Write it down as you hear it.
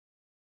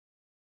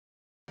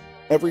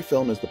Every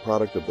film is the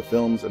product of the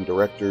films and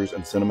directors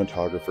and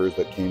cinematographers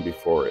that came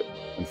before it,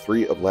 and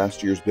 3 of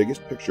last year's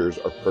biggest pictures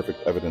are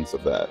perfect evidence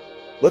of that.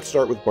 Let's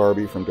start with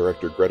Barbie from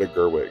director Greta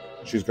Gerwig.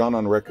 She's gone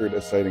on record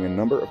as citing a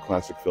number of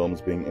classic films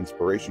being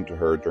inspiration to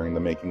her during the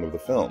making of the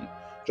film.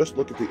 Just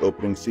look at the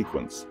opening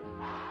sequence,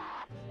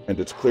 and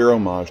its clear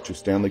homage to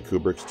Stanley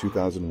Kubrick's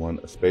 2001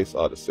 A Space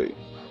Odyssey.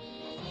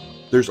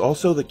 There's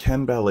also the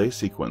Ken ballet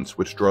sequence,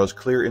 which draws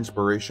clear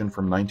inspiration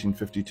from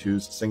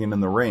 1952's Singin' in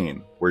the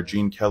Rain, where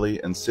Gene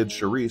Kelly and Sid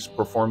Charisse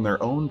perform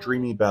their own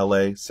dreamy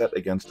ballet set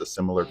against a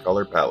similar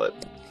color palette.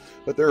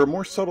 But there are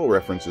more subtle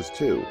references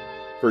too.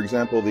 For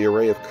example, the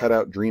array of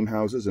cutout dream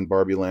houses in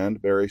Barbie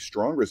Land bear a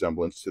strong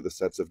resemblance to the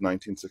sets of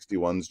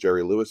 1961's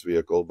Jerry Lewis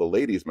vehicle, The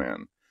Ladies'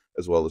 Man,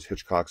 as well as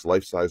Hitchcock's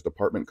life-sized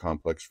apartment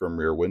complex from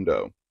Rear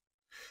Window.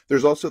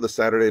 There's also the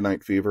Saturday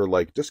Night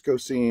Fever-like disco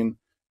scene,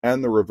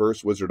 and the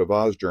reverse Wizard of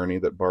Oz journey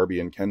that Barbie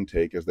and Ken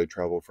take as they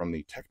travel from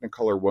the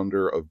Technicolor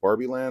wonder of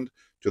Barbie Land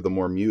to the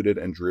more muted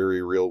and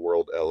dreary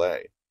real-world LA.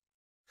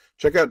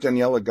 Check out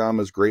Daniela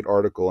Gama's great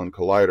article on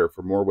Collider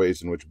for more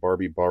ways in which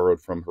Barbie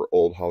borrowed from her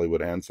old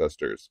Hollywood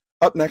ancestors.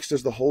 Up next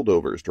is The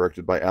Holdovers,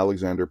 directed by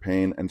Alexander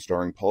Payne and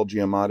starring Paul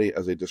Giamatti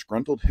as a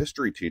disgruntled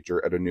history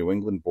teacher at a New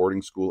England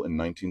boarding school in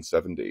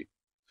 1970.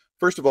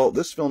 First of all,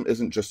 this film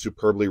isn't just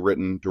superbly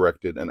written,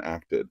 directed, and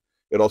acted.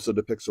 It also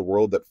depicts a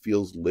world that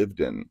feels lived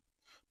in.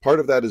 Part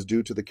of that is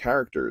due to the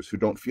characters, who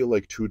don't feel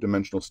like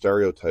two-dimensional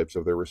stereotypes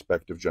of their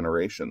respective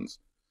generations.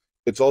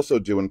 It's also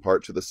due in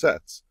part to the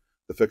sets.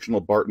 The fictional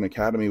Barton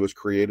Academy was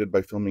created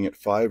by filming at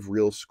 5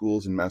 real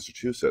schools in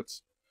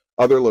Massachusetts.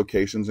 Other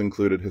locations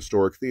included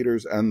historic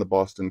theaters and the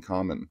Boston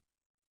Common.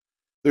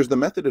 There's the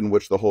method in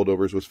which The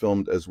Holdovers was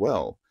filmed as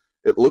well.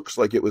 It looks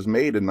like it was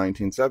made in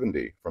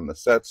 1970, from the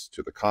sets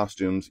to the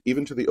costumes,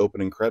 even to the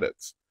opening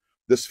credits.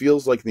 This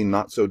feels like the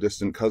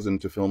not-so-distant cousin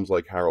to films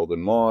like Harold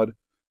and Maude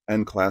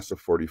and Class of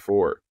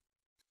 '44.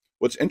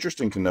 What's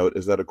interesting to note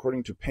is that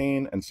according to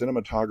Payne and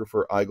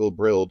cinematographer Eigil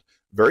Brild,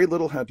 very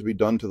little had to be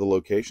done to the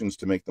locations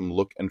to make them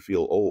look and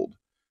feel old.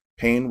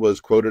 Payne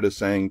was quoted as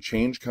saying,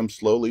 "Change comes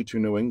slowly to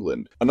New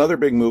England." Another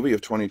big movie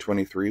of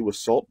 2023 was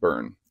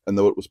Saltburn, and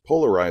though it was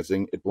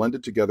polarizing, it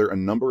blended together a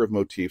number of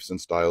motifs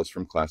and styles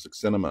from classic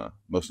cinema,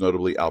 most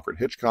notably Alfred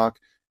Hitchcock,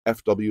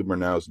 F.W.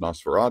 Murnau's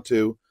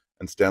Nosferatu,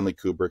 and Stanley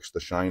Kubrick's The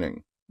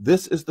Shining.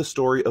 This is the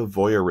story of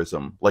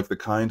voyeurism, like the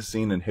kind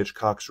seen in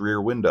Hitchcock's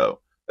Rear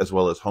Window, as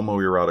well as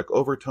homoerotic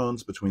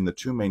overtones between the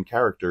 2 main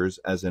characters,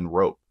 as in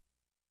Rope.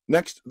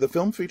 Next, the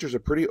film features a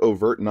pretty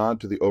overt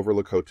nod to the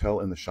Overlook Hotel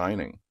in The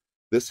Shining.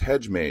 This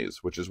hedge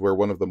maze, which is where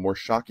one of the more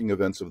shocking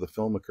events of the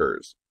film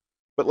occurs.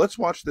 But let's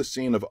watch this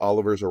scene of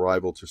Oliver's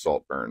arrival to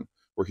Saltburn,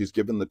 where he's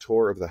given the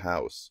tour of the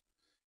house.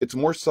 It's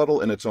more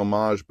subtle in its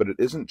homage, but it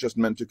isn't just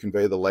meant to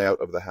convey the layout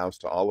of the house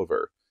to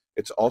Oliver.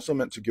 It's also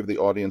meant to give the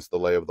audience the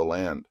lay of the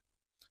land.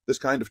 This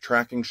kind of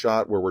tracking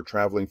shot where we're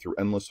traveling through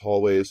endless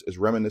hallways is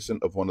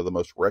reminiscent of one of the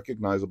most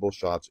recognizable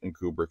shots in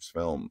Kubrick's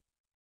film.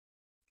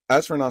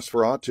 As for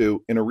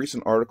Nosferatu, in a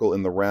recent article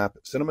in The Wrap,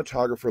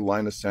 cinematographer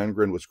Linus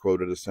Sandgren was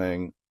quoted as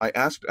saying, "I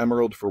asked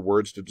Emerald for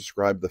words to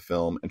describe the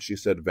film, and she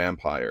said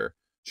vampire.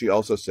 She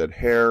also said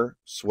hair,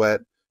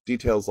 sweat,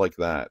 details like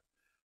that.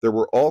 There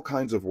were all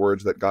kinds of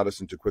words that got us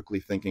into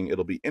quickly thinking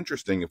it'll be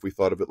interesting if we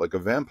thought of it like a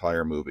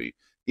vampire movie,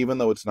 even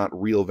though it's not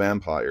real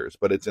vampires,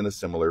 but it's in a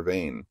similar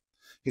vein."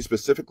 He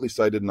specifically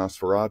cited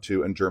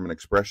Nosferatu and German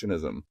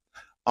Expressionism.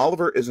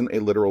 Oliver isn't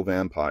a literal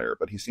vampire,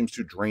 but he seems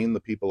to drain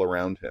the people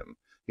around him.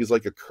 He's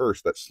like a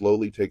curse that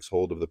slowly takes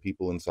hold of the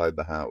people inside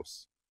the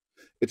house.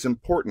 It's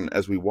important,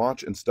 as we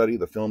watch and study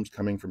the films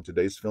coming from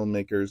today's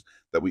filmmakers,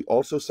 that we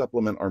also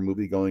supplement our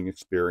movie-going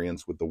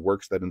experience with the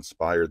works that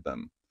inspired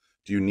them.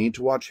 Do you need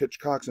to watch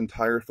Hitchcock's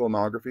entire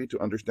filmography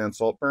to understand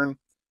Saltburn?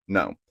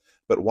 No.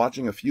 But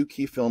watching a few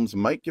key films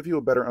might give you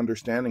a better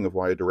understanding of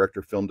why a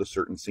director filmed a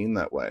certain scene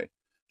that way.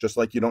 Just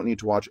like you don't need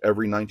to watch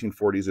every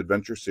 1940s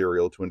adventure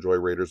serial to enjoy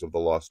Raiders of the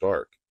Lost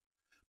Ark.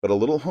 But a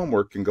little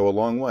homework can go a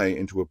long way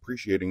into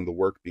appreciating the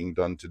work being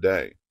done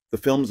today. The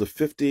films of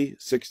 50,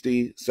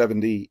 60,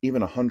 70,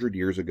 even 100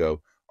 years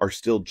ago are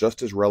still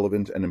just as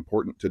relevant and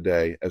important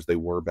today as they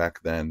were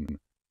back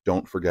then.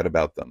 Don't forget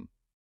about them.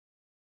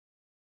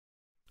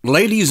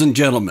 Ladies and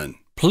gentlemen,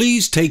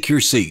 please take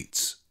your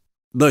seats.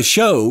 The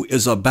show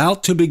is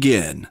about to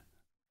begin.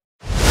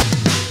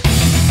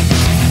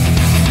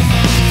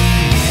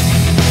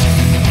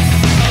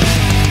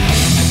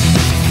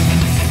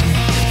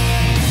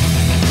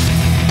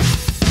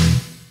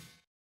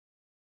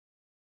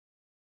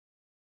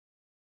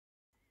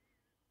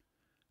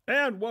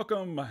 And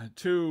welcome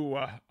to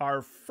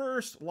our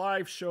first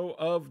live show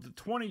of the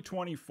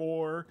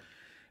 2024.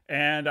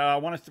 And I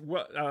want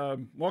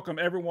to welcome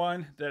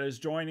everyone that is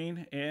joining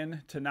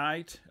in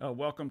tonight.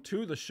 Welcome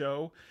to the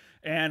show.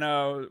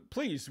 And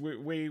please,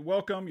 we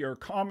welcome your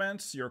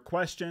comments, your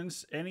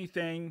questions,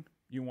 anything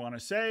you want to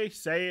say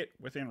it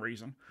within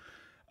reason.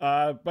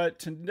 But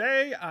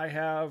today I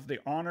have the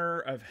honor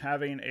of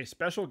having a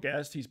special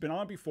guest. He's been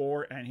on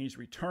before and he's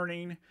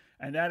returning.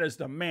 And that is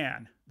the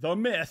man, the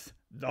myth,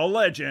 the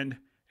legend,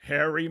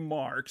 Harry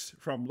Marks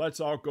from Let's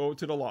All Go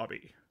to the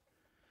Lobby.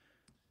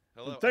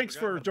 Hello. Thanks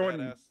for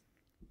joining.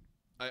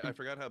 I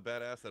forgot how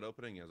badass that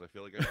opening is. I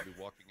feel like I should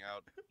be walking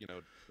out, you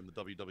know, in the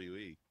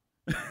WWE.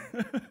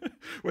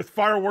 With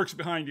fireworks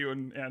behind you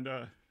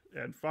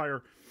and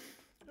fire.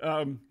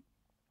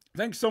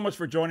 Thanks so much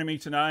for joining me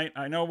tonight.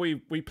 I know we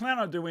planned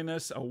on doing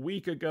this a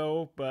week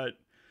ago, but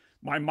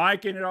my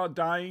mic ended up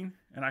dying,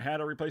 and I had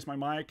to replace my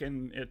mic,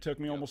 and it took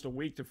me almost a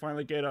week to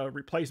finally get a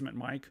replacement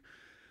mic.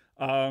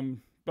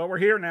 But we're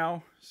here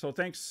now, so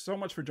thanks so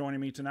much for joining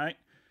me tonight.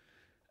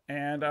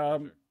 And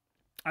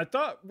I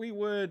thought we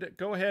would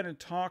go ahead and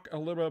talk a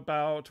little bit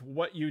about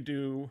what you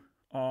do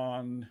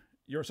on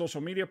your social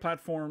media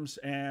platforms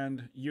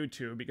and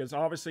YouTube, because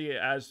obviously,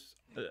 as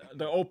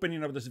the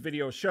opening of this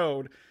video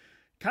showed,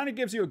 kind of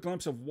gives you a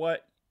glimpse of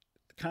what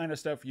kind of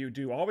stuff you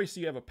do. Obviously,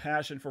 you have a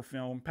passion for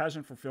film,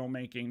 passion for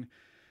filmmaking,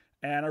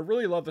 and I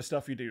really love the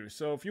stuff you do.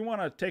 So if you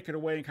want to take it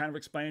away and kind of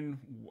explain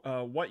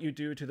what you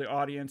do to the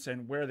audience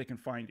and where they can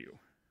find you.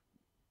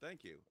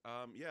 Thank you.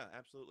 Yeah,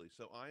 absolutely.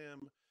 So I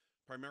am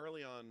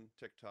primarily on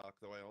TikTok,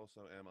 though I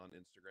also am on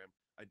Instagram.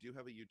 I do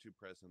have a YouTube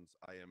presence.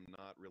 I am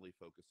not really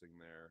focusing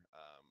there.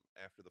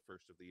 After the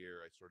first of the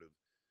year, I sort of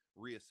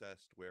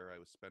reassessed where I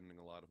was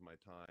spending a lot of my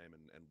time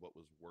and what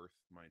was worth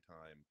my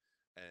time.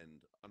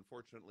 And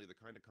unfortunately, the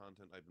kind of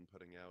content I've been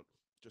putting out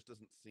just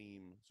doesn't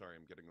seem, sorry,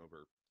 I'm getting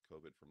over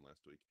COVID from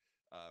last week,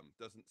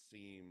 doesn't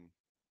seem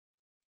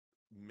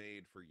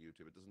made for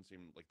YouTube. It doesn't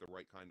seem like the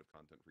right kind of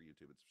content for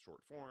YouTube. It's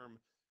short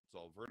form. It's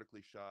all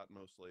vertically shot,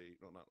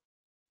 mostly. No, not.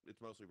 It's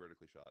mostly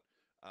vertically shot.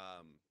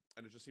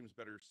 And it just seems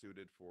better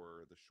suited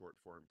for the short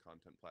form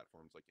content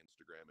platforms like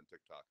Instagram and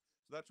TikTok.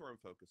 So that's where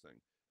I'm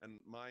focusing. And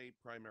my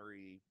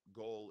primary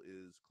goal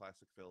is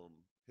classic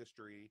film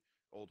history,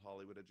 old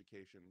Hollywood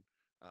education.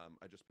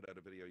 I just put out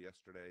a video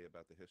yesterday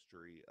about the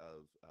history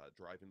of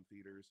drive-in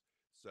theaters.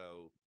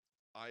 So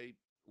I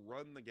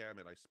run the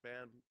gamut. I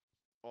span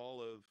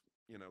all of,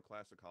 you know,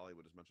 classic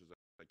Hollywood as much as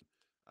I can.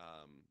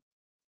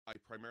 I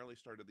primarily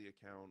started the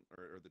account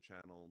or the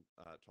channel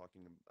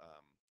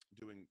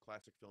doing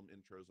classic film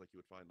intros like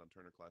you would find on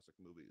Turner Classic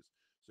Movies.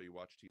 So you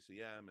watch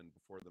TCM, and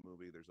before the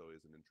movie, there's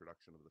always an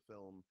introduction of the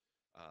film,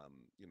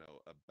 you know,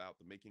 about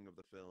the making of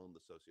the film,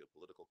 the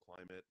socio-political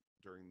climate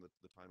during the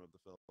time of the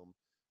film.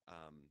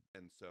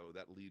 And so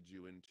that leads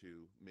you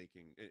into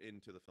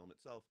the film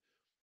itself.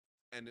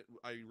 And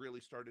I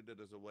really started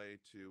it as a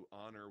way to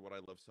honor what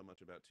I love so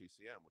much about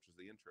TCM, which is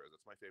the intros.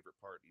 That's my favorite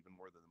part, even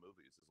more than the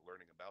movies, is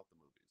learning about the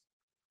movies.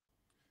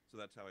 So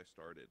that's how I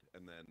started.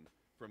 And then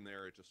from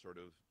there, it just sort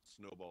of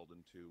snowballed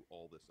into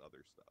all this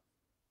other stuff.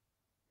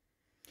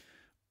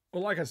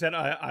 Well, like I said,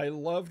 I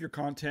love your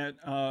content,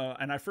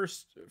 and I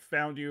first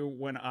found you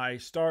when I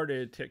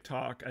started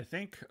TikTok, I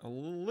think a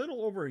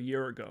little over a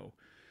year ago,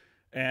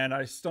 and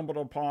I stumbled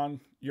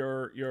upon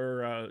your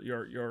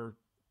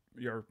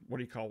what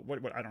do you call what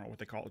I don't know what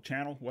they call it,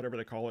 channel, whatever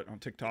they call it on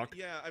TikTok.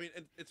 Yeah, I mean,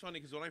 it's funny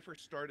because when I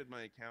first started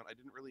my account, I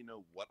didn't really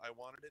know what I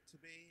wanted it to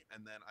be,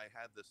 and then I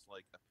had this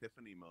like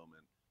epiphany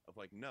moment of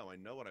like, no, I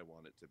know what I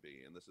want it to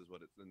be, and this is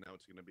what and now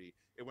it's going to be.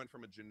 It went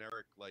from a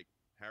generic like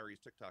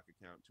Harry's TikTok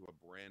account to a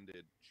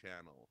branded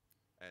channel.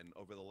 And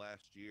over the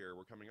last year,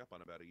 we're coming up on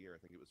about a year. I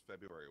think it was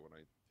February when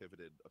I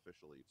pivoted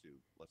officially to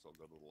Let's All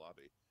Go to the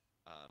Lobby.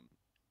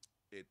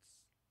 It's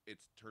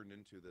turned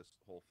into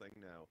this whole thing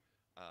now.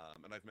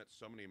 And I've met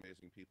so many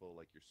amazing people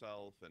like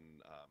yourself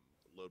and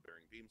Load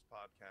Bearing Beams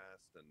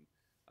podcast and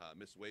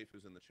Miss Waif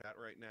who's in the chat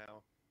right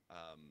now.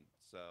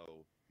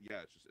 So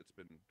yeah, it's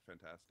been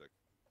fantastic.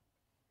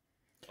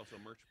 Also,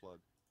 merch plug.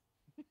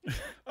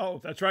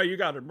 Oh, that's right. You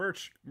got a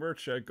merch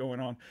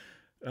going on,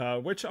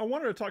 which I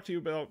wanted to talk to you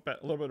about a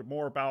little bit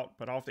more about,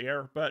 but off the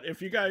air. But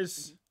if you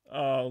guys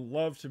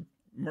love to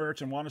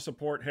merch and want to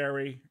support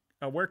Harry,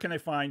 where can they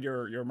find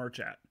your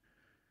merch at?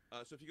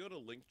 So if you go to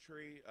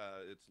Linktree,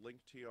 it's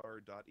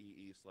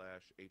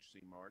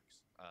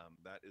linktr.ee/hcmarks.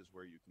 That is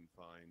where you can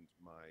find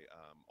my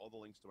all the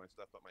links to my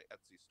stuff, but my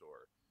Etsy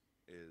store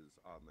is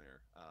on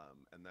there,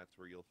 and that's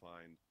where you'll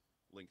find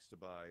links to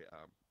buy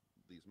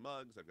these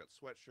mugs. I've got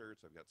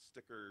sweatshirts, I've got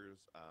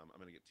stickers. I'm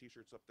gonna get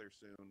T-shirts up there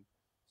soon,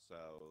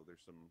 so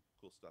there's some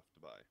cool stuff to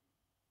buy.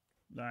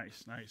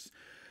 Nice.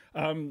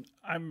 I'm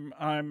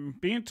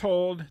being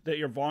told that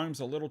your volume's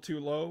a little too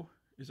low.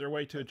 Is there a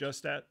way to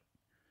adjust that?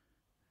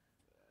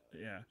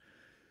 Yeah.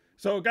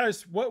 So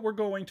guys, what we're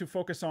going to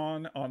focus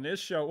on this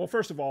show. Well,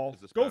 first of all,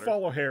 go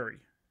follow Harry.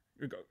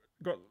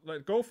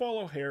 Go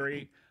follow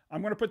Harry.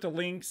 I'm going to put the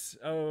links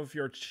of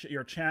your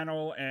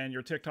channel and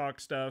your TikTok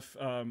stuff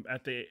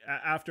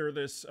after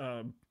this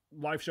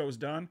live show is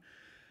done.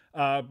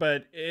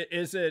 But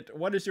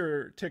what is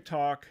your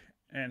TikTok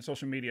and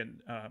social media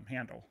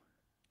handle?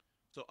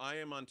 So I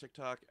am on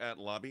TikTok at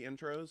Lobby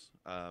Intros,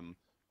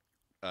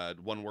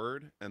 one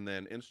word, and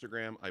then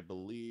Instagram, I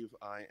believe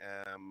I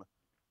am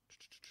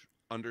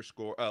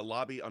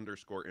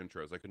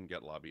 _lobby_intros. I couldn't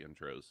get Lobby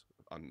Intros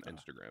on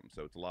Instagram,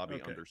 so it's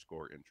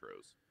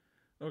lobby_intros.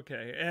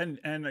 Okay, and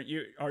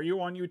are you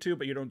on YouTube,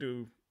 but you don't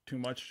do too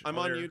much? I'm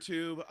on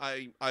YouTube.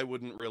 I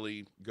wouldn't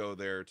really go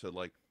there to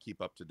like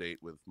keep up to date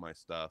with my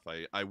stuff.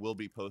 I will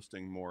be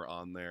posting more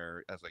on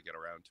there as I get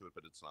around to it,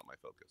 but it's not my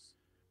focus.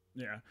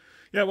 Yeah.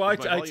 Yeah. Well, Is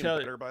my I volume tell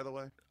better, you. by the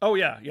way. Oh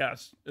yeah.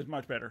 Yes. It's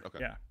much better. Okay.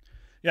 Yeah.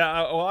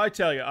 Yeah. Well, I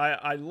tell you,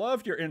 I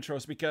loved your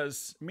intros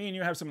because me and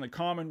you have something in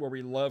common where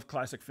we love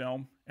classic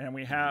film, and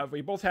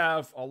we both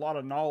have a lot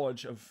of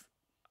knowledge of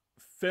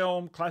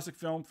film, classic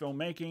film,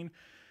 filmmaking.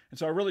 And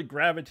so I really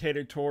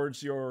gravitated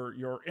towards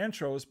your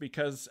intros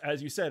because,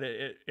 as you said,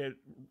 it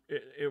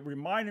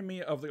reminded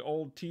me of the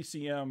old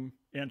TCM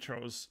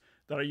intros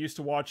that I used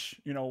to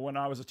watch, when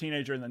I was a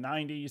teenager in the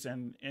 90s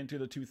and into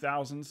the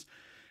 2000s.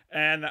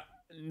 And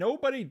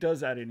nobody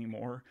does that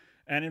anymore.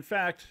 And in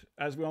fact,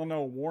 as we all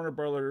know, Warner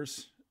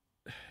Brothers,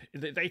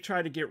 they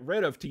try to get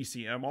rid of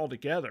TCM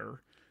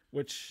altogether,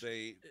 which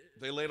they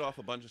laid off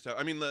a bunch of stuff.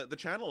 I mean, the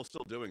channel is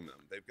still doing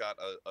them. They've got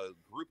a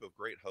group of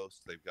great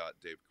hosts. They've got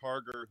Dave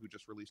Karger, who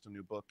just released a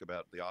new book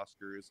about the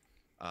Oscars.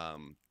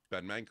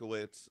 Ben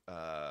Mankiewicz.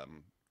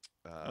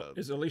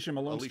 Is Alicia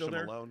Malone still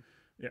there? Malone.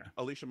 Yeah.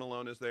 Alicia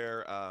Malone is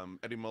there.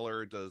 Eddie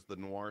Muller does the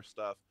noir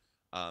stuff.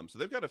 So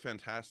they've got a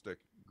fantastic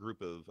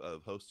group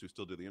of hosts who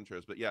still do the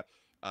intros. But yeah,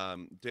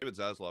 David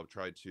Zaslav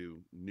tried to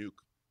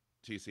nuke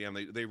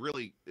TCM. They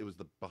really, it was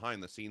the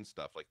behind the scenes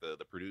stuff, like the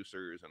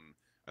producers and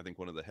I think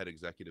one of the head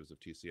executives of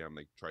TCM,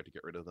 they tried to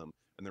get rid of them.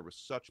 And there was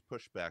such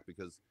pushback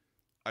because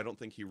I don't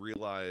think he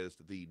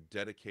realized the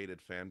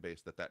dedicated fan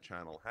base that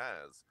channel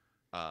has.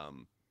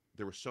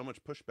 There was so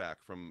much pushback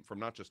from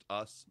not just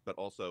us, but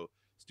also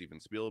Steven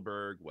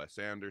Spielberg, Wes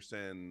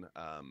Anderson,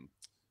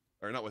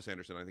 or not Wes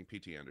Anderson, I think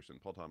P.T. Anderson,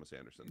 Paul Thomas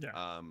Anderson,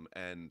 yeah.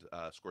 And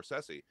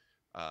Scorsese,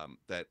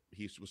 that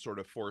he was sort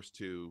of forced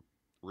to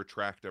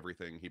retract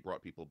everything. He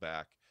brought people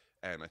back.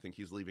 And I think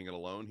he's leaving it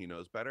alone. He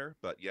knows better.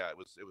 But yeah, it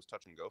was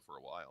touch and go for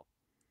a while.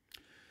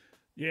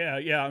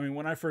 Yeah. I mean,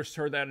 when I first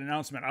heard that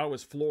announcement, I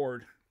was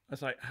floored. I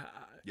was like,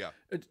 yeah.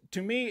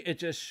 To me, it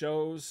just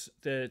shows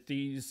that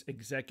these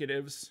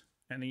executives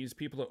and these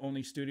people that own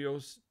these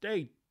studios,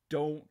 they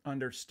don't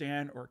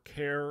understand or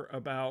care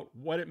about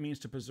what it means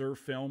to preserve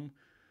film,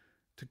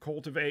 to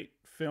cultivate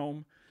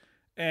film.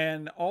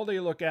 And all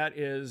they look at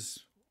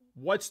is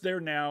what's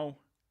there now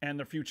and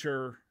the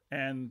future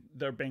and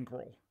their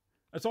bankroll.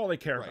 That's all they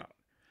care about.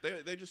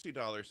 They just see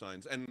dollar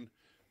signs. And,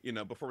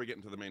 before we get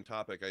into the main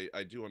topic,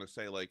 I do want to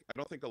say, like, I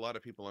don't think a lot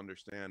of people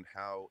understand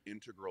how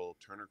integral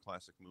Turner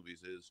Classic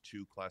Movies is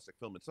to classic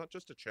film. It's not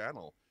just a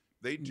channel.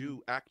 They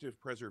do active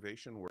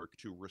preservation work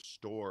to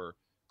restore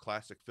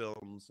classic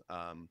films.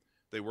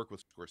 They work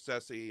with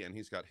Scorsese, and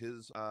he's got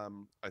his,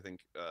 I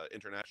think,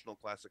 international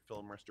classic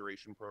film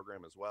restoration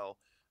program as well.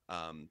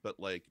 But,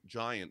 like,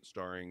 Giant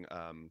starring,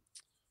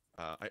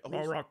 I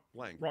always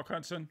blank. Rock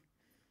Hudson.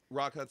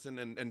 Rock Hudson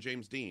and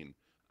James Dean.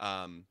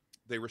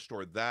 They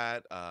restored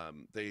that.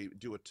 They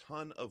do a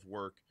ton of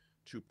work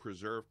to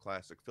preserve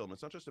classic film.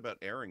 It's not just about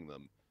airing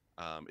them.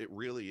 It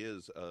really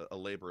is a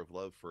labor of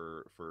love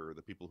for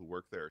the people who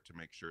work there to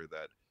make sure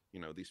that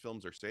these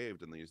films are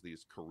saved and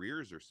these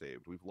careers are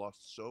saved. We've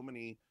lost so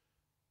many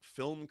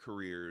film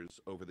careers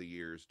over the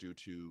years due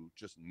to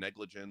just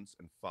negligence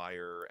and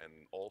fire and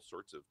all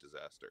sorts of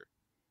disaster.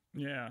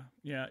 Yeah.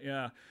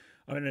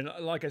 I mean,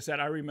 like I said,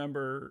 I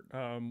remember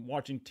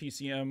watching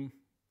TCM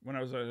when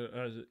I was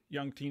a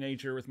young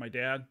teenager with my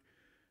dad.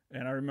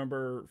 And I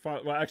remember,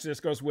 well, actually, this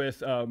goes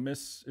with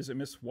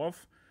Miss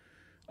Wolf?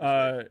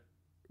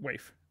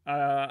 Waif.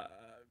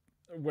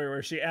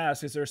 Where she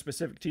asks, is there a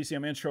specific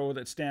TCM intro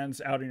that stands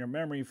out in your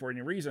memory for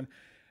any reason?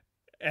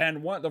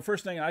 And the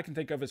first thing I can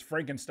think of is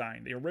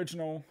Frankenstein, the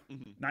original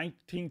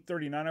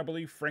 1939, I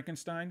believe,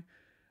 Frankenstein.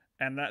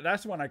 And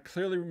that's when I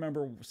clearly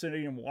remember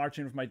sitting and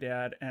watching with my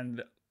dad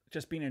and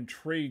just being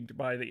intrigued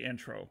by the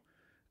intro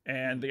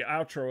and the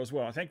outro as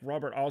well. I think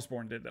Robert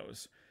Osborne did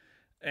those.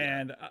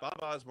 And Bob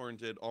Osborne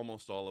did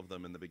almost all of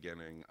them in the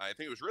beginning. I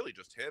think it was really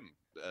just him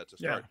to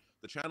start. Yeah.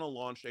 The channel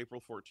launched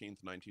April 14th,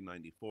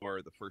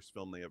 1994. The first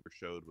film they ever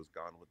showed was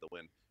Gone with the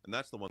Wind. And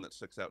that's the one that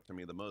sticks out to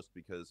me the most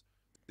because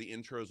the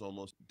intros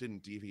almost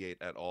didn't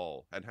deviate at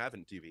all and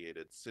haven't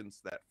deviated since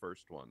that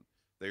first one.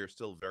 They are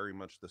still very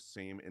much the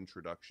same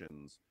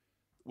introductions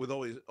with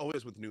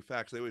always with new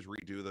facts. They always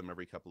redo them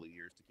every couple of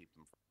years to keep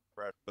them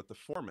fresh, but the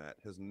format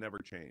has never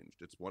changed.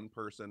 It's one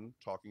person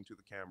talking to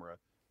the camera,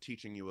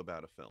 teaching you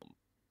about a film.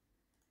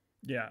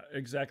 Yeah,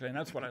 exactly. And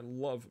that's what I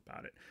love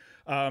about it.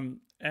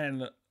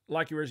 And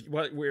like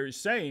what we were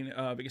saying,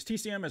 because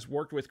TCM has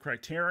worked with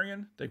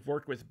Criterion, they've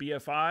worked with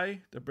BFI,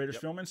 the British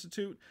Film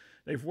Institute.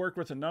 They've worked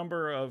with a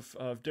number of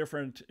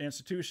different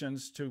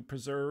institutions to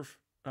preserve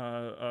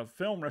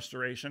film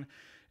restoration.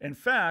 In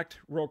fact,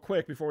 real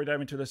quick, before we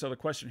dive into this other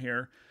question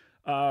here,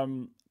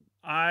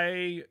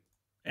 I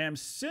am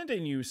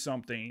sending you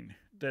something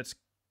that's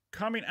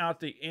coming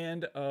out the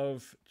end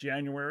of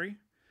January.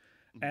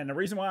 And the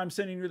reason why I'm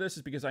sending you this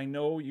is because I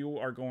know you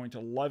are going to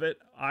love it.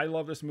 I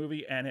love this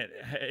movie, and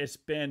it's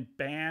been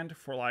banned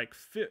for like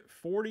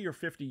 40 or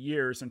 50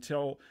 years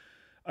until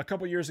a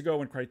couple years ago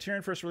when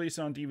Criterion first released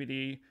it on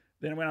DVD.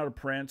 Then it went out of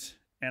print,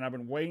 and I've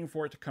been waiting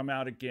for it to come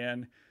out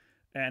again.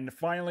 And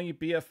finally,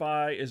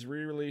 BFI is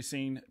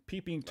re-releasing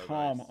Peeping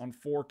Tom nice. on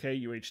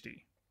 4K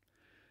UHD.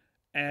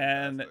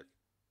 And Fantastic.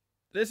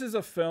 this is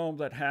a film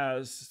that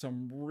has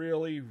some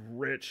really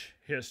rich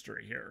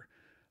history here.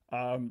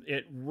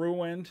 It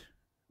ruined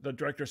the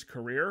director's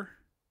career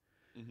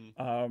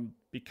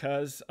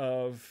because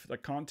of the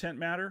content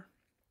matter.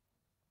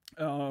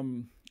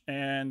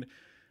 And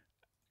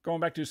going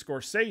back to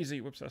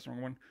Scorsese, whoops, that's the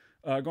wrong one.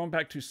 Going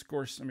back to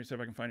Scorsese, let me see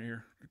if I can find it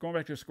here. Going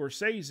back to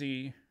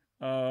Scorsese,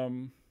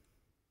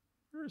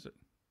 where is it?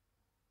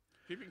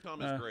 Peeping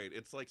Tom is great.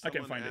 It's like I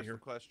can someone find it asked here. the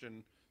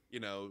question, you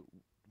know,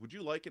 would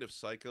you like it if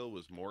Psycho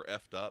was more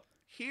effed up?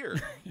 Here.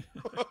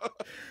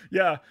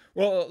 Yeah.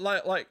 Well,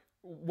 like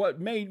what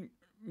made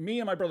me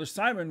and my brother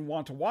Simon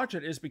want to watch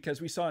it is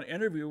because we saw an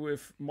interview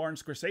with Martin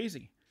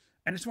Scorsese,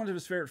 and it's one of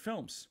his favorite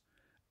films,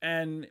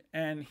 and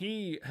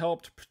he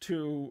helped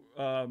to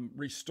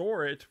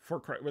restore it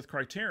with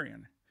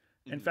Criterion.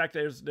 In fact,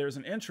 there's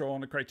an intro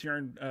on the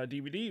Criterion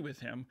DVD with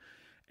him,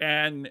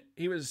 and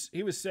he was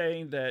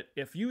saying that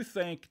if you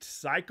think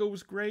Psycho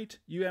was great,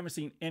 you haven't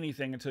seen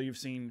anything until you've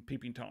seen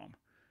Peeping Tom.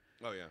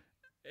 Oh yeah.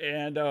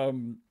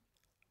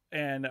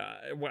 And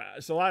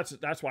so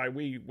that's why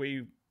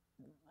we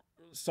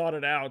sought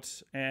it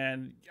out,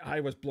 and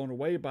I was blown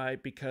away by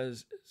it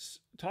because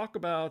talk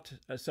about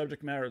a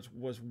subject matter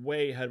was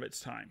way ahead of its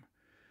time.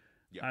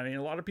 Yeah. I mean,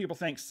 a lot of people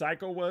think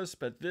Psycho was,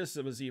 but this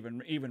was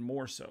even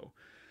more so.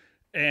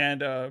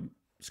 And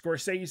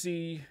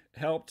Scorsese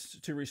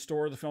helped to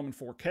restore the film in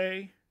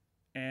 4K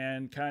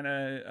and kind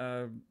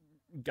of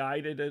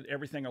guided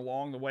everything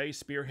along the way,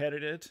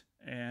 spearheaded it.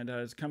 And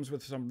it comes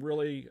with some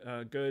really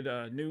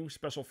good new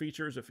special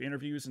features of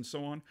interviews and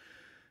so on.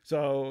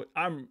 So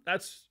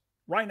that's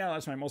right now,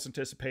 that's my most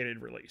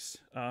anticipated release.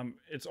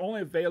 It's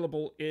only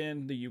available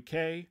in the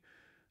UK,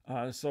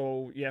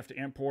 so you have to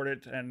import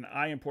it. And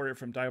I imported it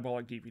from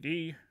Diabolic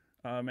DVD.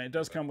 And it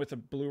does come with a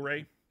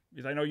Blu-ray.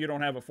 Because I know you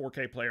don't have a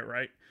 4K player,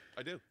 right?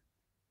 I do.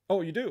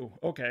 Oh, you do?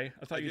 Okay.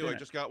 I thought you did. I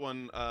just got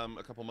one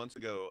a couple months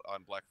ago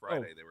on Black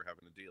Friday. They were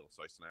having a deal,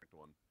 so I snagged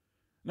one.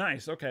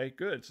 Nice. Okay,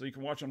 good. So you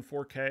can watch on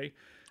 4K.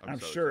 I'm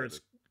so sure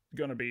excited. It's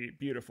going to be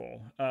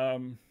beautiful. But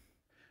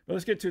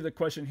let's get to the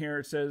question here.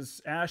 It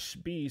says, Ash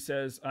B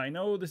says, I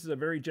know this is a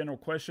very general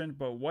question,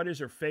 but what is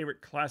your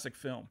favorite classic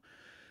film?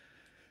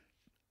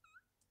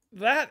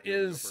 That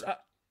is...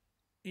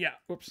 yeah,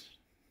 whoops.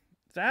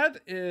 That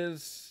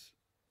is...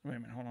 Wait a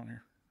minute, hold on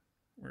here.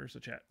 Where's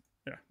the chat?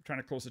 Yeah, I'm trying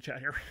to close the chat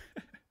here.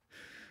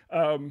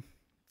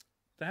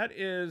 That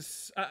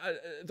is...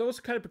 those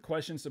kind of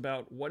questions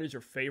about what is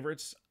your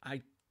favorites,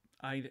 I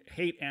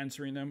hate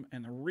answering them,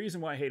 and the reason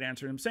why I hate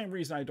answering them, same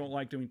reason I don't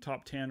like doing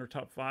top 10 or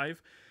top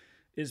 5,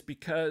 is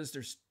because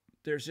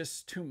there's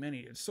just too many.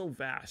 It's so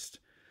vast.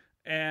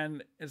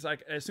 And it's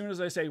like, as soon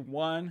as I say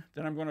one,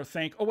 then I'm going to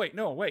think, oh, wait,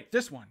 no, wait,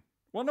 this one.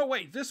 Well, no,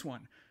 wait, this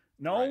one.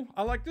 No, right.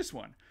 I like this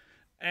one.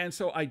 And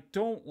so I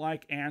don't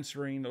like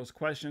answering those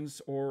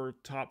questions or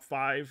top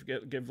 5,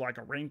 give like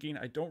a ranking.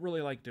 I don't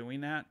really like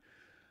doing that.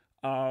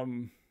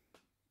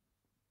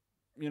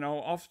 You know,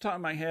 off the top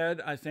of my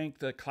head, I think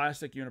the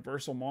classic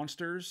Universal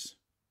Monsters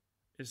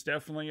is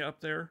definitely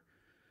up there.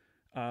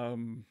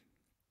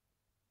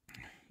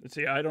 Let's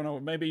see, I don't know.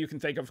 Maybe you can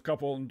think of a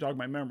couple and jog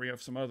my memory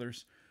of some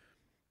others.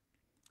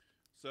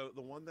 So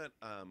the one that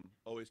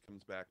always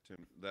comes back to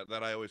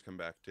that I always come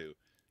back to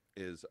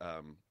is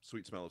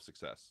Sweet Smell of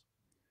Success.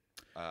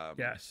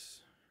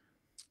 Yes.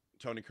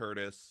 Tony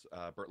Curtis,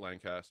 Burt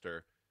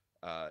Lancaster.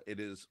 It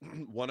is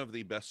one of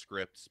the best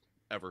scripts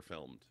ever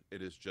filmed.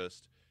 It is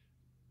just,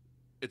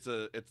 it's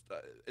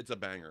a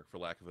banger, for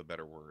lack of a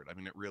better word. I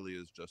mean, it really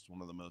is just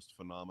one of the most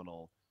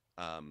phenomenal,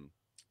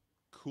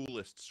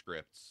 coolest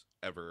scripts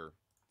ever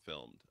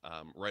filmed.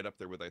 Right up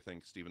there with, I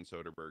think, Steven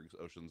Soderbergh's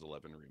Ocean's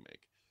 11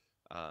 remake.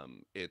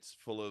 It's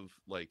full of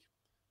like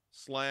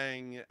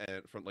slang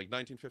and from like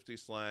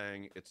 1950s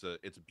slang. It's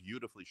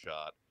beautifully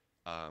shot.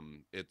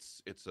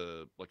 It's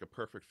a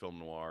perfect film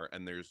noir,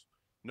 and there's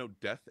no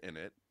death in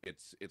it.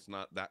 It's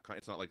not that kind.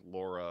 It's not like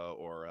Laura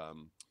or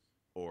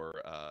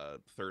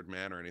Third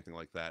Man or anything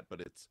like that.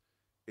 But it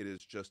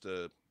is just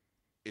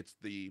it's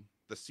the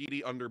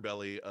seedy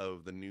underbelly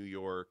of the New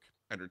York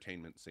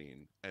entertainment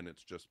scene, and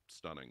it's just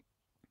stunning.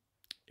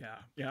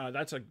 Yeah,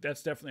 that's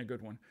definitely a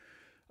good one.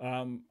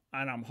 And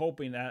I'm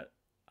hoping that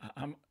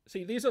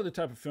see, these are the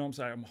type of films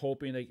that I'm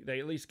hoping they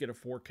at least get a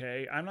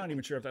 4K. I'm not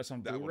even sure if that's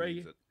on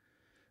Blu-ray.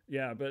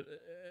 Yeah, but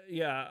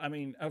yeah, I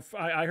mean,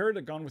 I heard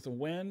that Gone with the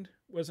Wind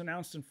was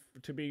announced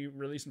to be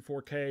released in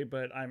 4K,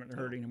 but I haven't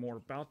heard any more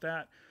about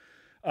that.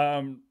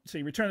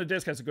 See, Return of the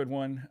Disc has a good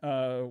one.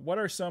 What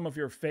are some of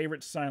your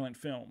favorite silent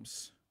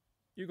films?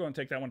 You go and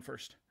take that one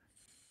first.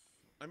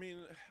 I mean,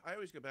 I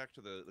always go back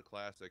to the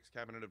classics: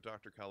 Cabinet of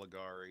Dr.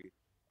 Caligari,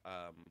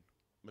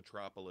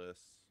 Metropolis,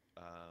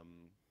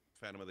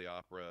 Phantom of the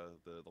Opera,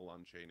 the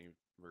Lon Chaney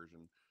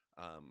version,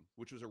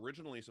 which was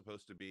originally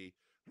supposed to be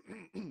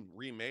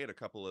remade a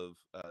couple of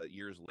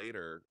years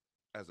later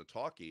as a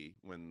talkie.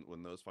 When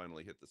those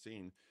finally hit the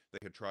scene, they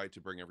had tried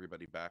to bring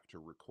everybody back to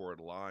record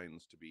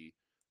lines to be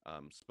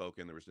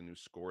spoken. There was a new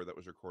score that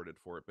was recorded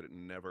for it, but it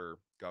never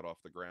got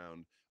off the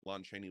ground.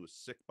 Lon Chaney was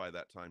sick by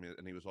that time,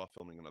 and he was off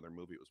filming another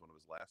movie. It was one of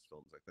his last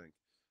films, I think.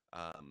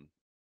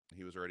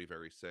 He was already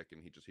very sick,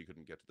 and he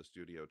couldn't get to the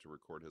studio to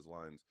record his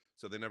lines,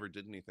 so they never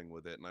did anything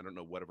with it. And I don't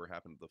know whatever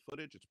happened to the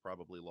footage. It's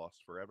probably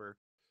lost forever.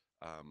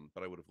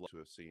 But I would have loved to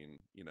have seen,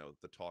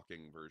 the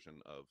talking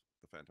version of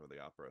the Phantom of the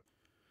Opera.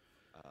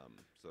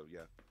 So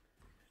yeah.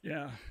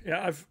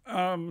 Yeah. I've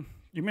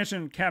you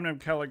mentioned Cabinet of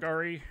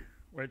Caligari,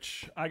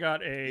 which I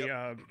got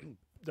a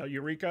the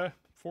Eureka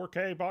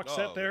 4K box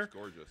set there. That's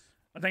gorgeous.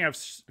 I think I've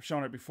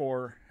shown it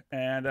before,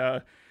 and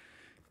a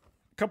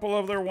couple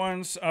of other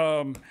ones.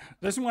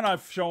 This one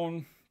I've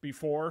shown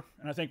before,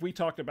 and I think we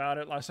talked about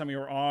it last time you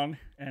were on,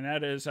 and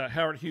that is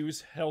Howard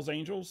Hughes' Hell's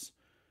Angels.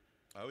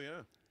 Oh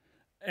yeah.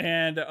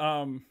 And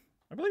I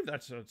believe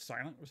that's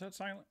silent. Was that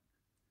silent?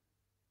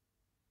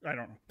 I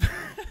don't know.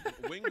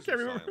 Wings are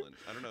silent.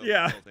 I don't know.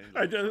 Yeah,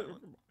 I just.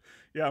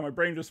 Yeah, my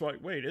brain just like,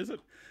 wait, is it?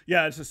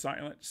 Yeah, it's just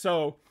silent.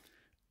 So,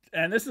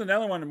 and this is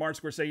another one that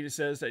Martin Scorsese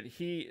says that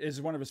he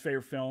is one of his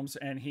favorite films,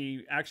 and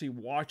he actually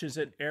watches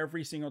it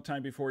every single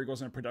time before he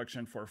goes into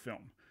production for a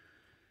film,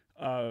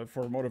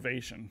 for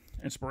motivation,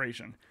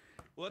 inspiration.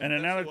 Well, that's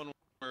the one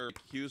where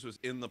Hughes was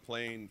in the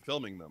plane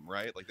filming them,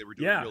 right? Like they were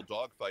doing real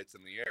dogfights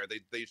in the air.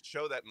 They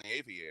show that in The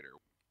Aviator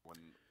when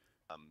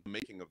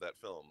making of that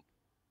film.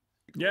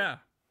 Cool.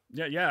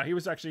 Yeah. He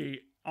was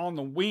actually on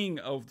the wing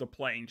of the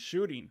plane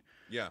shooting.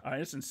 Yeah.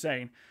 It's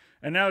insane.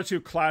 And now the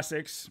two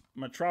classics,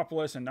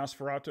 Metropolis and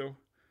Nosferatu.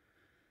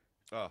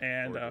 Oh,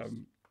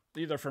 and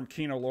these are from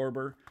Kino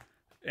Lorber.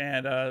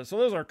 And so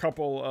those are a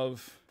couple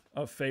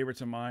of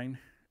favorites of mine.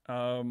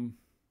 We're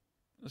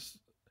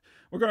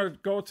going to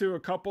go to a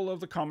couple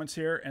of the comments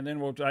here, and then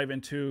we'll dive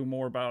into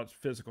more about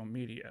physical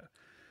media.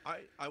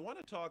 I want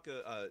to talk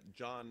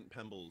John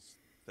Pemble's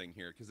thing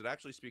here, because it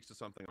actually speaks to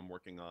something I'm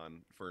working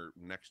on for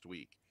next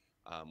week,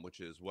 which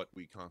is what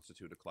we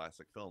constitute a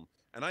classic film.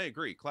 And I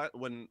agree.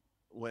 When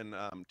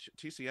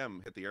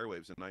TCM hit the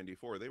airwaves in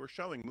 '94, they were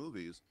showing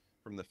movies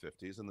from the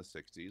 50s and the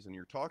 60s, and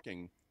you're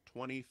talking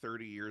 20,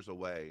 30 years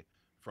away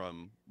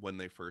from when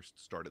they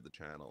first started the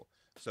channel.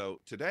 So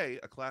today,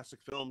 a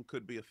classic film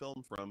could be a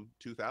film from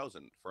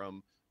 2000,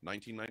 from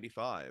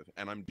 1995,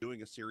 and I'm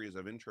doing a series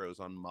of intros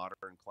on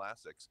modern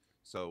classics.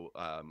 So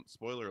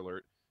spoiler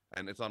alert,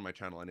 and it's on my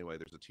channel anyway,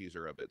 there's a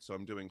teaser of it. So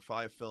I'm doing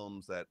 5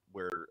 films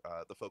where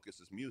the focus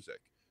is music.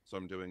 So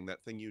I'm doing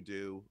That Thing You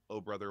Do, Oh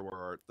Brother, Where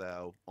Art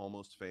Thou,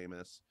 Almost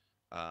Famous.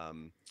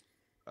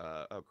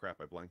 Oh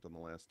crap, I blanked on the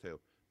last 2.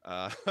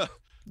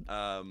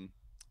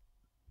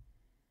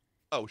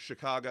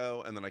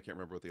 Chicago, and then I can't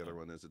remember what the other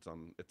one is. It's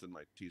in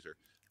my teaser.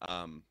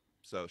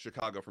 So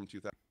Chicago from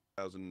 2000,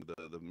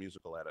 the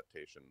musical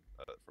adaptation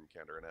from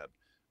Kander and Ebb.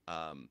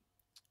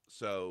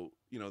 So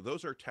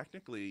those are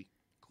technically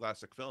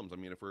classic films. I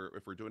mean, if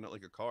we're doing it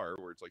like a car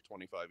where it's like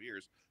 25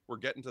 years, we're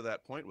getting to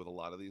that point with a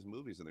lot of these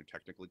movies, and they're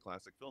technically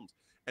classic films.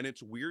 And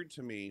it's weird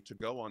to me to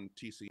go on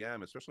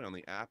TCM, especially on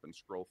the app, and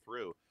scroll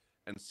through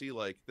and see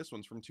like this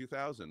one's from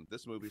 2000,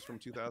 this movie's from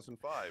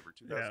 2005 or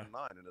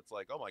 2009, and it's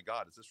like, oh my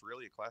god, is this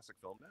really a classic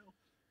film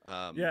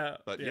now? Yeah,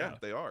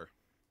 they are.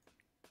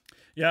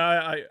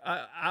 Yeah,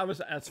 I was.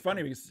 It's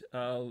funny because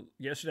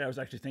yesterday I was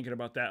actually thinking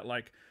about that.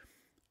 Like,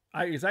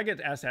 I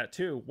get asked that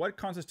too. What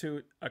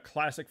constitutes a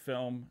classic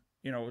film?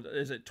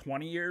 Is it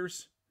 20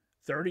 years,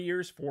 30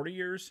 years, 40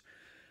 years?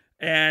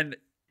 And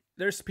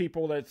there's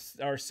people that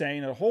are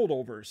saying that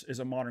Holdovers is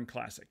a modern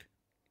classic.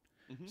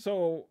 Mm-hmm.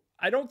 So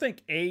I don't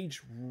think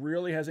age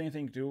really has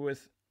anything to do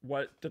with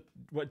what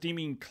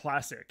deeming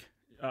classic.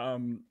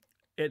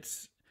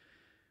 It's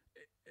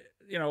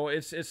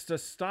the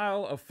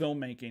style of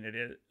filmmaking.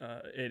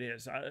 It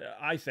is.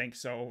 I think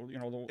so.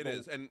 It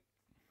is, and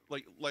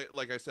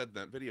like I said in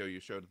that video you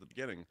showed at the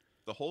beginning,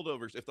 the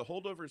Holdovers. If the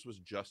Holdovers was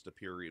just a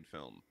period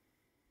film,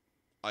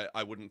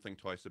 I wouldn't think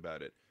twice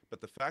about it. But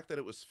the fact that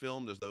it was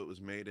filmed as though it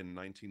was made in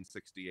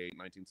 1968,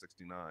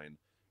 1969,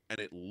 and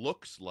it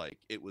looks like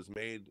it was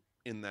made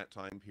in that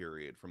time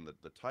period, from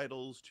the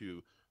titles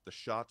to the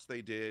shots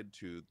they did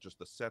to just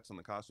the sets and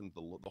the costumes,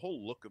 the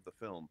whole look of the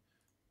film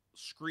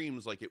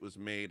screams like it was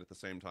made at the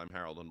same time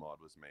Harold and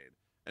Maude was made.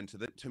 And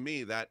to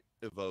me, that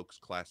evokes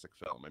classic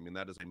film. I mean,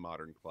 that is a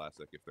modern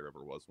classic if there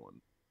ever was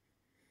one.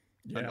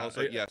 Yeah, and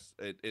also, yes,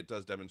 it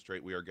does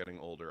demonstrate we are getting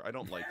older. I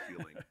don't like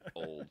feeling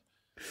old.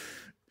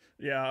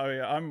 Yeah,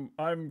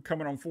 I'm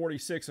coming on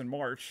 46 in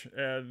March,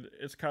 and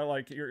it's kind of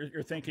like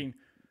you're thinking,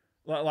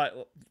 like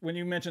when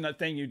you mentioned That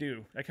Thing You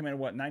Do, that came in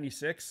what,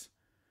 96?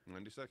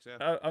 96,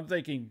 yeah. I'm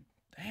thinking,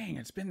 dang,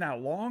 it's been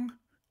that long,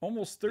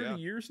 almost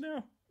 30 years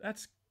now.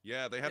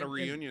 Yeah, they had a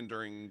reunion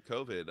during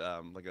COVID,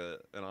 like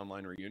an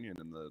online reunion,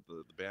 and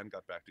the band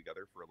got back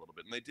together for a little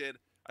bit, and they did.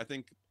 I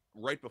think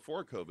right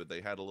before COVID,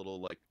 they had a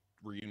little like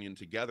reunion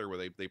together where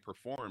they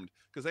performed,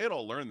 because they had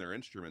all learned their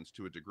instruments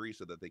to a degree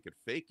so that they could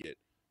fake it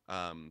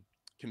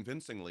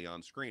convincingly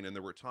on screen. And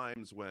there were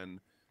times when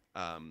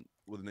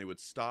they would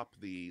stop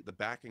the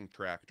backing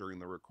track during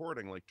the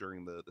recording, like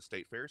during the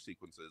state fair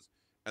sequences,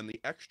 and the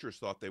extras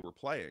thought they were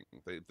playing.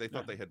 They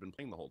thought they had been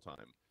playing the whole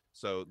time.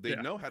 So they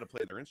know how to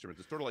play their instruments.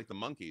 It's sort of like the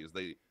monkeys.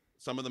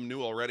 Some of them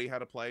knew already how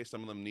to play,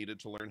 some of them needed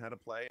to learn how to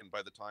play, and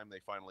by the time they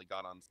finally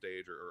got on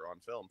stage or on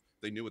film,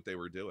 they knew what they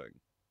were doing.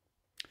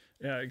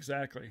 Yeah,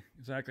 exactly.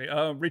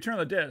 Return of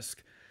the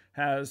Disc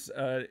has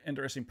an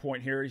interesting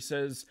point here. He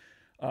says,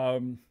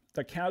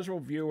 the casual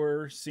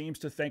viewer seems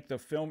to think the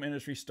film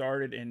industry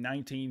started in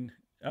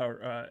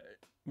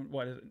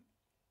what is it?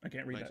 I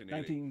can't read that.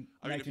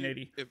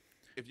 1980.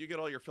 If you get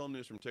all your film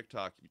news from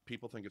TikTok,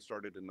 people think it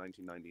started in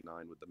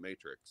 1999 with The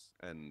Matrix,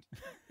 and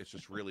it's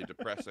just really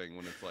depressing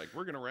when it's like,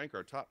 we're going to rank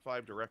our top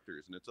 5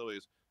 directors, and it's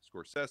always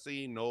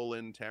Scorsese,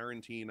 Nolan,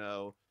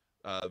 Tarantino,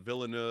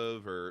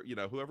 Villeneuve, or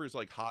whoever's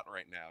like hot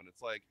right now. And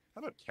it's like,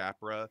 how about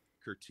Capra,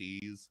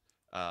 Curtiz,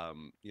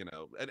 and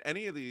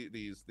any of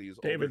these David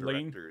older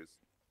Lean. directors.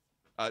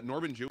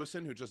 Norman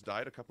Jewison, who just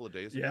died a couple of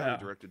days ago,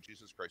 he directed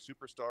Jesus Christ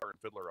Superstar and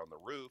Fiddler on the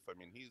Roof. I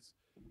mean,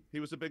 he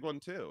was a big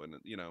one too, and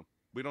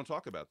we don't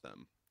talk about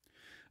them.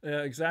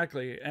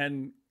 Exactly,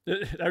 and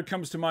that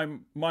comes to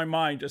my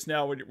mind just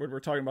now when we're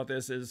talking about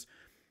this. Is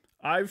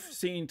I've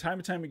seen time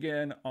and time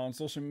again on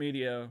social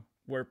media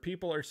where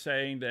people are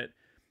saying that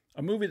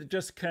a movie that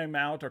just came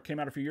out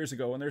a few years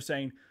ago, and they're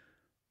saying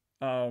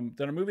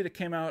that a movie that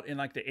came out in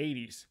like the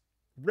 80s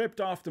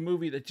ripped off the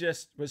movie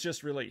that was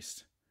just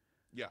released.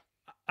 Yeah.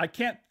 I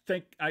can't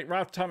think, right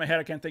off the top of my head,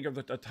 I can't think of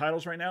the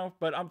titles right now,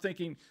 but I'm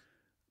thinking,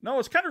 no,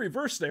 it's kind of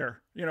reversed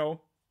there.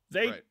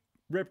 They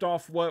ripped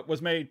off what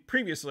was made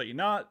previously,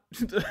 not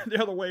the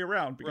other way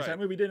around, because that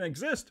movie didn't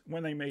exist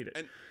when they made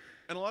it.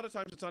 And a lot of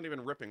times it's not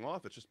even ripping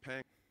off, it's just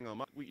paying them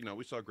up.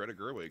 We saw Greta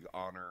Gerwig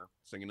honor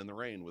Singing in the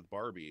Rain with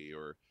Barbie,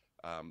 or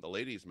The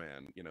Ladies'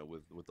 Man,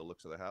 with The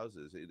Looks of the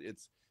Houses.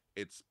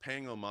 It's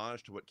paying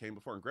homage to what came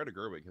before. And Greta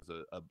Gerwig has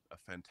a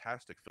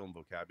fantastic film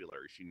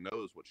vocabulary. She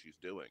knows what she's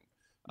doing.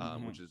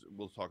 Which is,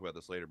 we'll talk about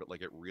this later, but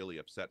like, it really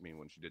upset me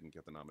when she didn't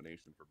get the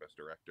nomination for Best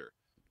Director.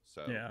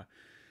 So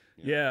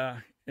yeah,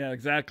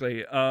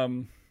 exactly.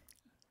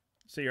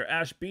 See your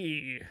Ash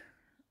B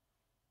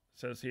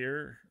says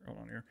here, hold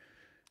on here.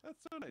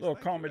 That's so nice. A little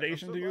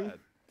accommodation to you.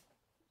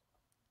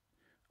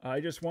 I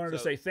just wanted to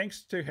say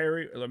thanks to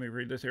Harry. Let me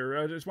read this here.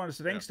 I just wanted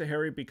to say thanks to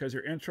Harry because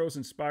your intros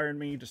inspired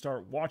me to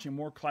start watching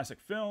more classic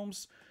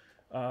films.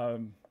 Your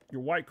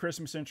White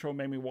Christmas intro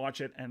made me watch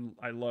it, and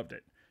I loved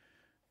it.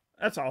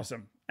 That's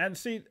awesome. And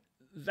see,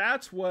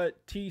 that's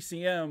what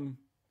TCM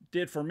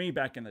did for me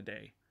back in the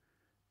day.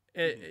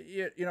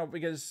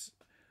 Because,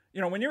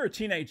 when you're a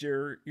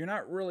teenager, you're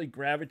not really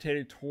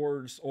gravitated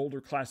towards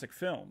older classic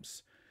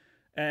films.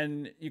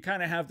 And you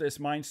kind of have this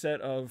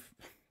mindset of,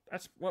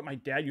 that's what my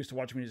dad used to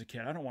watch when he was a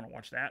kid. I don't want to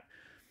watch that.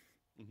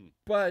 Mm-hmm.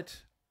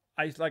 But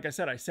like I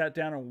said, I sat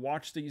down and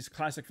watched these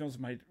classic films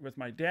with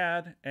my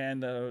dad,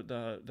 and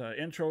the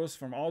intros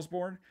from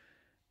Osborne.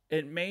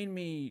 It made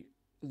me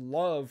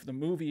love the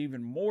movie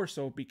even more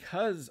so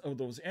because of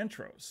those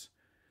intros.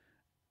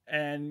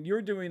 And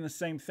you're doing the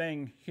same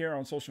thing here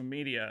on social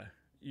media.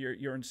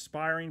 You're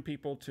inspiring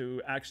people to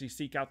actually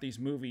seek out these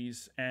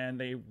movies, and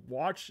they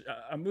watch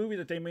a movie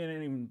that they may not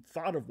even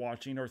thought of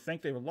watching or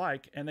think they would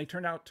like, and they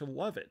turn out to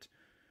love it.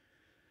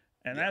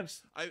 And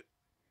it's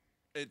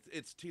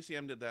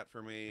TCM did that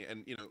for me.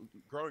 And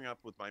growing up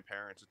with my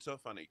parents, it's so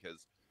funny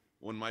because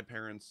when my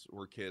parents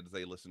were kids,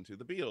 they listened to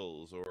the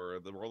Beatles or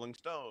the Rolling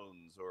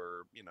Stones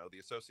or, the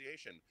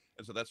Association.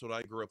 And so that's what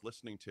I grew up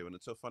listening to. And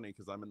it's so funny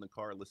because I'm in the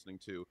car listening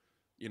to,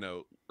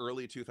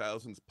 early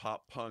 2000s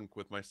pop punk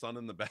with my son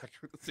in the back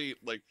of the seat,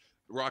 like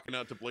rocking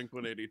out to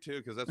Blink-182,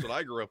 because that's what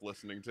I grew up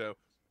listening to.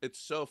 It's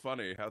so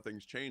funny how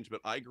things change.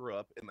 But I grew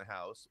up in the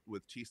house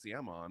with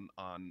TCM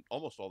on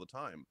almost all the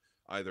time.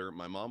 Either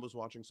my mom was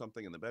watching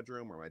something in the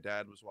bedroom or my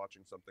dad was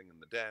watching something in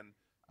the den.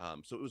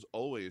 So it was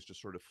always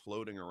just sort of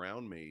floating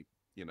around me,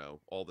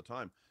 all the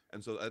time.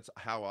 And so that's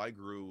how I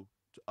grew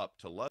up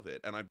to love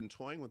it. And I've been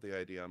toying with the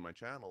idea on my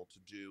channel to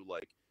do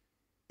like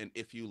an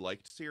If You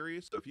Liked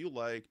series. So if you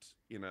liked,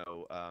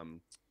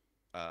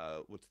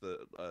 what's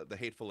the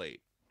Hateful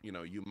Eight,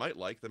 you might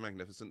like The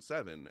Magnificent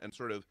Seven, and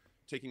sort of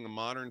taking a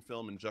modern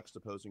film and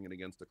juxtaposing it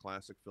against a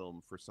classic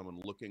film for someone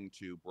looking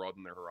to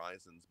broaden their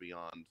horizons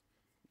beyond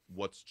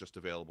what's just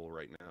available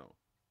right now.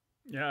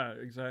 Yeah,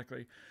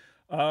 exactly.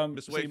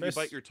 Miss Wade, you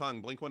bite your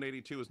tongue.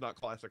 Blink-182 is not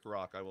classic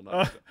rock. I will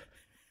not.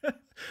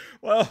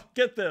 Well,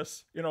 get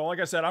this. Like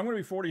I said, I'm going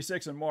to be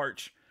 46 in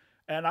March,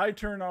 and I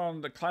turn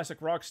on the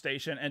classic rock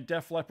station, and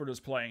Def Leppard is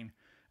playing,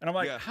 and I'm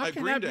like, how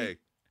can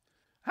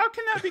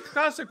that be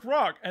classic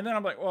rock? And then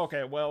I'm like, well,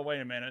 okay, well, wait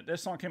a minute.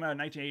 This song came out in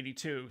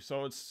 1982,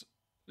 so it's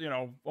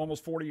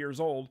almost 40 years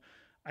old.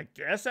 I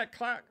guess that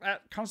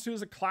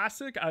constitutes a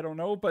classic. I don't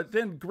know. But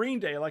then Green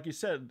Day, like you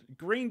said,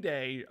 Green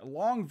Day,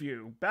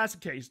 Longview,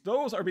 Basket Case,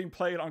 those are being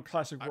played on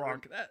classic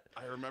rock.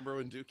 I remember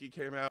when Dookie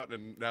came out,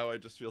 and now I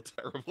just feel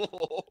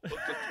terrible. I'm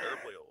just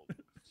terribly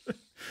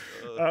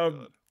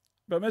old.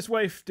 But Miss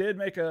Waif did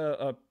make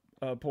a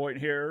point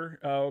here.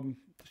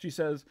 She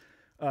says,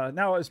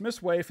 now is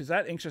Miss Waif, is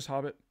that Anxious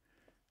Hobbit?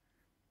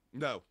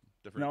 No.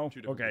 Two different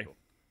people.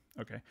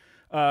 Okay.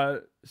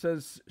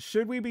 Says,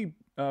 should we be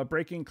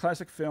breaking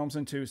classic films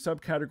into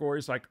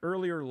subcategories like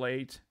early or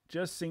late?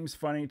 Just seems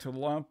funny to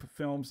lump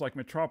films like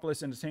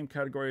Metropolis in the same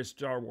category as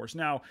Star Wars.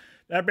 Now,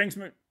 that brings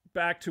me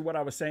back to what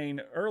I was saying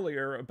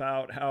earlier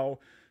about how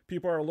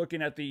people are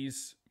looking at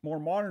these more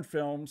modern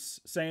films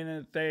saying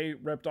that they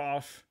ripped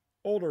off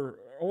they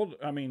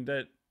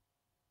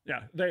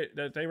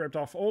ripped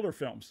off older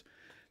films.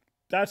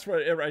 That's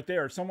what it right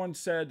there. Someone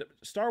said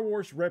Star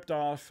Wars ripped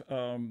off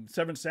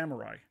Seven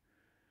Samurai.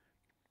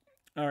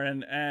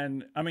 Seven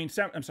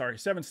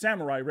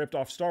Samurai ripped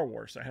off Star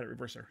Wars. I had it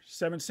reverse there.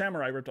 Seven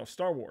Samurai ripped off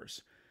Star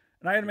Wars.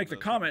 And I had to make the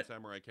comment.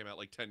 Seven Samurai came out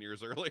like 10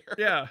 years earlier.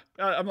 Yeah.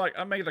 I'm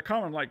making the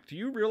comment. I'm like, do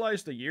you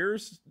realize the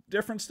years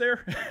difference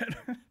there?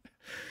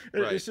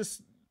 Right. It's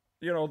just,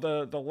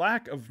 the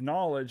lack of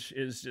knowledge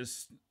is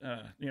just,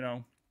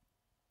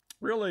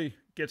 really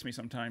gets me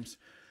sometimes.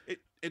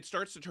 It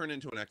starts to turn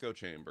into an echo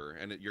chamber,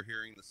 and you're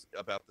hearing this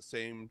about the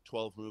same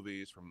 12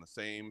 movies from the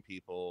same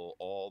people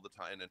all the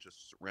time, and it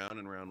just round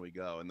and round we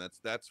go. And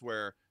that's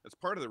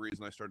part of the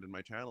reason I started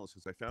my channel, is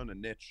because I found a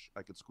niche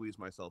I could squeeze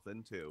myself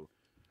into,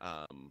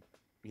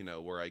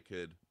 where I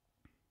could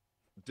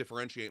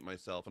differentiate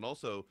myself, and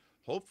also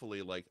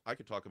hopefully, like, I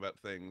could talk about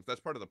things.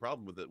 That's part of the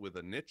problem with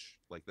a niche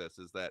like this,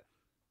 is that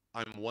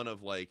I'm one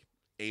of like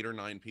 8 or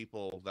 9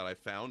 people that I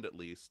found, at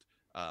least,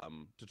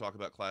 to talk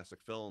about classic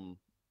film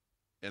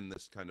in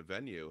this kind of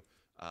venue,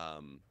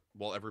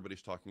 while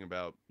everybody's talking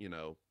about,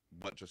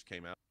 what just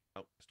came out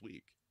last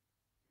week.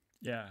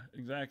 Yeah,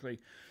 exactly.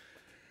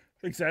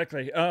 We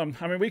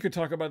could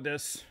talk about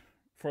this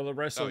for the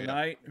rest of the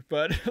night,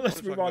 but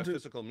let's move on to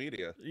physical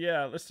media.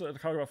 Yeah, let's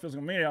talk about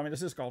physical media.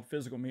 This is called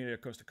Physical Media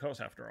Coast to Coast,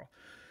 after all.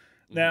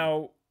 Mm-hmm.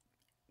 Now,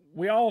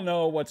 we all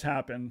know what's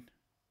happened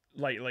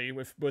lately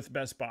with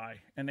Best Buy,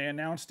 and they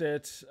announced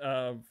it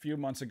a few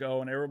months ago,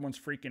 and everyone's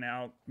freaking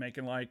out,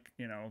 making like,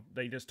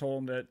 they just told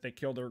them that they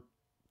killed their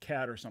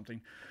cat or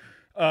something.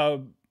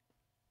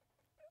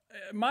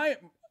 My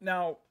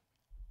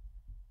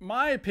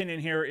opinion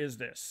here is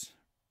this: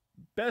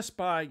 Best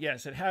Buy,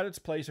 yes, it had its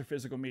place in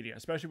physical media,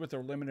 especially with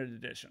their limited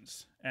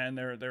editions and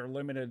their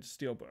limited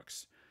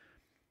steelbooks.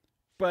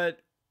 But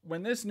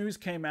when this news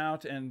came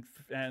out and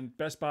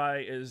Best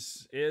Buy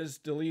is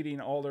deleting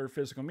all their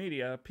physical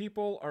media,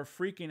 people are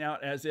freaking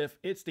out as if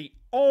it's the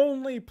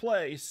only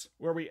place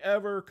where we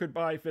ever could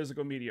buy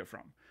physical media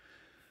from.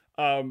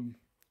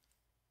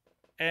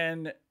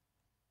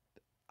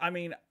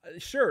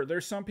 Sure,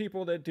 there's some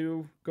people that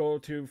do go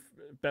to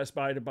Best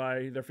Buy to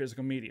buy their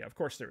physical media. Of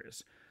course there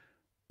is.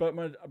 But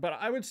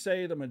I would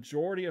say the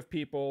majority of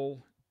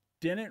people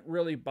didn't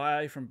really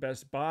buy from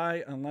Best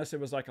Buy unless it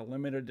was like a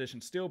limited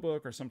edition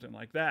steelbook or something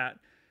like that.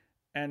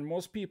 And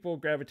most people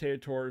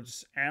gravitated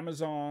towards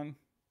Amazon,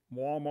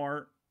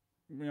 Walmart,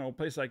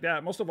 places like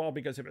that. Most of all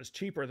because it was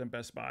cheaper than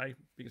Best Buy,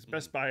 because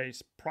Best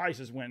Buy's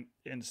prices went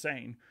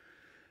insane.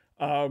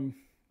 So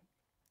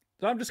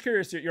I'm just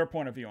curious your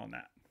point of view on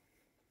that.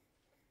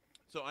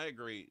 So I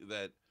agree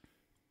that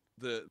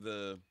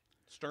the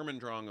Sturm und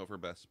Drang over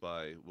Best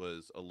Buy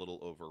was a little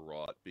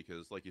overwrought,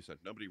 because, like you said,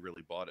 nobody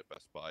really bought at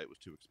Best Buy. It was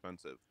too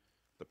expensive.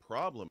 The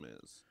problem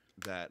is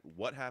that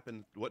what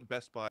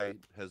Best Buy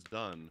has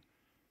done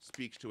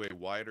speaks to a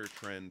wider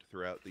trend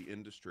throughout the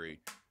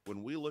industry.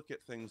 When we look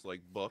at things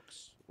like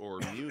books or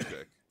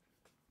music,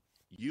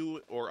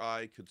 you or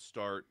I could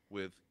start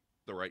with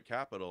the right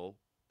capital,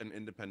 an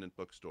independent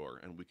bookstore,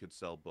 and we could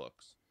sell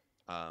books.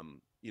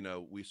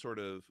 We sort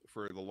of,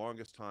 for the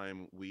longest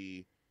time,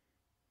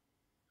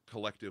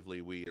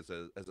 collectively, we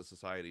as a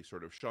society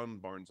sort of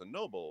shunned Barnes and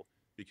Noble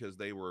because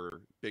they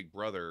were Big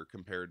Brother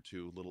compared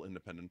to little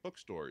independent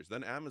bookstores.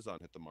 Then Amazon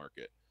hit the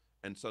market,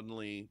 and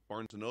suddenly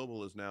Barnes and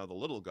Noble is now the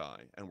little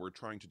guy, and we're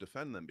trying to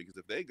defend them, because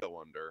if they go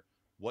under,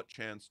 what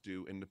chance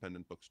do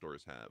independent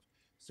bookstores have?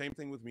 Same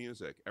thing with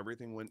music.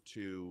 Everything went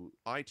to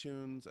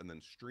iTunes and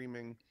then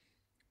streaming,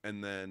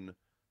 and then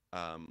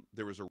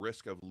there was a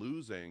risk of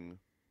losing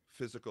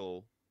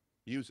physical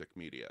music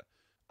media.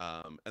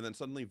 And then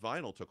suddenly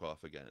vinyl took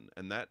off again,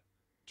 and that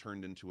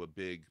turned into a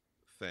big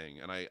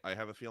thing. And I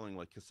have a feeling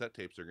like cassette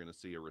tapes are going to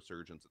see a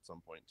resurgence at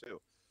some point too.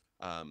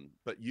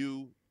 But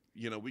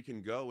we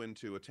can go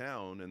into a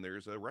town and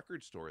there's a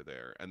record store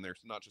there, and they're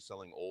not just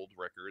selling old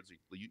records,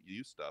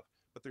 used stuff,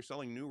 but they're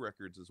selling new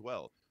records as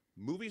well.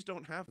 Movies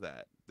don't have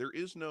that. There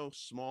is no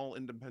small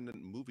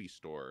independent movie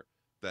store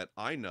that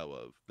I know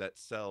of that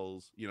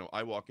sells,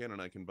 I walk in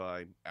and I can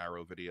buy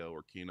Arrow Video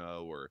or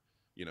Kino or,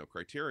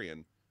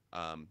 Criterion.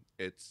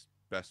 It's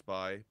Best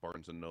Buy,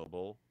 Barnes and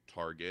Noble,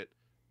 Target,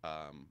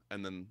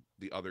 and then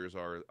the others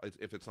are,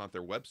 if it's not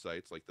their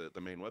websites, like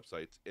the main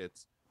websites,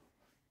 it's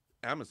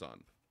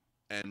Amazon.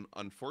 And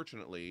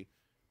unfortunately,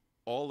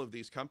 all of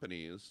these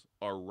companies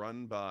are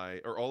run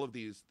by, or all of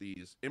these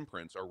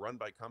imprints are run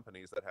by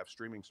companies that have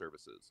streaming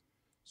services.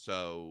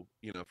 So,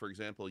 for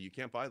example, you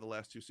can't buy the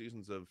last 2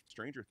 seasons of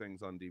Stranger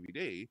Things on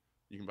DVD.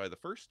 You can buy the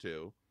first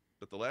 2,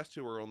 but the last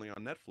 2 are only on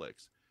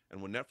Netflix.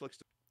 And when Netflix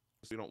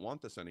says we don't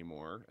want this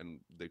anymore and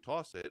they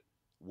toss it,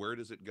 where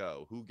does it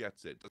go? Who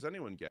gets it? Does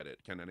anyone get it?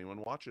 Can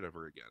anyone watch it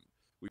ever again?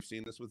 We've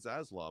seen this with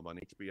Zaslav on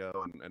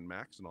HBO and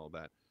Max and all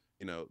that.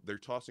 You know, they're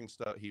tossing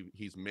stuff.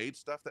 He's made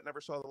stuff that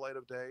never saw the light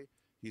of day.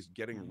 He's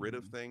getting rid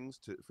of things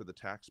for the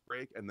tax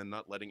break and then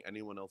not letting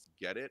anyone else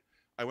get it.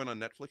 I went on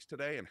Netflix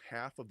today, and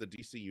half of the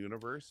DC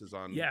universe is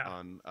on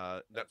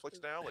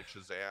Netflix now, like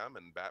Shazam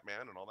and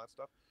Batman and all that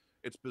stuff.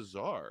 It's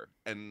bizarre.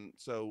 And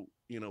so,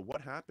 you know,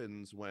 what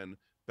happens when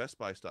Best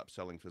Buy stops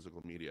selling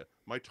physical media?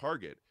 My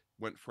Target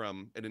went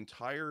from an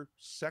entire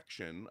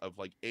section of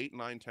like 8,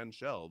 9, 10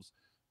 shelves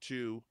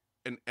to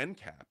an end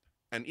cap.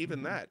 And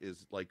even that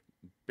is like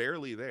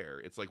barely there.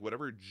 It's like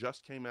whatever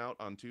just came out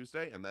on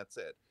Tuesday, and that's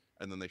it.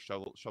 And then they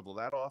shovel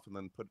that off and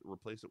then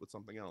replace it with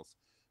something else.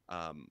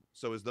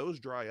 So as those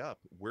dry up,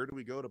 where do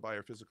we go to buy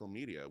our physical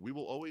media? We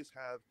will always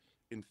have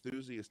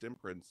enthusiast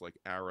imprints like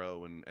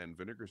Arrow and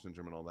Vinegar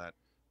Syndrome and all that.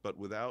 But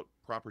without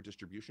proper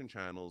distribution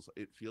channels,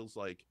 it feels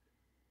like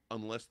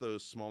unless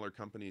those smaller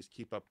companies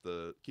keep up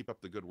the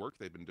good work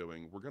they've been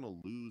doing, we're going to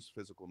lose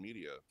physical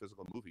media,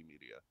 physical movie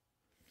media.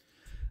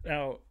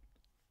 Now,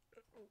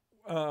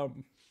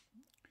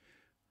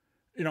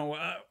 you know,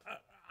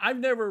 I've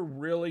never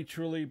really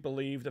truly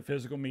believed that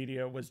physical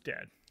media was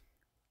dead.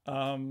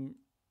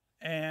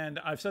 And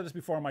I've said this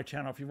before on my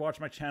channel. If you've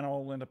watched my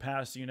channel in the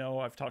past, you know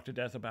I've talked to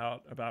death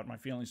about my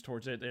feelings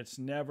towards it. It's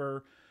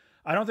never,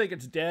 I don't think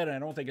it's dead, and I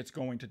don't think it's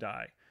going to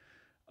die.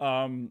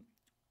 And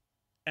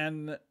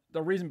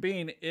the reason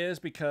being is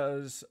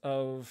because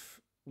of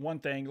one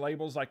thing,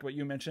 labels like what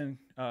you mentioned,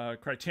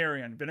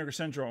 Criterion, Vinegar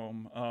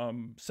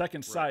Syndrome,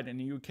 Second Sight in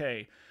the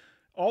UK,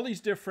 all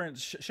these different,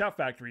 Shout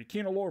Factory,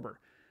 Kino Lorber.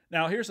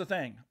 Now, here's the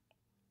thing.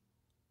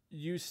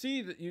 You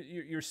see that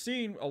you're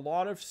seeing a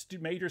lot of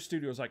major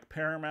studios like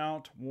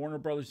Paramount, Warner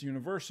Brothers,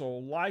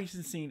 Universal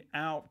licensing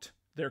out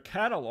their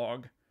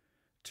catalog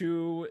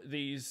to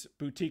these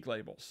boutique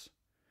labels.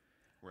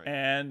 Right.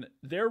 And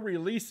they're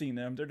releasing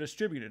them, they're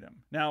distributing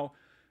them. Now,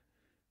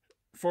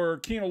 for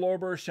Kino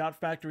Lorber, Shout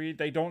Factory,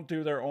 they don't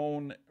do their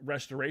own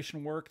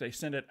restoration work. They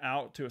send it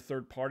out to a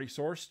third-party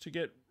source to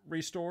get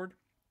restored.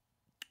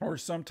 Or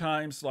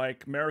sometimes,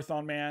 like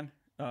Marathon Man,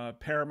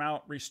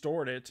 Paramount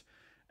restored it,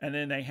 and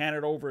then they hand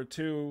it over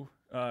to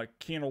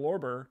Kino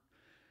Lorber,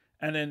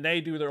 and then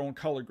they do their own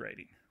color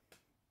grading.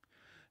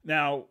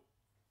 Now,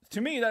 to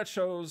me, that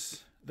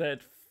shows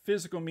that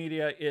physical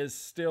media is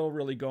still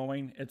really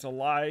going. It's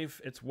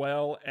alive, it's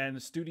well, and the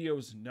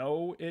studios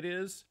know it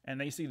is, and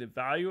they see the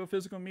value of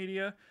physical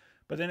media.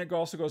 But then it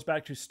also goes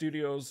back to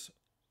studios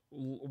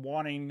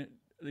wanting,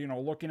 you know,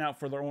 looking out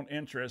for their own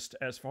interest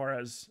as far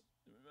as,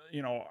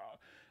 you know,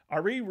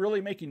 are we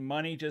really making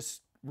money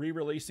just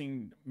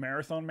re-releasing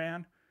Marathon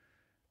Man?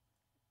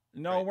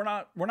 No,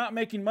 right. We're not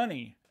making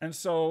money. And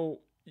so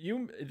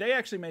they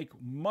actually make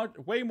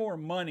way more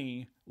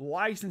money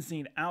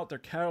licensing out their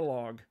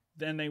catalog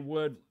than they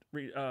would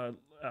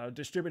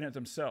distribute it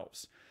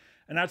themselves.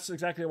 And that's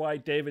exactly why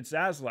David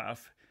Zaslav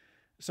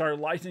started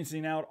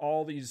licensing out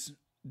all these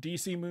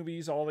DC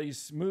movies, all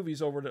these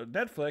movies over to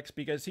Netflix,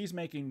 because he's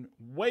making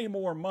way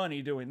more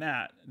money doing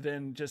that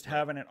than just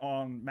having it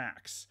on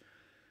Max.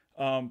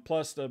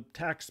 Plus the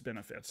tax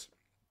benefits.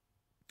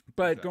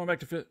 But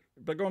exactly.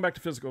 going back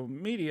to physical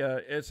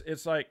media,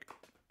 it's like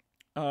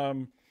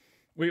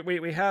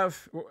we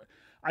have.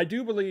 I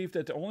do believe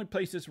that the only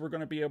places we're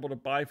going to be able to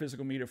buy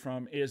physical media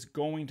from is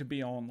going to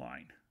be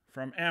online,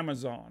 from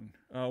Amazon.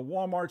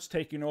 Walmart's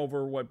taking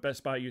over what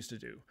Best Buy used to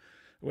do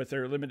with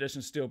their limited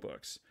edition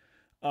steelbooks.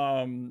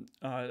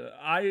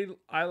 I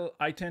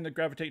tend to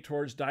gravitate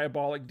towards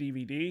Diabolic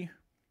DVD.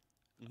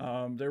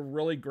 They're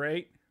really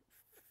great.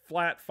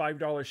 Flat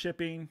 $5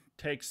 shipping,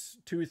 takes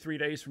 2 or 3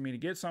 days for me to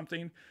get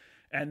something.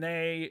 And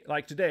they,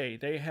 like today,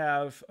 they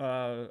have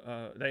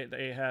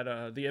they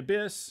had The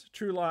Abyss,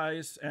 True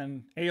Lies,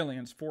 and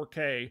Aliens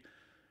 4K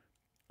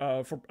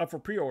up for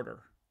pre-order,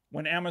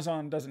 when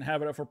Amazon doesn't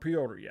have it up for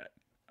pre-order yet.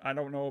 I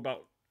don't know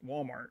about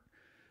Walmart.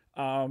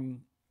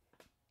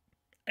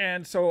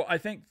 And so I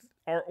think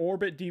our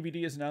Orbit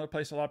DVD is another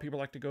place a lot of people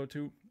like to go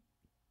to.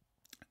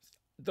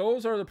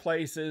 Those are the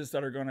places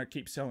that are going to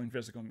keep selling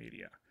physical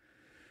media.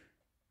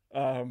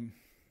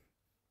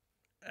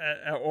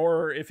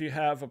 Or if you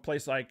have a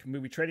place like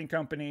Movie Trading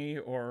Company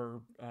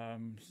or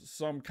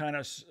some kind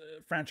of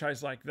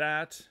franchise like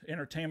that,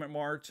 Entertainment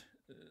Mart,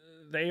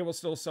 they will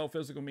still sell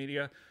physical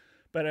media.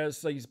 But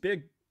as these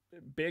big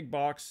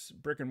box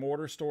brick and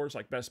mortar stores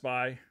like Best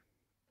Buy,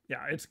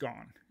 yeah, it's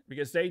gone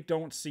because they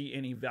don't see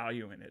any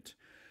value in it.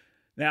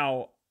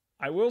 Now,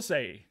 I will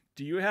say,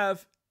 do you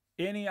have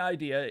any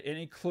idea,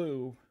 any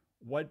clue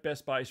what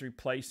Best Buy is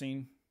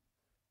replacing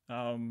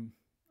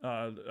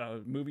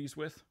movies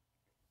with?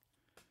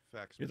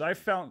 Facts. Because I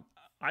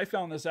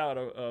found this out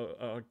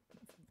a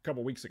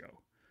couple weeks ago.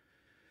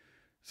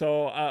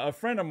 So a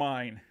friend of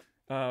mine,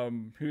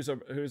 who's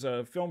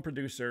a film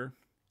producer,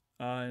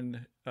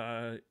 and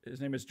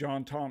his name is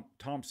John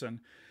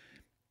Thompson.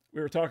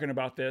 We were talking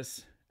about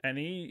this, and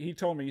he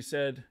told me, he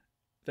said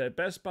that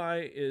Best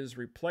Buy is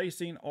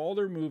replacing all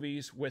their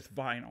movies with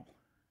vinyl.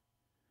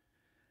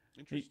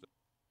 Interesting.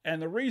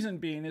 And the reason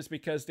being is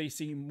because they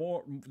see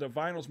the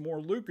vinyl's more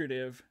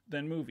lucrative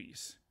than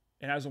movies.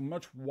 it has a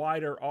much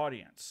wider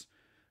audience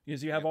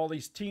because you have all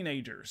these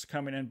teenagers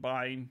coming and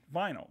buying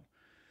vinyl.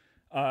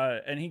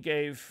 And he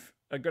gave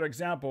a good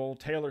example,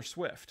 Taylor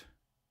Swift.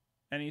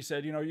 And he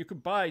said, you know, you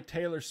could buy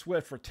Taylor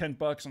Swift for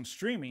 $10 on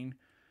streaming,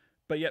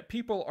 but yet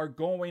people are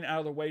going out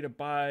of the way to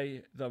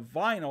buy the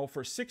vinyl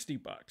for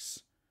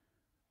 $60.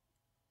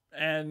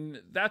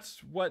 And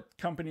that's what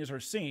companies are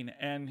seeing.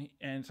 And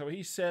so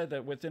he said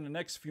that within the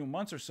next few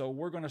months or so,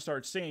 we're going to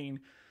start seeing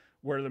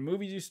where the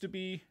movies used to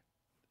be,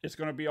 it's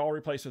going to be all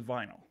replaced with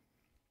vinyl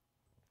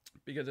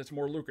because it's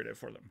more lucrative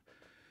for them.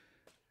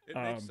 It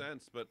makes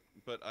sense, but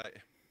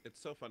it's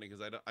so funny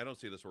because I don't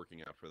see this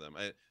working out for them.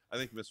 I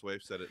think Miss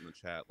Wave said it in the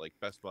chat. Like,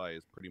 Best Buy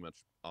is pretty much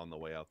on the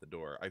way out the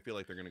door. I feel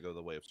like they're going to go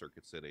the way of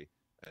Circuit City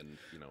and,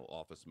 you know,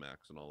 Office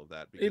Max and all of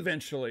that. Because,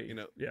 eventually, you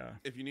know,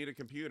 if you need a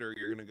computer,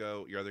 you're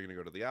either going to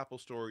go to the Apple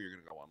Store, you're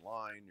going to go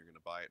online, you're going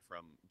to buy it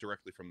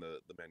directly from the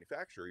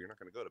manufacturer. You're not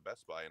going to go to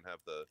Best Buy and have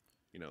the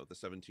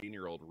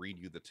 17-year-old read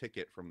you the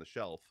ticket from the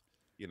shelf,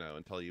 you know,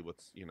 and tell you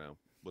what's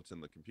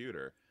in the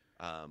computer.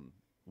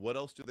 What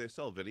else do they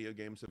sell? Video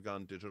games have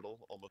gone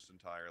digital almost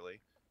entirely.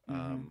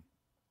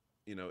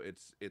 You know,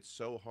 it's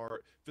so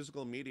hard.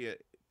 Physical media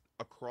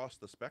across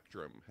the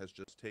spectrum has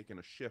just taken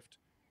a shift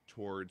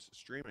towards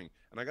streaming.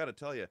 And I got to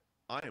tell you,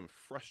 I am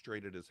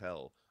frustrated as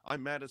hell.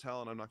 I'm mad as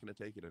hell, and I'm not going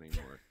to take it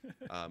anymore.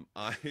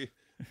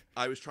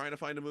 I was trying to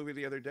find a movie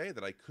the other day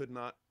that I could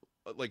not.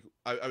 Like,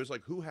 I was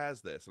like, who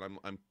has this? And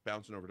I'm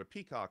bouncing over to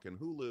Peacock and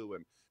Hulu,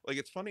 and like,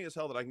 it's funny as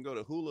hell that I can go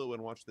to Hulu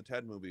and watch the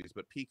Ted movies,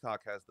 but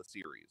Peacock has the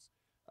series.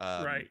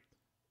 Right.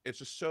 It's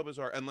just so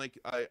bizarre. And like,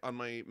 on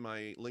my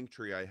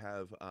Linktree, I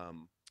have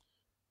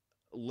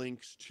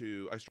links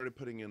to. I started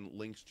putting in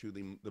links to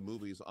the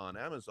movies on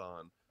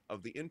Amazon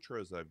of the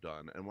intros I've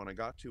done. And when I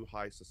got to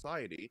High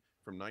Society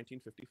from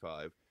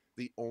 1955,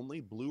 the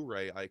only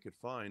Blu-ray I could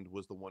find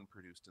was the one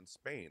produced in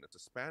Spain. It's a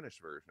Spanish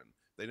version.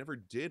 They never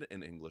did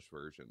an English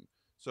version.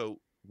 So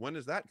when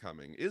is that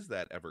coming? Is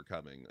that ever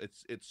coming?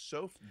 It's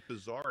so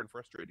bizarre and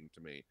frustrating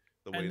to me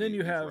the way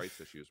these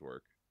rights issues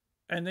work.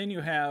 And then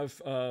you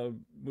have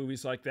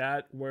movies like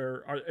that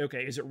where,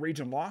 is it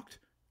region locked?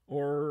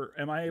 Or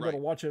am I able to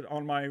watch it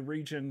on my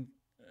region,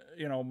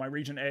 my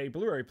region A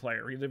Blu-ray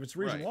player? If it's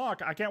region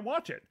locked, I can't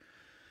watch it.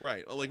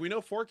 Right. Like, we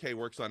know 4K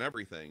works on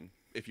everything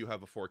if you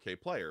have a 4K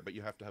player, but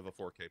you have to have a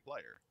 4K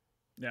player.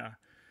 Yeah.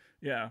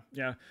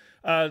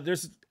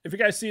 If you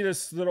guys see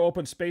this little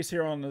open space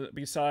here on the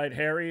beside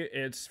Harry,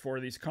 it's for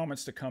these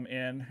comments to come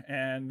in,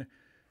 and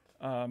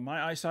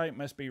my eyesight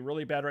must be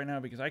really bad right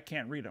now because I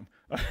can't read them.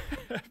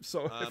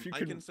 So if you I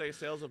can say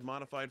sales of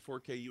modified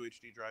 4K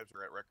UHD drives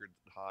are at record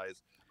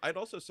highs. I'd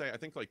also say I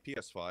think like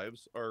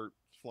PS5s are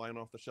flying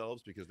off the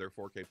shelves because they're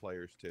 4K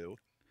players too.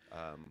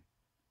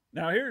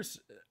 Now here's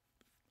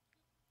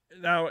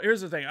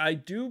the thing. I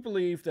do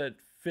believe that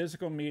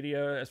physical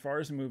media, as far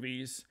as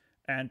movies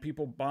and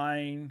people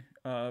buying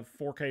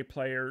 4K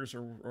players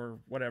or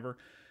whatever,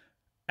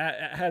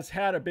 has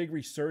had a big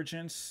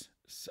resurgence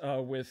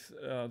with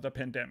the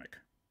pandemic.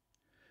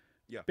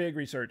 Yeah, big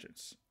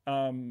resurgence.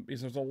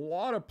 Because there's a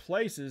lot of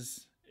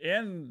places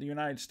in the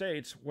United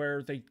States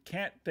where they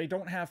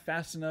don't have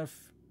fast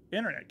enough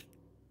internet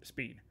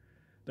speed.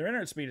 Their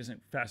internet speed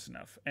isn't fast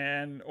enough,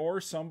 or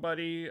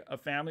a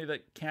family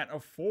that can't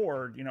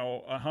afford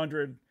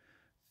 100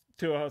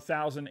 to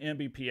 1,000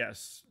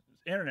 Mbps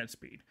internet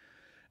speed.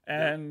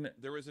 And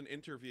there was an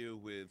interview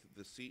with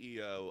the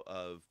CEO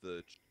of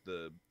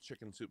the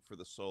Chicken Soup for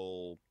the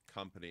Soul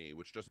company,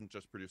 which doesn't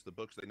just produce the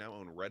books; they now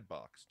own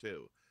Redbox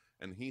too.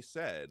 And he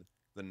said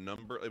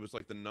it was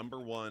like the number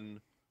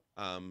one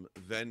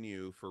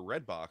venue for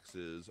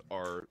Redboxes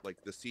are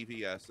like the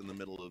CVS in the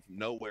middle of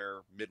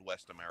nowhere,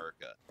 Midwest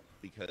America,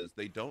 because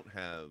they don't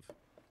have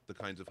the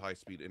kinds of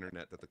high-speed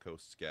internet that the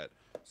coasts get.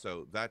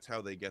 So that's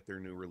how they get their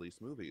new release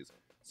movies.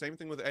 Same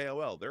thing with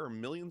AOL. There are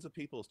millions of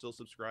people still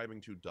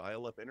subscribing to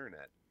dial-up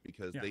internet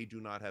because they do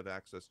not have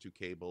access to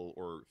cable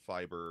or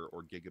fiber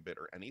or gigabit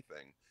or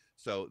anything.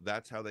 So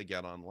that's how they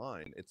get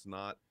online. It's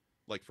not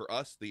like, for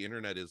us, the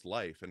internet is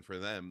life, and for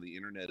them, the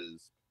internet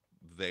is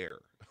there.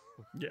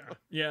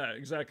 Yeah,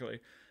 exactly.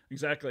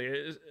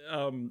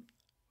 And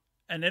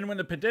then when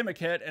the pandemic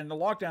hit and the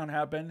lockdown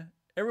happened,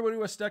 everybody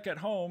was stuck at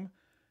home,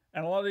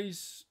 and a lot of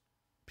these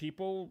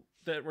people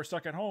that were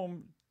stuck at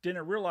home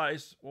didn't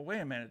realize, well, wait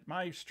a minute,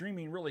 my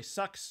streaming really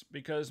sucks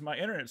because my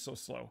internet's so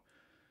slow.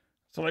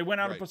 So they went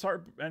out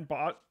and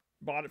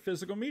bought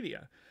physical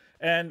media.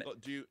 And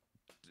do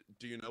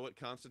you know what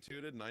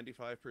constituted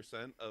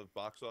 95% of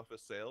box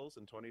office sales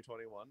in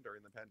 2021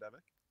 during the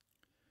pandemic?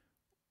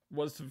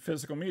 Was the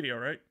physical media,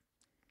 right?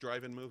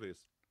 Drive-in movies.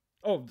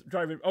 Oh,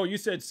 you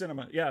said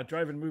cinema. Yeah,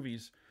 drive-in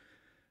movies.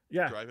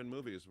 Yeah. Drive-in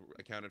movies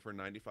accounted for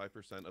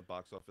 95% of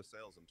box office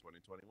sales in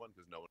 2021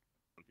 because no one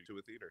went to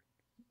a theater.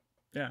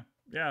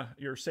 Yeah,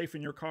 you're safe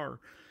in your car.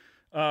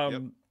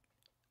 And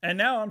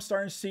now I'm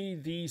starting to see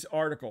these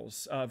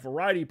articles.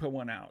 Variety put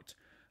one out.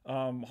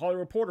 Hollywood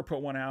Reporter put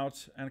one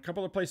out, and a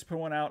couple of places put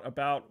one out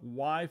about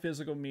why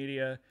physical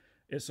media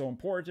is so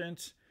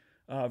important.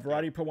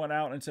 Variety put one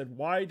out and said,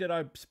 why did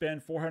I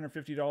spend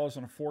 $450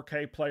 on a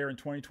 4K player in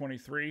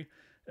 2023?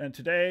 And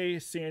today,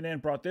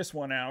 CNN brought this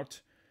one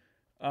out.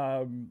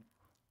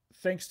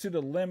 Thanks to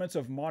the limits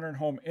of modern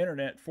home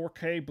internet,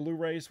 4K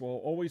Blu-rays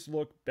will always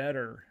look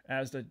better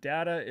as the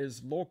data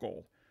is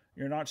local.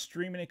 You're not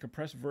streaming a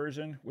compressed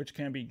version, which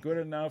can be good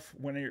enough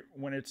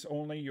when it's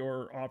only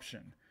your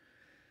option.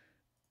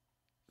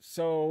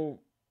 So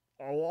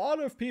a lot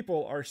of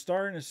people are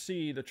starting to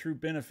see the true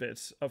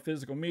benefits of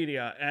physical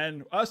media,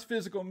 and us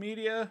physical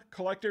media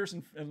collectors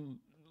and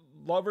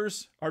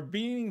lovers are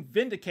being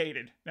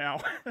vindicated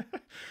now.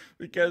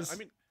 Because I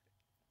mean,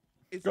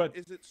 is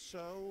it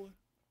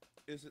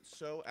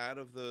so out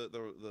of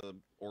the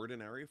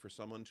ordinary for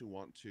someone to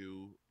want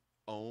to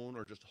own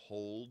or just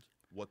hold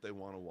what they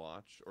want to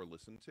watch or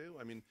listen to?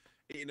 I mean,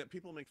 you know,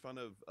 people make fun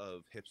of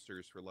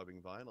hipsters for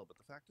loving vinyl, but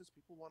the fact is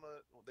people want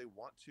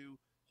to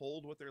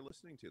hold what they're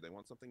listening to. They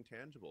want something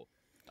tangible.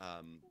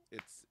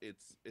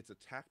 It's a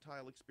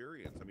tactile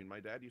experience. I mean, my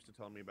dad used to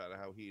tell me about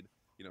how he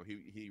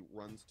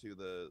runs to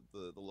the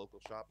local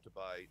shop to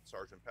buy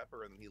Sgt.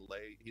 Pepper, and then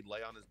he'd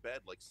lay on his bed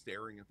like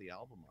staring at the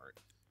album art.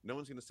 No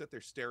one's going to sit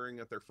there staring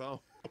at their phone.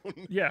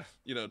 Yeah,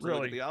 to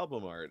look at the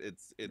album art.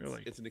 It's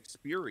an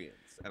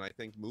experience, and I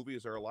think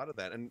movies are a lot of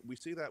that. And we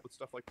see that with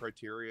stuff like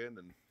Criterion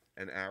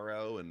and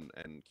Arrow and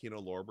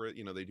Kino Lorber.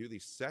 You know, they do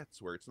these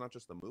sets where it's not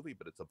just the movie,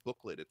 but it's a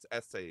booklet, it's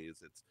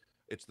essays,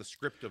 it's the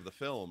script of the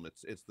film,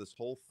 it's this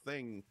whole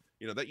thing.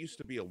 You know, that used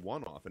to be a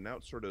one-off, and now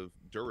it's sort of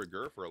de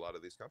rigueur for a lot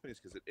of these companies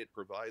because it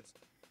provides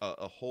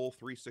a whole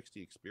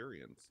 360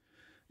 experience.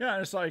 Yeah,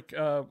 and it's like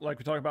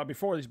we talked about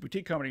before, these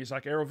boutique companies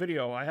like Arrow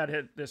Video. I had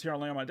hit this here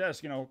on my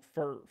desk,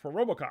 for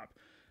RoboCop.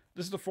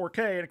 This is the 4K,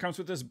 and it comes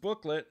with this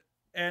booklet,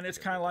 and it's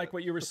kind of like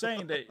what you were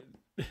saying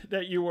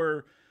that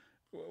your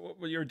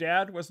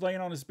dad was laying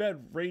on his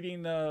bed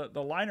reading the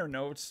liner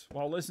notes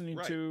while listening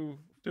to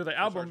the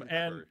album,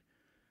 and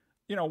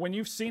when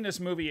you've seen this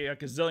movie a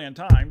gazillion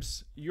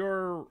times,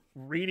 you're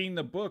reading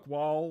the book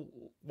while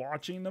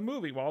watching the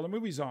movie while the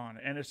movie's on,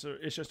 and it's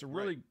just a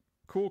really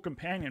cool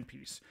companion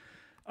piece.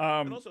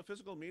 And also,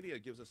 physical media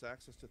gives us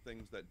access to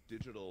things that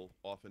digital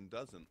often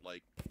doesn't,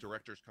 like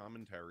director's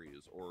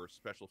commentaries or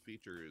special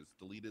features,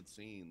 deleted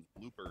scenes,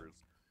 bloopers.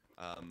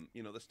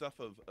 The stuff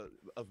of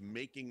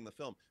making the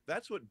film.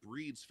 That's what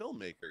breeds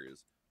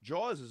filmmakers.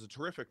 Jaws is a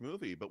terrific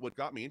movie, but what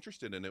got me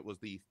interested in it was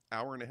the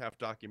hour-and-a-half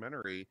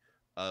documentary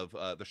of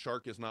The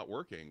Shark Is Not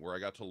Working, where I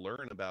got to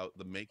learn about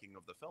the making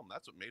of the film.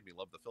 That's what made me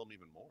love the film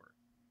even more.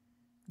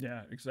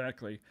 Yeah,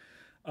 exactly.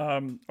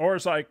 Or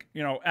it's like,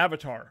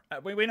 Avatar.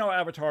 We know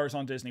Avatar is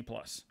on Disney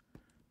Plus,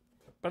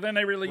 but then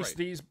they release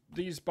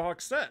these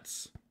box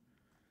sets,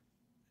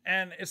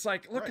 and it's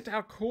like, look at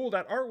how cool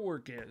that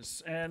artwork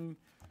is, and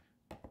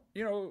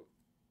it's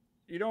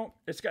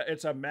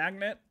a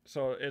magnet,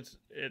 so it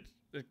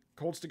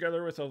holds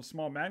together with a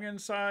small magnet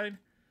inside.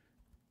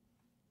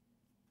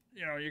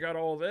 You got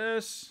all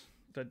this,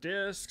 the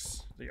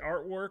discs, the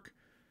artwork.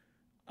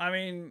 I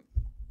mean,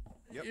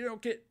 you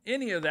don't get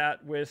any of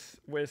that with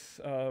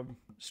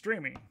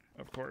streaming,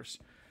 of course.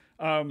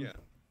 And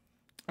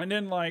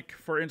then, like,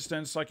 for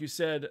instance, like you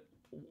said,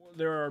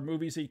 there are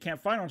movies that you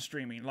can't find on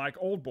streaming, like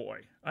Old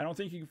Boy. I don't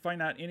think you can find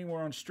that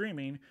anywhere on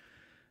streaming.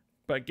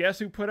 But guess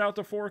who put out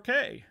the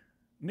 4K?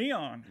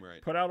 Neon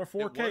put out a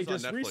 4K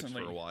just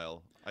recently. For a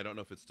while. I don't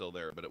know if it's still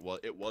there, but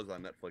it was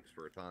on Netflix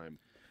for a time.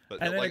 But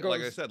like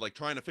I said, like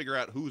trying to figure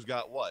out who's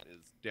got what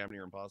is damn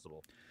near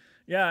impossible.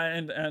 Yeah,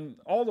 and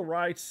all the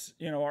rights,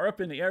 are up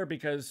in the air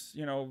because,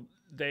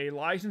 they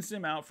license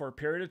them out for a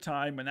period of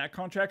time. When that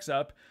contract's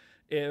up,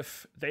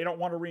 if they don't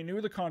want to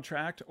renew the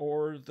contract,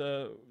 or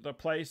the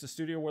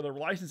studio where they're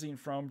licensing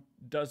from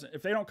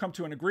if they don't come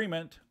to an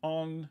agreement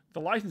on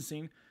the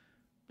licensing,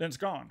 then it's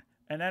gone.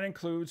 And that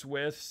includes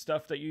with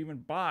stuff that you even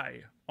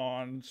buy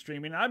on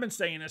streaming. And I've been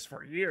saying this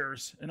for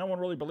years, and no one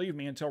really believed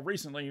me until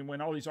recently when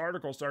all these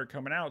articles started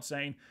coming out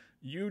saying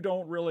you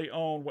don't really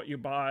own what you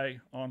buy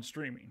on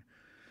streaming.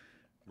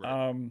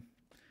 One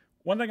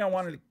thing I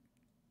wanted to...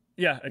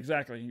 Yeah,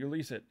 exactly. You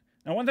lease it.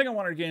 Now, one thing I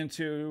wanted to get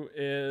into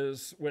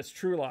is with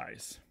True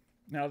Lies.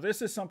 Now,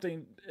 this is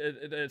something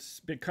that's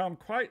become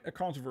quite a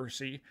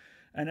controversy,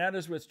 and that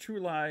is with True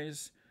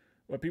Lies...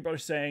 What people are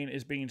saying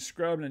is being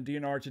scrubbed and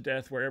DNR'd to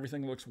death, where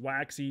everything looks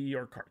waxy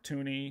or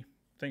cartoony,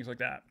 things like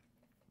that.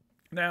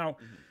 Now,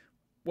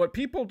 what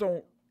people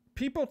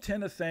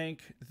tend to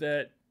think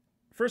that,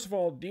 first of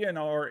all,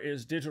 DNR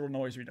is digital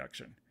noise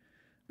reduction.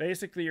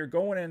 Basically, you're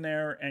going in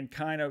there and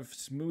kind of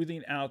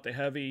smoothing out the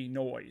heavy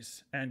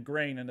noise and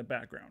grain in the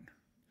background.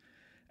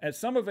 And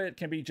some of it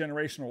can be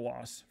generational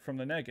loss from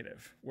the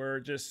negative, where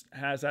it just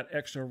has that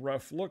extra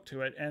rough look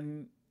to it,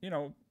 and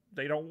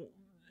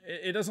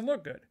it doesn't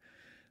look good.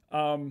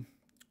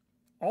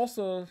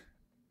 Also,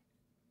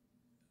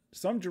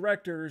 some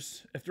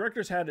directors, if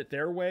directors had it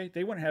their way,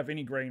 they wouldn't have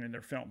any grain in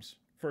their films,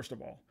 first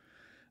of all.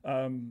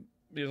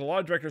 Because a lot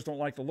of directors don't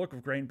like the look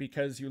of grain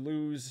because you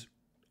lose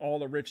all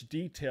the rich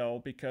detail,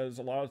 because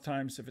a lot of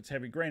times if it's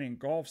heavy grain, it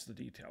engulfs the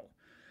detail.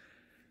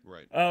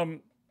 Right.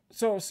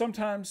 So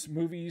sometimes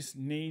movies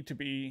need to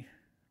be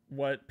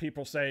what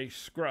people say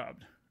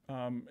scrubbed.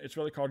 It's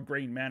really called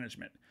grain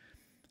management.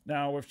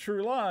 Now with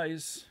True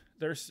Lies,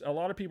 there's a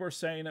lot of people are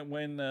saying that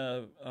when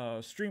the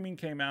streaming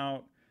came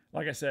out,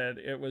 like I said,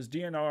 it was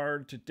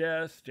DNR'd to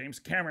death. James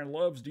Cameron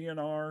loves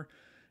DNR,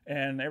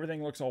 and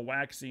everything looks all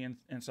waxy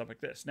and stuff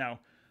like this.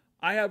 Now,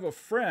 I have a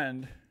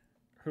friend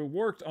who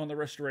worked on the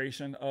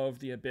restoration of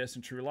The Abyss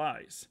and True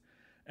Lies,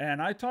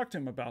 and I talked to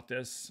him about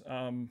this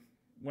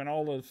when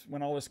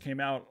all this came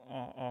out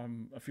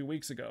a few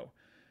weeks ago.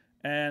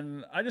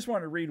 And I just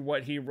want to read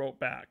what he wrote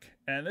back.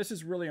 And this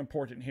is really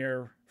important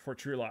here for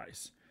True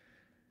Lies.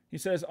 He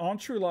says, on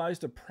True Lies,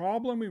 the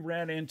problem we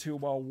ran into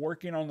while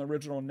working on the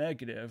original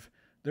negative,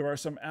 there are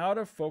some out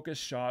of focus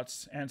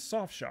shots and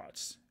soft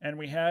shots, and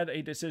we had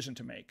a decision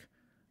to make.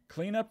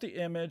 Clean up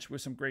the image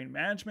with some grain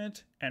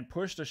management and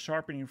push the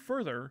sharpening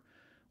further,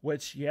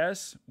 which,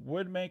 yes,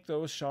 would make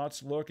those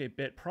shots look a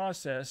bit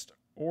processed,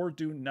 or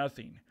do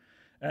nothing.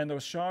 And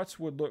those shots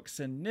would look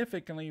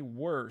significantly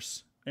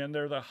worse and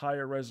they're the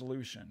higher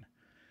resolution.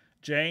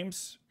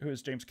 James, who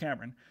is James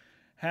Cameron,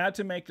 had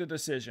to make the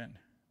decision.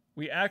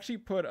 We actually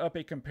put up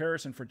a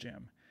comparison for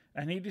Jim,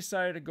 and he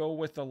decided to go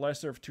with the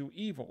lesser of two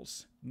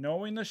evils,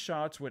 knowing the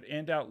shots would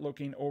end out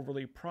looking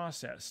overly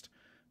processed,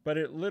 but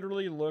it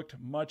literally looked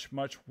much,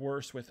 much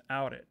worse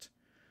without it.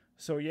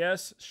 So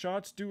yes,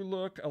 shots do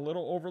look a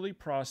little overly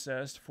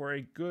processed for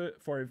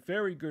a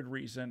very good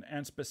reason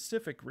and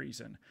specific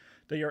reason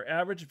that your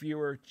average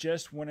viewer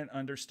just wouldn't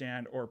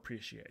understand or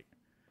appreciate.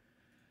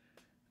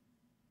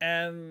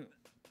 And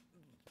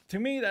to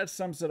me, that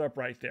sums it up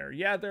right there.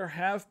 Yeah, there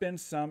have been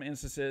some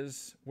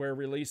instances where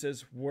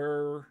releases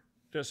were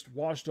just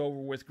washed over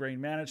with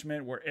grain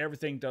management, where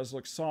everything does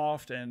look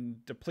soft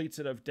and depletes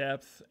it of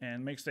depth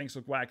and makes things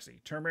look waxy.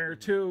 Terminator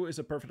 2 is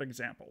a perfect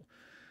example.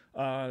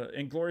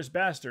 Inglourious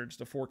Bastards,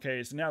 the 4K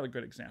is another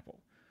good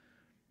example.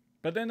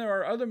 But then there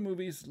are other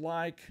movies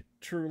like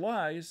True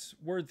Lies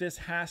where this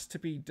has to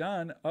be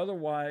done.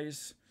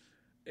 Otherwise,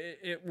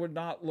 it would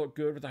not look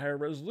good with a higher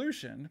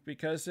resolution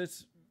because it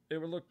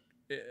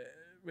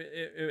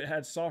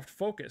had soft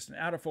focus and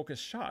out of focus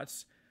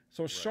shots.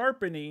 So right.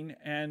 Sharpening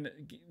and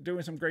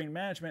doing some grain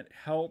management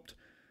helped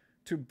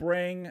to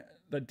bring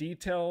the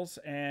details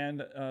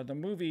and the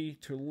movie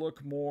to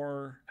look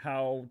more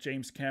how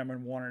James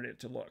Cameron wanted it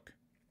to look.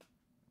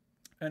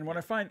 And what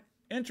I find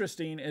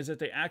interesting is that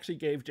they actually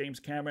gave James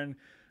Cameron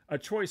a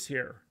choice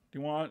here. Do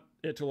you want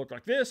it to look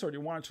like this, or do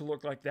you want it to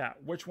look like that?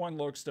 Which one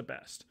looks the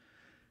best?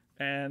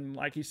 And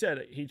like he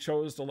said, he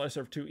chose the lesser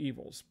of two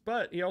evils.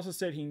 But he also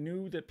said he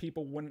knew that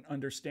people wouldn't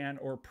understand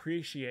or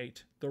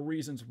appreciate the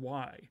reasons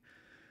why.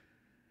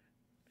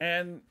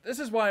 And this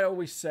is why I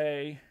always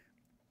say,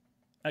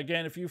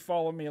 again, if you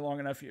follow me long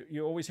enough,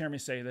 you always hear me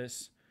say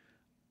this.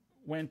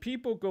 When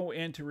people go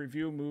in to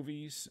review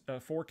movies,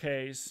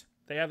 4Ks,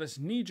 they have this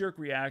knee-jerk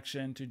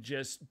reaction to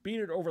just beat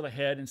it over the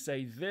head and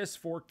say, this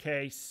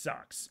 4K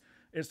sucks.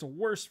 It's the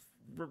worst,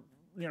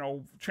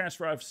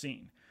 transfer I've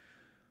seen.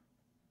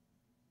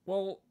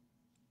 Well,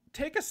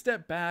 take a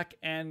step back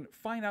and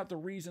find out the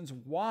reasons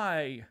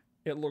why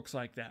it looks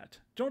like that.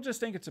 Don't just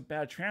think it's a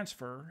bad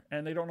transfer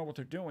and they don't know what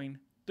they're doing.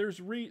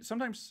 There's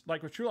sometimes,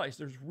 like with True Lies,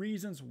 there's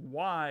reasons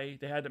why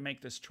they had to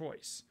make this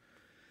choice.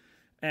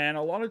 And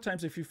a lot of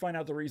times if you find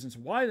out the reasons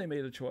why they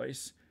made the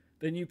choice,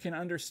 then you can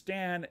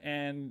understand,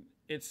 and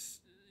it's,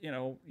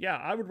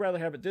 I would rather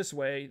have it this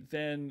way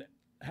than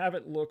have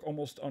it look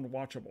almost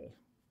unwatchable,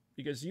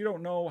 because you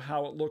don't know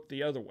how it looked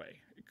the other way.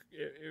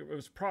 It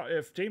was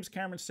if James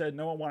Cameron said,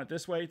 no, I want it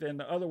this way, then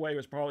the other way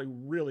was probably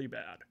really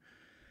bad.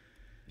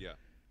 Yeah.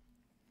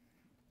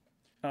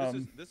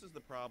 This is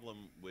the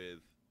problem with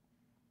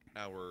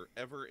our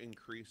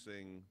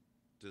ever-increasing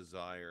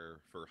desire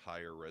for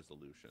higher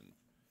resolution.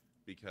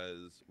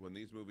 Because when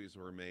these movies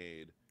were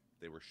made,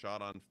 they were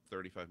shot on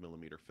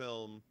 35mm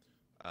film.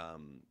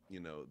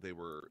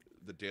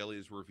 The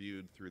dailies were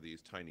viewed through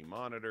these tiny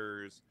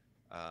monitors,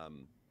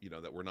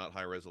 that were not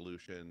high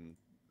resolution.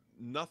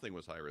 Nothing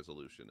was high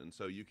resolution. And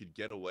so you could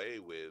get away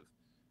with,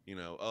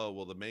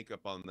 the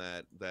makeup on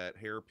that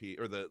hairpiece,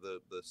 or the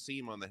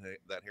seam on that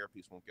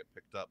hairpiece won't get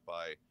picked up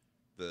by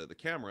the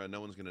camera.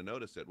 No one's going to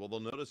notice it. Well, they'll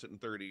notice it in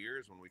 30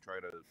 years when we try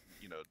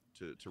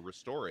to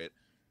restore it,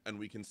 and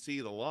we can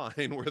see the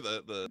line where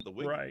the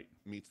wig right.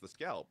 meets the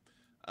scalp.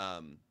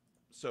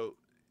 So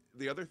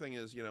the other thing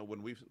is,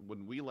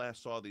 when we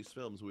last saw these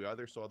films, we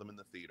either saw them in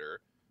the theater,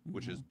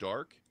 which is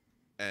dark,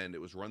 and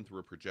it was run through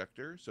a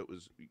projector. So it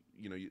was,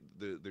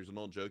 there's an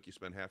old joke: you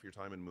spend half your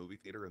time in a movie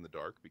theater in the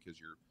dark because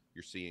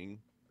you're seeing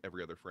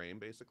every other frame,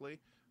 basically.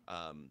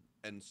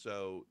 And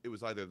so it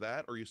was either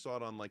that, or you saw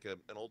it on like an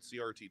old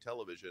CRT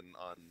television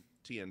on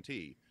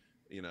TNT,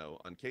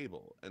 on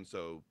cable. And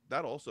so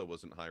that also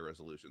wasn't high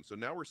resolution. So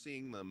now we're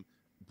seeing them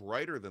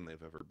brighter than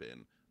they've ever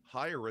been,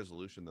 higher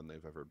resolution than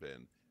they've ever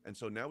been. And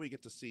so now we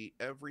get to see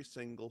every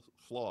single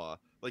flaw.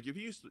 Like if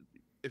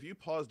you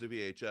paused a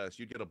VHS,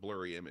 you'd get a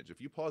blurry image.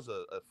 If you pause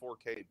a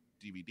 4K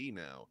DVD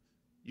now,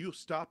 you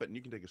stop it and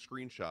you can take a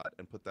screenshot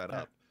and put that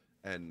up,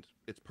 and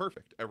it's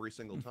perfect every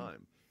single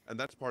time. And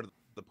that's part of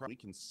the problem. We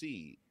can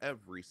see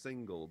every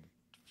single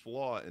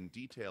flaw and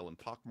detail and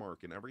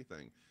pockmark and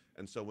everything.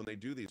 And so when they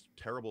do these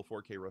terrible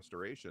 4K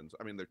restorations,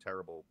 I mean, they're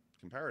terrible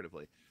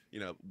comparatively, you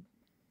know,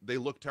 they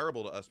look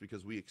terrible to us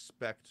because we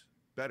expect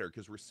better,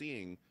 because we're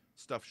seeing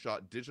stuff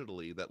shot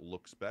digitally that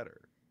looks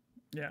better.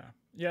 Yeah.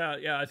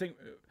 I think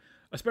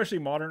especially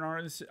modern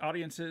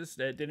audiences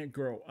that didn't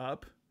grow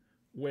up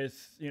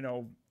with, you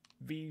know,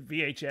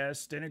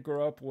 VHS, didn't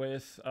grow up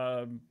with,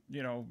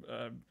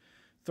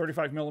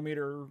 35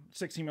 millimeter,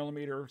 16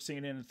 millimeter,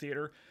 seeing it in the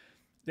theater.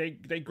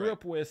 They grew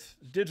up with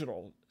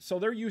digital, so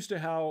they're used to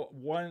how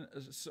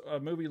a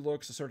movie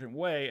looks a certain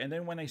way, and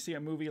then when they see a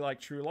movie like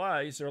True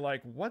Lies, they're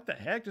like, "What the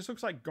heck? This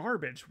looks like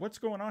garbage. What's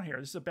going on here?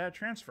 This is a bad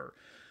transfer."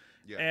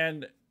 Yeah.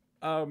 And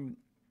and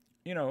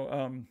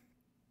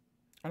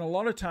a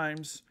lot of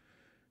times,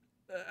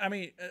 I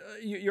mean,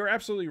 you're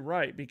absolutely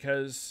right,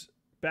 because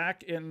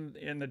back in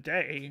the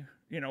day,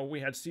 you know, we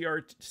had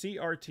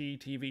CRT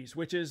TVs,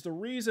 which is the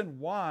reason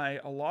why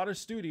a lot of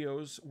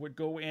studios would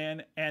go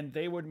in and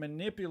they would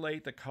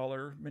manipulate the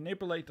color,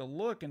 manipulate the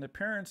look and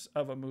appearance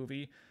of a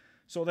movie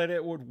so that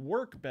it would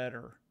work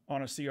better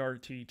on a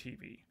CRT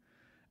TV.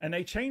 And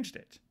they changed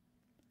it.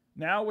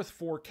 Now with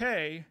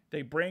 4K,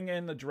 they bring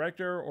in the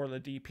director or the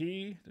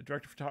DP, the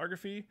director of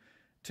photography,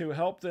 to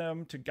help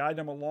them, to guide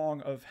them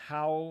along of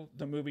how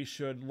the movie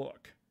should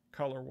look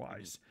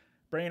color-wise.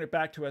 Bringing it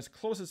back to as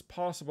close as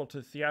possible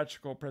to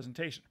theatrical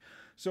presentation.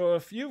 So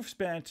if you've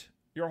spent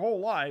your whole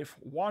life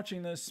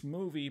watching this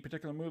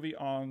particular movie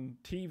on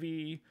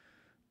TV,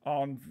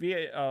 on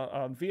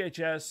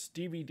VHS,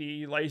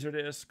 DVD,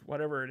 Laserdisc,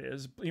 whatever it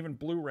is, even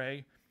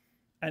Blu-ray,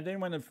 and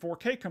then when the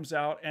 4K comes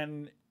out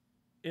and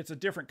it's a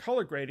different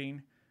color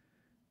grading,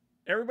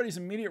 everybody's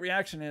immediate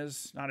reaction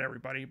is, not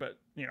everybody, but,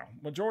 you know,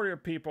 majority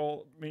of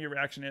people, immediate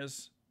reaction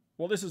is,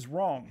 well, this is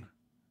wrong.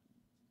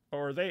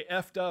 Or they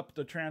effed up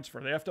the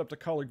transfer. They effed up the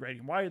color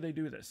grading. Why did they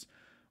do this?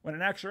 When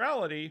in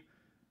actuality,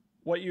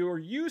 what you were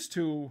used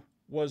to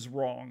was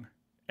wrong,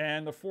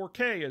 and the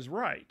 4K is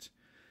right.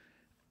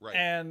 Right.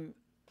 And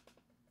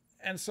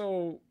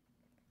so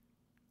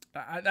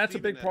that's Steven,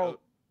 a big problem.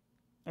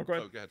 Go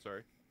ahead.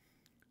 Sorry.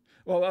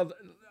 Well,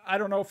 I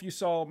don't know if you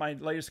saw my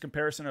latest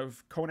comparison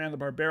of Conan the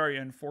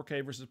Barbarian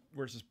 4K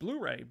versus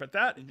Blu-ray, but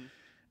that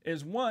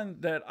is one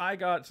that I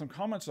got some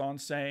comments on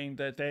saying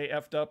that they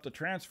effed up the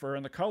transfer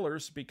and the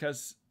colors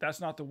because that's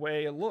not the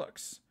way it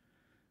looks.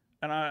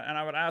 And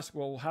I would ask,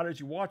 well, how did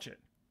you watch it?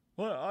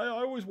 Well, I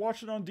always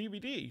watch it on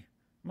DVD.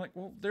 I'm like,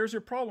 well, there's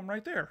your problem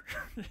right there.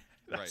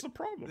 That's the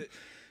problem.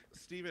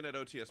 Steven at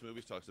OTS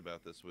Movies talks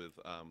about this with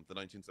the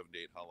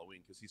 1978 Halloween,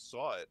 because he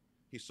saw it.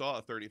 He saw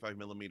a 35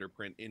 millimeter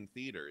print in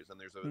theaters, and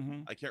there's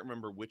I can't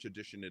remember which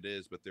edition it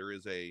is, but there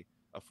is a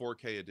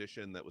 4K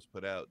edition that was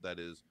put out that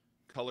is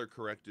color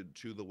corrected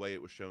to the way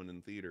it was shown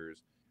in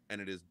theaters, and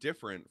it is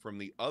different from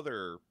the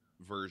other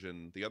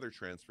version, the other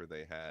transfer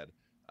they had,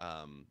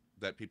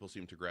 that people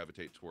seem to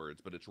gravitate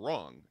towards, but it's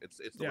wrong. It's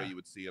the way you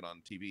would see it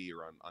on TV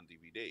or on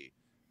DVD.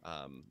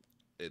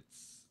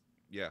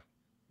 Yeah.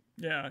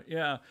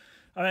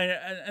 I mean,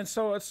 and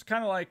so it's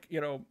kind of like, you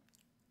know,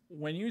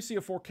 when you see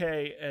a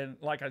 4K, and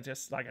like I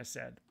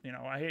said, you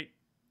know, I hate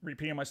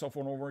repeating myself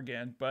over and over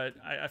again, but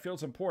I feel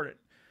it's important.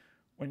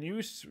 When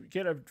you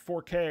get a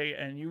 4K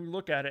and you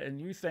look at it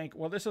and you think,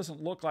 well, this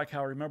doesn't look like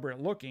how I remember it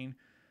looking,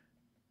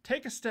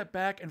 take a step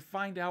back and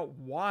find out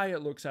why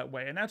it looks that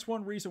way. And that's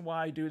one reason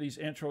why I do these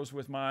intros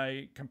with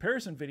my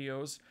comparison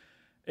videos,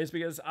 is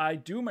because I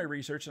do my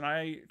research and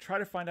I try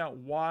to find out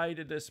why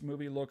did this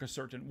movie look a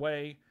certain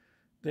way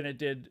than it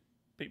did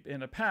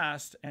in the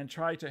past, and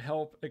try to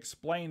help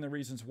explain the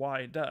reasons why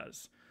it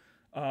does.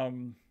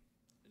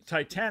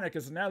 Titanic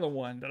is another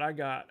one that I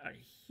got a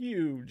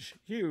huge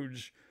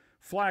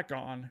flack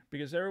on,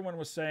 because everyone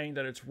was saying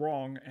that it's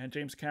wrong and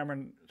James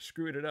Cameron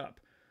screwed it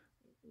up,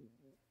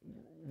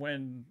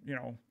 when, you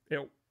know,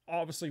 it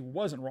obviously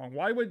wasn't wrong.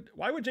 Why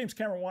would James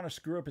Cameron want to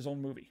screw up his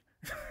own movie?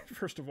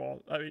 First of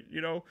all, I mean,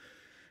 you know,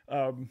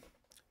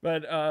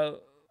 but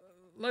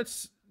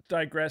let's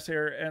digress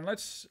here, and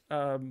let's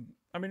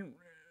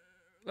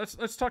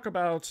talk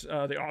about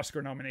the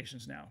Oscar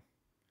nominations now.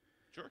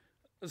 Sure.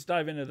 Let's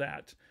dive into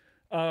that.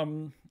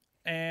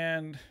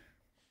 And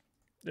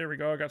there we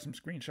go. I got some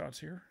screenshots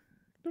here.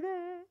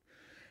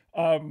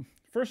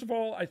 First of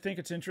all, I think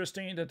it's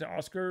interesting that the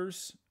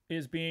Oscars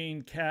is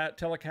being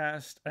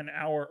telecast an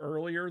hour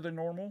earlier than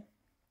normal.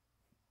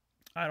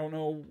 I don't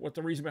know what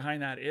the reason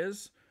behind that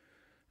is.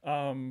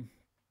 I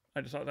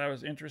just thought that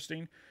was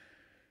interesting.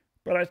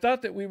 But I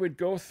thought that we would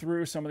go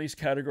through some of these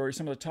categories,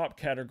 some of the top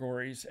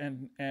categories,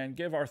 and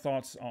give our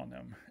thoughts on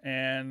them.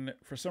 And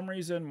for some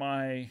reason,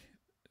 my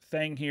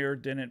thing here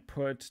didn't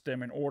put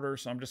them in order,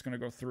 so I'm just going to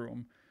go through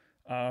them.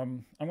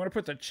 I'm going to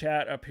put the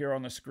chat up here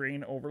on the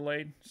screen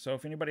overlaid. So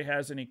if anybody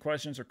has any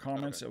questions or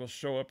comments, it will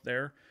show up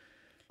there.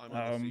 I'm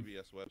on the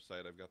CBS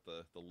website. I've got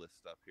the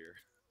list up here.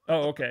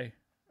 Oh, okay.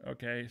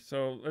 Okay,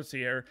 so let's see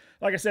here.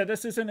 Like I said,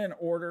 this isn't in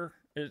order.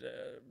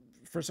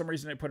 For some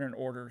reason, they put it in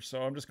order,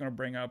 so I'm just going to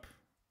bring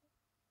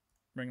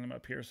them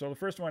up here. So the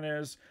first one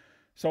is,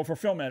 for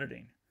film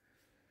editing.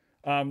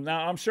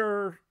 Now, I'm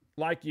sure,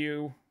 like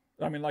you,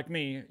 I mean, like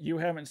me, you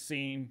haven't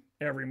seen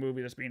every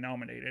movie that's being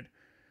nominated.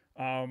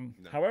 No.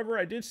 However,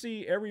 I did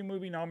see every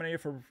movie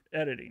nominated for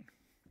editing.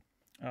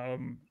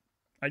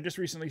 I just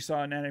recently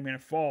saw Anatomy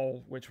of a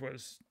Fall, which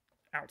was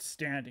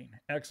outstanding,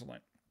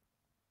 excellent.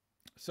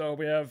 So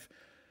we have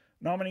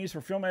nominees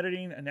for film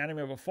editing: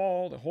 Anatomy of a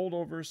Fall, The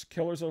Holdovers,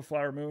 Killers of the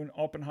Flower Moon,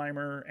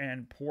 Oppenheimer,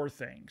 and Poor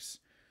Things.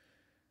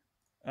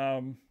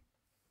 So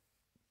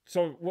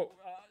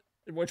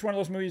which one of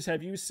those movies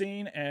have you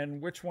seen,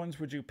 and which ones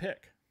would you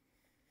pick?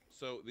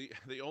 So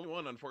the only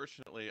one,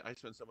 unfortunately, I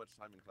spend so much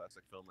time in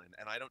classic filmland,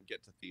 and I don't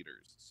get to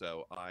theaters.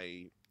 So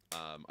I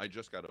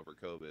just got over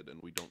COVID,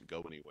 and we don't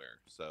go anywhere.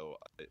 So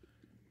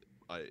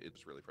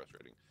it's really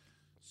frustrating.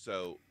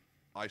 So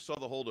I saw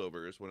The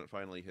Holdovers when it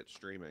finally hit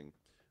streaming.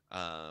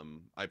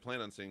 I plan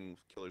on seeing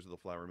Killers of the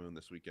Flower Moon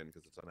this weekend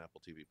because it's on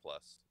Apple TV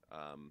Plus.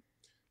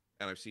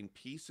 And I've seen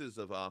pieces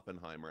of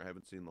Oppenheimer. I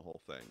haven't seen the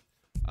whole thing.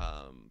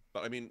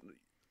 But I mean,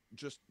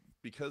 just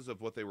because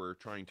of what they were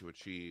trying to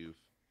achieve,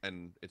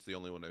 and it's the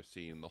only one I've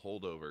seen, The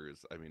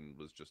Holdovers, I mean,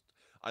 was just,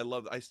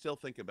 I still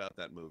think about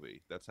that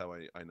movie. That's how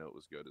I know it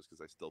was good, is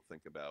because I still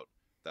think about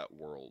that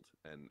world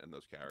and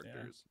those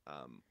characters. Yeah.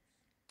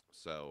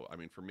 So, I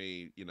mean, for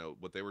me, you know,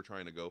 what they were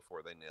trying to go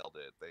for, they nailed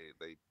it.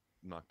 They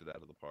knocked it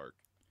out of the park.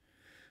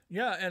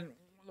 Yeah, and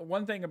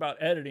one thing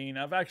about editing,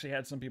 I've actually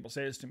had some people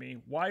say this to me: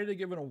 why do they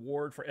give an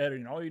award for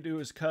editing? All you do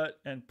is cut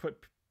and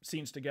put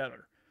scenes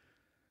together.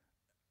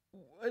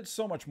 It's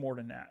so much more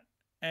than that.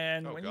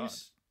 And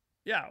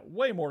yeah,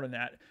 way more than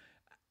that.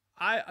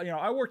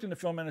 I worked in the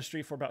film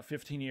industry for about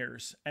 15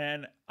 years,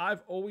 and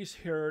I've always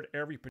heard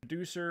every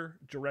producer,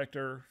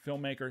 director,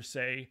 filmmaker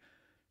say,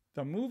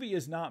 the movie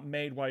is not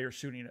made while you're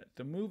shooting it.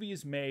 The movie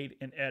is made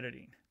in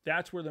editing.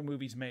 That's where the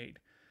movie's made.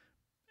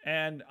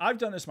 And I've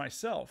done this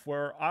myself,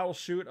 where I'll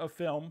shoot a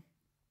film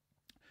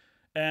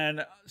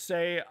and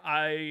say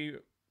I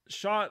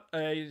shot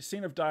a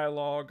scene of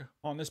dialogue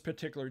on this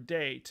particular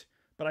date,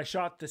 but I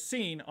shot the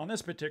scene on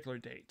this particular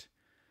date.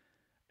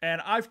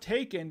 And I've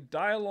taken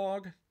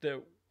dialogue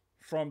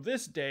from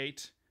this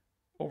date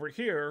over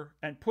here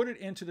and put it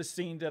into the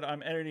scene that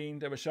I'm editing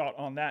that was shot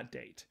on that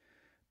date,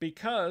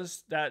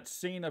 because that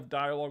scene of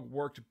dialogue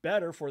worked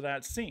better for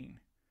that scene.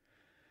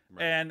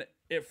 Right. And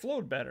it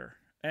flowed better.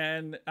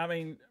 And I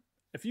mean,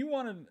 if you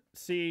want to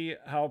see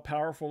how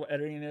powerful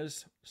editing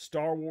is,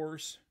 Star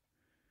Wars,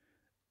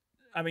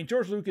 I mean,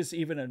 George Lucas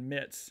even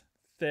admits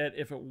that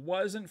if it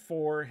wasn't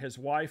for his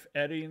wife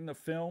editing the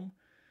film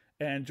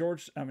and John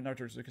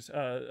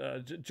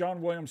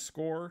Williams'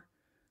 score,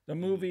 the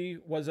movie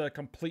was a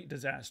complete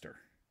disaster.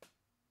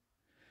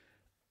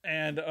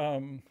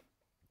 And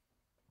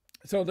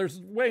so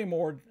there's way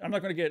more. I'm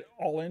not going to get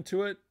all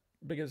into it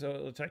because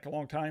it'll take a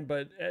long time,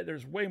 but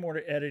there's way more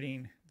to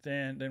editing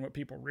than what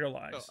people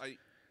realize. No,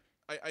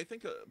 I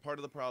think part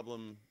of the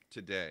problem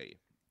today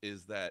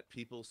is that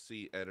people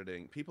see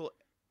editing. People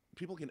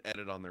can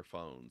edit on their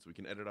phones. We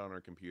can edit on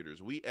our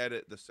computers. We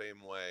edit the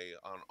same way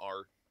on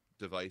our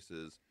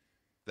devices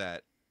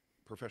that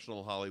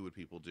professional Hollywood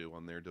people do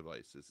on their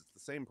devices. It's the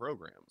same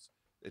programs.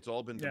 It's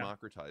all been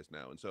democratized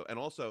now. And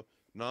also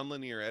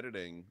nonlinear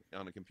editing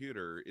on a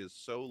computer is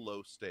so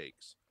low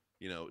stakes.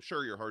 You know,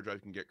 sure, your hard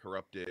drive can get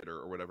corrupted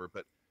or whatever,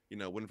 but you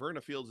know, when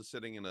Verna Fields is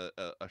sitting in a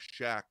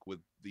shack with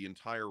the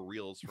entire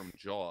reels from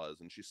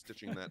Jaws and she's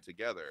stitching that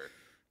together,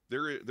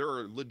 there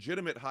are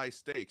legitimate high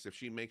stakes if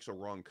she makes a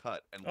wrong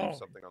cut and leaves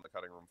something on the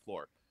cutting room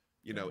floor.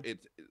 You know,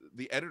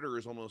 the editor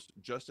is almost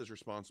just as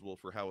responsible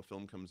for how a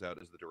film comes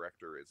out as the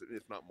director is,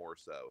 if not more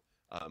so.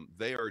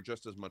 They are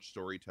just as much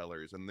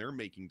storytellers, and they're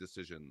making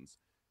decisions,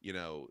 you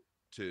know,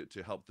 to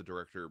help the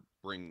director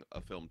bring a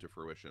film to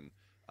fruition.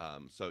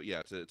 So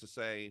yeah, to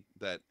say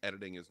that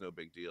editing is no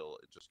big deal,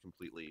 it just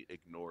completely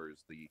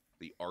ignores the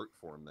art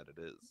form that it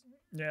is.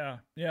 Yeah,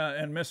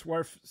 and Miss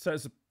Worf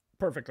says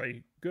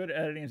perfectly, good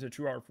editing is a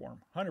true art form,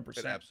 100%.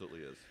 It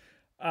absolutely is.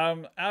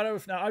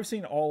 Now I've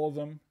seen all of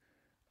them,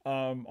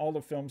 all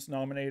the films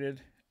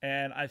nominated,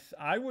 and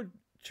I would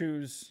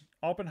choose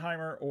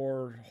Oppenheimer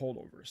or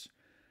Holdovers.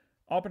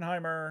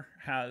 Oppenheimer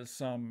has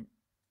some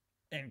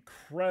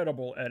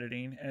incredible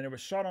editing, and it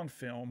was shot on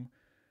film.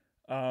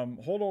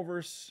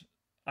 Holdovers,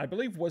 I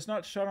believe, was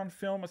not shot on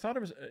film. I thought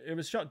it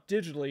was shot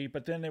digitally,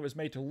 but then it was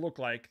made to look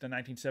like the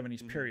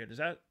 1970s period. Is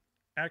that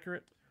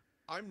accurate?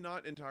 I'm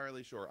not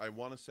entirely sure. I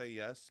want to say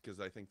yes, because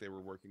I think they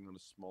were working on a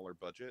smaller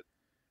budget.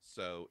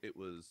 So it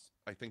was,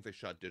 I think they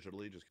shot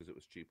digitally just because it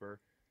was cheaper.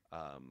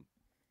 Yeah,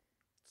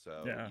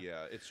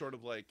 it's sort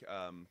of like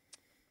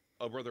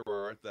Oh Brother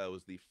Where Art Thou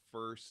was the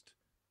first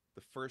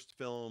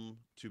film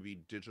to be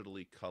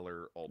digitally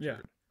color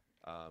altered.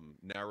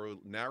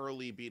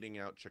 Narrowly beating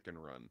out Chicken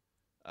Run.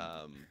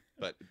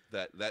 But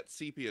that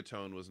sepia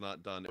tone was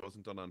not done. It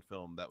wasn't done on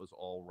film. That was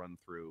all run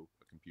through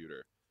a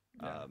computer.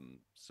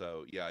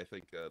 So yeah, I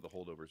think The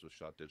Holdovers was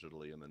shot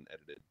digitally and then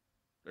edited,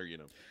 or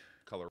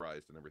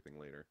colorized and everything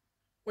later.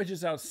 Which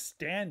is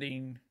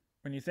outstanding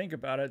when you think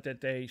about it,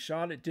 that they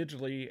shot it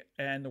digitally,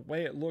 and the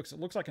way it looks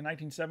like a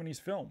 1970s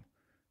film.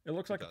 It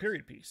looks like a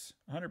period piece,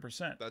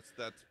 100%. That's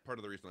part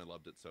of the reason I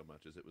loved it so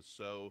much, is it was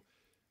so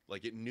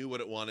Like it knew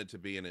what it wanted to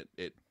be, and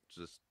it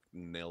just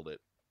nailed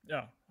it.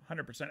 Yeah,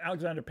 100%.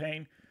 Alexander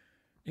Payne,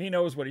 he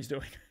knows what he's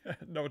doing.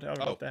 No doubt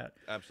Oh, about that.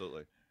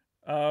 absolutely.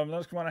 The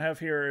next one I have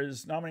here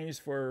is nominees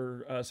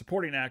for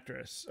supporting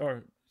actress,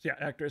 or yeah,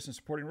 actress in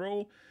supporting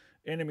role: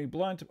 Emily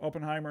Blunt,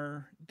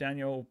 Oppenheimer;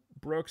 Daniel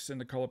Brooks in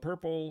The Color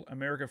Purple;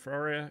 America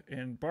Ferrera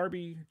in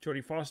Barbie;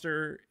 Jodie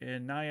Foster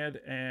in Nyad;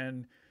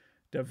 and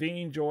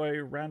Davine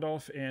Joy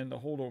Randolph in The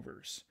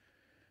Holdovers.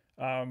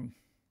 I'm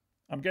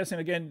guessing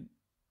again.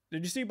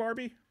 Did you see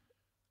Barbie?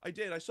 I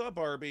did. I saw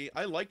Barbie.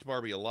 I liked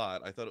Barbie a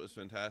lot. I thought it was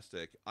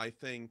fantastic. I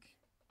think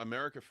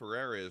America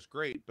Ferrera is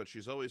great, but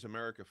she's always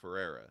America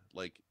Ferrera.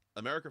 Like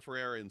America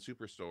Ferrera in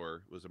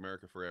Superstore was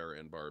America Ferrera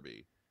in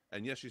Barbie.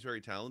 And yes, she's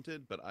very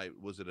talented, but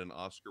was it an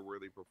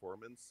Oscar-worthy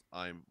performance?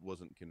 I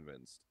wasn't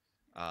convinced.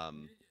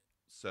 Um,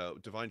 so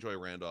Divine Joy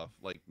Randolph,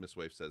 like Miss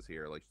Wave says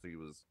here, like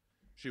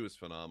she was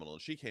phenomenal,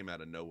 and she came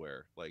out of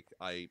nowhere. Like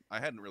I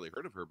hadn't really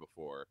heard of her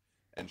before,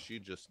 and she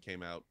just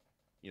came out,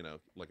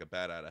 like a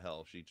bat out of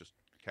hell. She just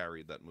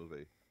carried that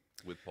movie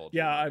with Paul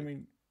Yeah, I Giamatti.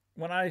 mean,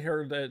 when I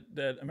heard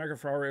that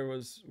America Ferrera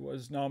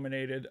was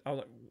nominated, I was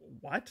like,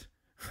 what?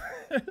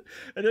 It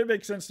didn't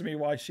make sense to me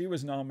why she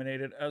was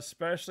nominated,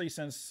 especially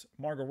since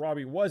Margot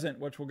Robbie wasn't,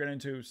 which we'll get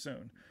into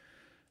soon.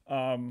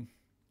 Um,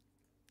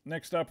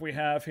 Next up, we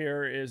have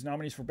here is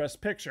nominees for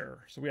Best Picture.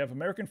 So we have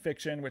American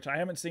Fiction, which I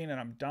haven't seen and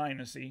I'm dying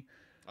to see.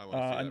 I want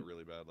to see that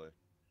really badly.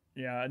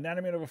 Yeah,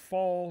 Anatomy of a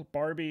Fall,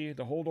 Barbie,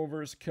 The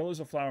Holdovers,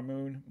 Killers of Flower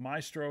Moon,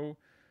 Maestro,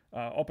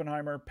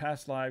 Oppenheimer,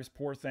 Past Lives,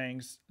 Poor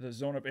Things, The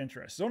Zone of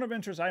Interest. Zone of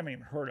Interest I haven't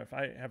even heard of.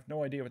 I have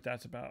no idea what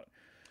that's about.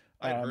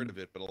 I'd heard of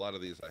it, but a lot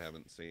of these I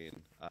haven't seen.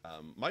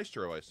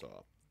 Maestro I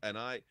saw, and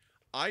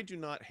I do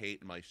not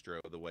hate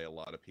Maestro the way a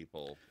lot of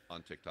people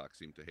on TikTok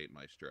seem to hate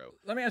Maestro.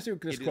 Let me ask you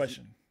this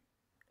question.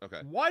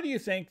 Okay. Why do you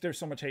think there's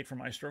so much hate for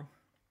Maestro?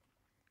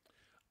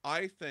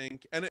 I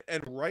think, and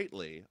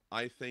rightly,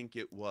 I think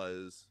it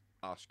was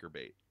Oscar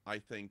bait. I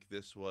think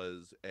this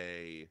was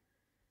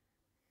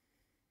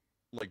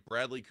like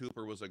Bradley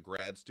Cooper was a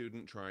grad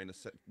student trying to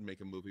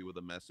make a movie with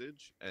a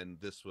message, and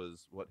this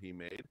was what he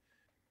made.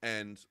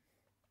 And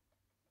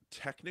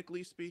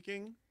technically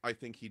speaking, I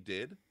think he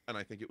did, and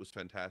I think it was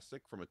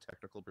fantastic from a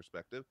technical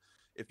perspective.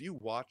 If you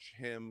watch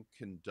him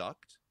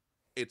conduct,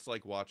 it's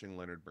like watching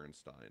Leonard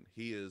Bernstein.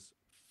 He is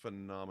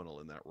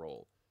phenomenal in that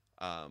role.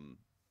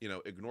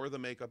 Ignore the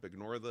makeup,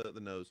 ignore the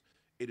nose.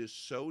 It is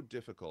so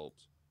difficult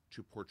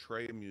to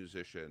portray a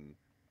musician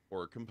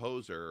or a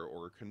composer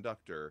or a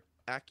conductor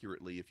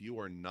accurately if you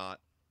are not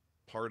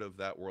part of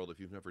that world, if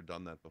you've never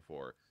done that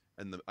before.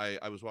 And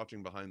I was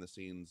watching behind the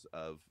scenes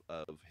of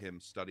him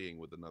studying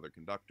with another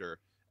conductor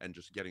and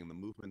just getting the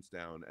movements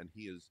down, and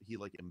he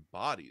like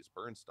embodies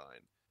Bernstein.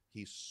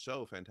 He's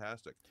so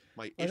fantastic.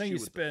 My issue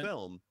with the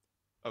film.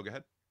 Oh, go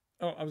ahead.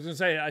 Oh, I was gonna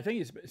say, I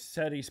think he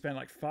said he spent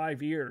like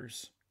 5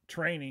 years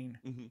training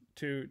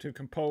to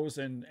compose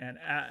and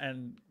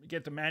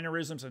get the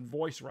mannerisms and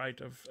voice right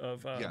of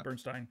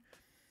Bernstein.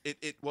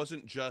 It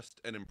wasn't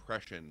just an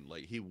impression.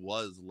 Like, he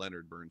was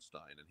Leonard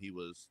Bernstein, and he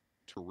was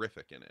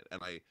terrific in it.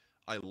 And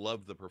I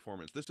loved the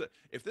performance.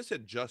 If this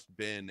had just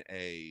been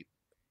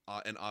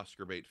an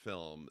Oscar bait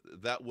film,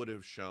 that would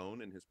have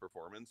shown in his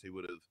performance. He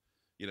would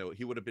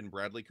have been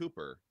Bradley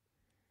Cooper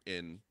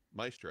in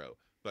Maestro,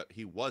 but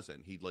he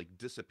wasn't. He like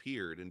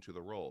disappeared into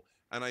the role,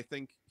 and I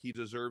think he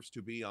deserves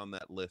to be on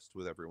that list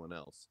with everyone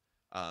else.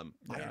 I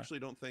actually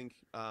don't think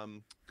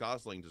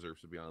Gosling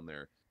deserves to be on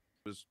there.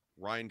 It was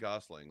Ryan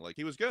Gosling. Like,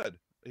 he was good,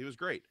 he was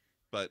great,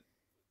 but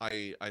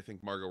I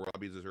think Margot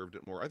Robbie deserved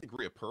it more. I think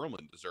Rhea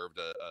Perlman deserved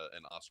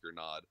an Oscar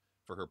nod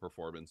for her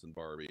performance in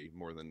Barbie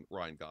more than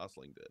Ryan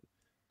Gosling did.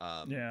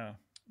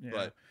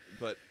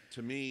 But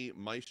to me,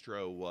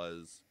 Maestro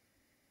was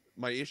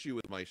my issue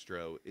with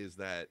Maestro is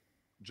that,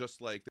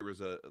 just like there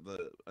was a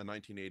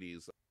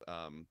 1980s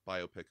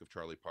biopic of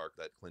Charlie Park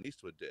that Clint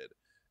Eastwood did,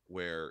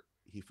 where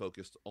he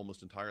focused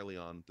almost entirely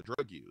on the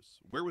drug use.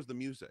 Where was the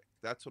music?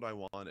 That's what I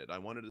wanted. I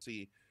wanted to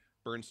see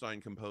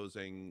Bernstein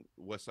composing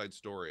West Side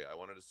Story. I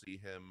wanted to see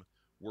him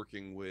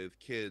working with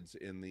kids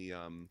in the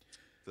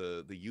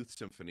youth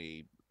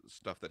symphony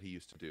stuff that he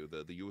used to do,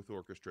 the youth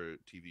orchestra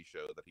TV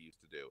show that he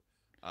used to do.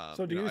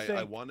 So do you think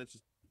I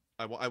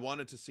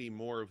wanted to see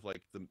more of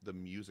like the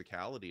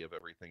musicality of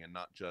everything, and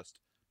not just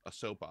a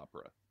soap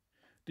opera.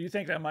 Do you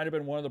think that might have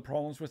been one of the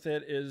problems with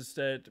it, is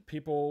that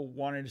people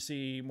wanted to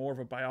see more of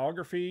a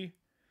biography,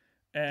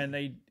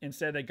 and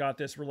instead they got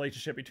this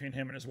relationship between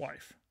him and his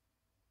wife?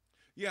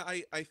 Yeah,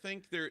 I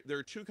think there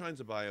are two kinds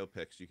of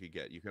biopics you could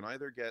get. You can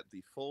either get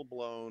the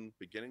full-blown,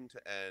 beginning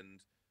to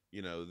end,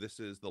 this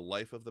is the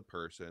life of the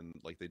person,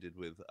 like they did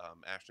with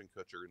Ashton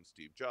Kutcher and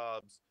Steve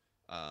Jobs.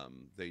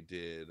 They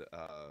did,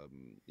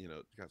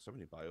 got so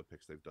many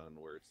biopics they've done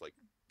where it's like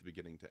the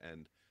beginning to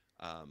end.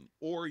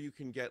 Or you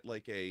can get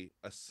like a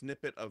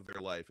snippet of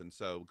their life. And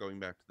so, going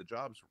back to the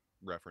Jobs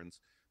reference,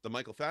 the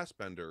Michael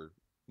Fassbender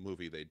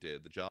movie they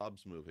did, the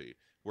Jobs movie,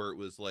 where it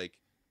was like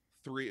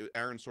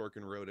Aaron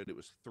Sorkin wrote it. It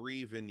was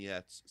 3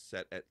 vignettes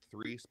set at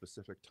 3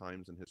 specific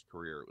times in his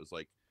career. It was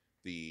like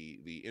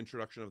the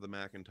introduction of the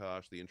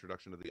Macintosh, the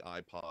introduction of the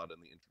iPod,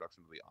 and the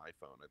introduction of the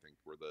iPhone. I think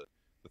were the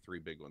three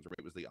big ones, or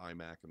maybe it was the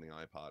iMac and the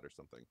iPod or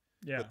something.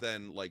 Yeah. But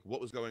then, like, what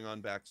was going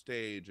on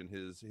backstage, and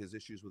his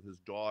issues with his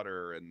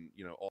daughter, and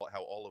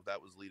how all of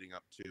that was leading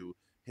up to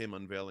him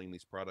unveiling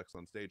these products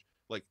on stage.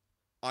 Like,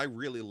 I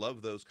really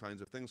love those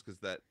kinds of things, because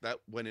that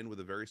went in with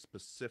a very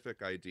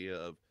specific idea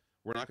of,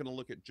 we're not going to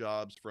look at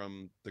Jobs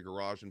from the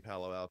garage in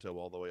Palo Alto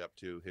all the way up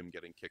to him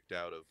getting kicked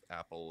out of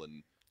Apple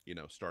and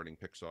starting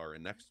Pixar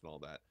and Next and all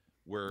that.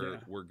 We're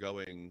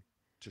going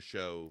to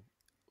show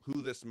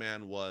who this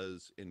man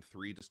was in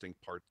three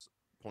distinct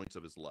points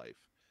of his life,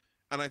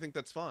 and I think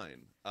that's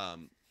fine.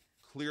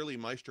 Clearly,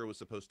 Maestro was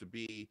supposed to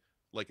be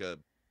like a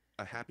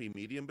happy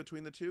medium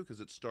between the two,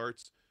 because it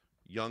starts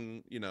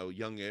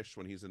youngish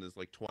when he's in his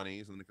like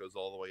 20s, and then it goes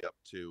all the way up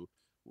to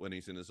when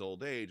he's in his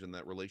old age and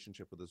that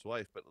relationship with his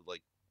wife. But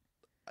like,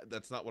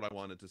 that's not what I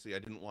wanted to see. I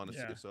didn't want to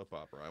see a soap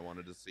opera. I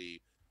wanted to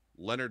see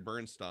Leonard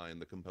Bernstein,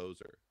 the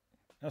composer.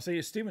 Now,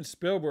 see, Steven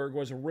Spielberg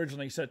was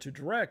originally set to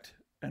direct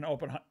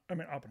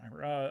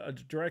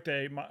direct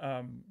a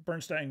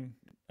Bernstein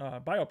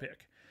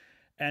biopic,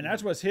 and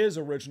that's was his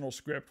original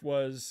script,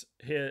 was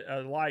his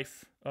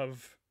life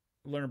of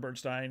Leonard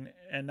Bernstein,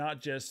 and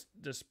not just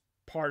this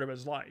part of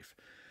his life.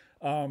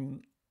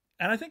 And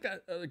I think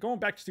that going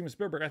back to Steven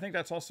Spielberg, I think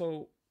that's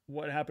also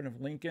what happened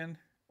with Lincoln.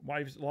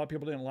 Why a lot of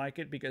people didn't like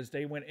it, because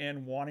they went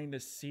in wanting to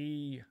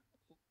see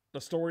the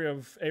story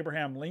of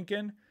Abraham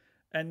Lincoln,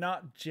 and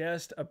not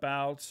just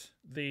about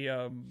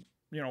the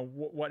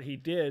what he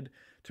did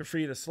to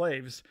free the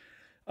slaves.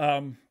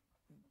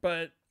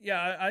 But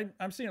yeah,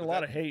 I'm seeing a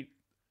lot of hate.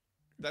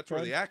 That's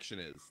where the action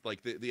is.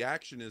 Like, the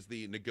action is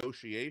the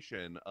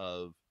negotiation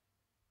of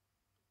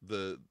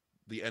the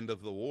end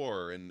of the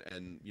war, and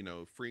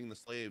freeing the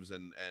slaves,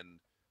 and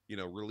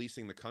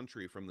releasing the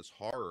country from this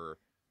horror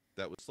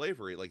that was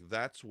slavery. Like,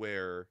 that's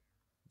where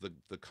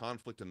the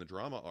conflict and the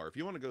drama are. If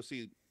you want to go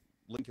see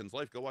Lincoln's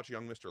life, go watch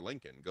Young Mr.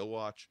 Lincoln. Go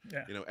watch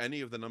any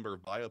of the number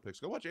of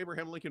biopics. Go watch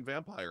Abraham Lincoln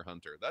Vampire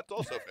Hunter. That's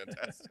also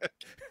fantastic.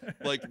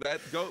 Like,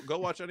 that, go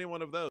watch any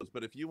one of those.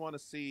 But if you want to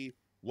see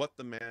what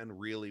the man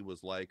really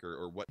was like,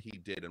 or what he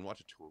did, and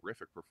watch a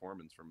terrific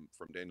performance from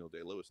Daniel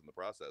Day-Lewis in the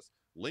process,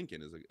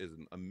 Lincoln is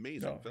an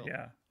amazing film.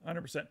 Yeah,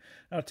 100%.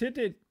 Now,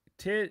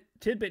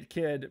 Tidbit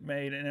Kid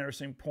made an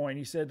interesting point.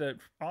 He said that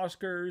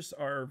Oscars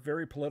are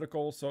very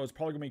political, so it's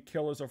probably going to be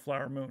Killers of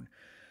Flower Moon.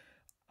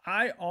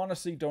 I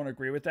honestly don't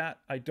agree with that.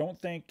 I don't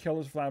think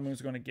Killers of Flower Moon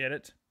is going to get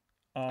it.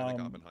 I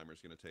think Oppenheimer's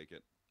going to take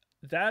it.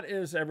 That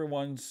is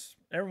everyone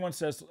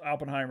says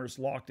Oppenheimer's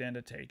locked in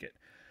to take it.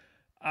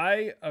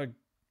 I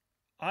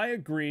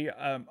agree.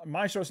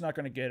 Maestro's not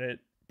going to get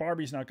it.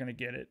 Barbie's not going to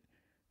get it.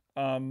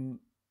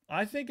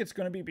 I think it's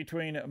going to be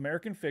between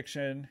American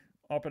Fiction,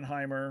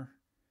 Oppenheimer,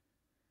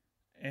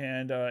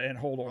 and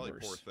Holdovers. Probably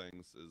Poor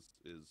Things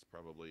is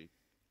probably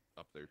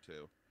up there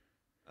too.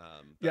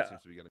 That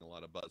seems to be getting a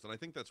lot of buzz, and I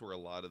think that's where a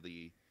lot of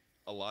these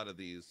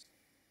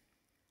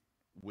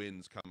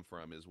wins come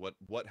from, is what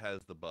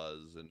has the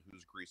buzz, and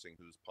who's greasing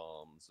whose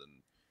palms.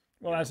 And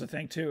well, that's the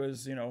thing too,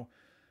 is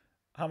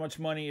how much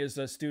money is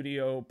a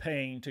studio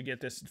paying to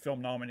get this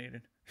film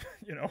nominated?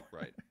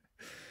 Right.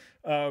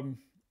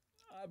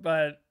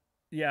 But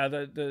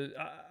yeah,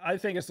 I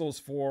think it's those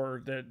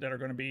four that are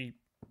going to be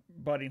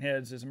butting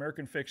heads: is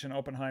American Fiction,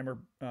 Oppenheimer,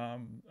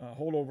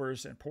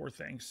 Holdovers, and Poor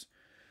Things.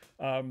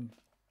 But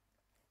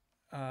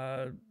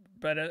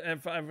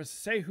if I was to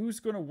say who's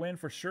going to win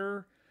for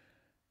sure,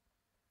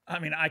 I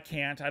mean, I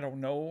can't. I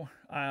don't know.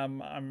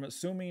 I'm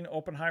assuming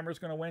Oppenheimer's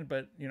going to win,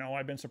 but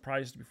I've been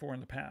surprised before in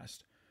the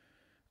past.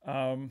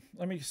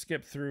 Let me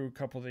skip through a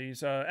couple of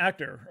these.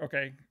 Actor,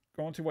 okay.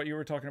 Going to what you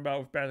were talking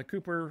about with Bradley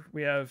Cooper,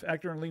 we have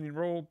actor in leading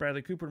role,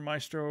 Bradley Cooper,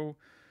 Maestro,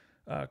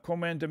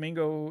 Colman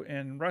Domingo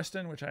in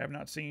Rustin, which I have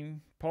not seen,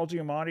 Paul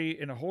Giamatti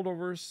in The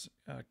Holdovers,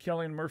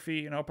 Cillian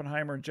Murphy in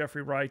Oppenheimer, and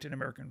Jeffrey Wright in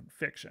American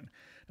Fiction.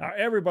 Now,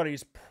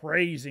 everybody's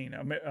praising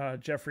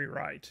Jeffrey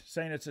Wright,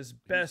 saying it's his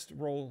best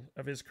role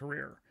of his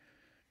career.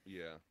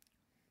 Yeah.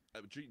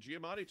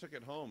 Giamatti took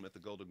it home at the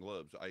Golden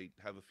Globes. I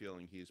have a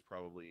feeling he's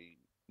probably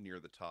near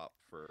the top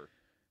for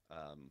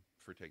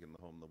taking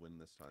home the win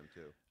this time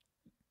too.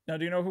 Now,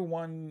 do you know who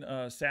won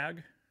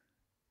SAG?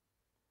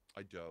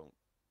 I don't.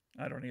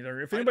 I don't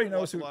either. If anybody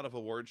knows a lot of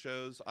award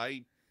shows,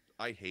 I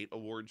hate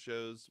award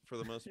shows for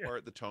the most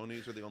part. The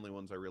Tonys are the only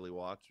ones I really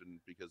watch, and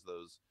because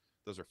those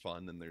are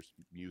fun, and there's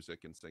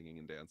music and singing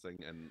and dancing,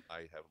 and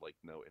I have like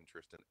no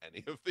interest in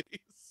any of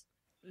these.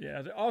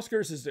 Yeah, the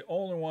Oscars is the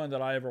only one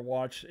that I ever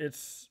watch.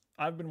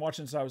 I've been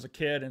watching since I was a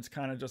kid, and it's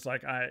kind of just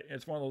like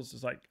it's one of those.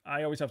 It's like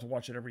I always have to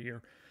watch it every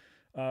year.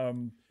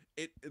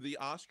 The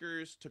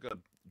Oscars took a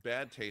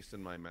bad taste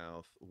in my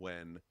mouth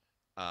when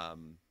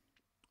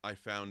I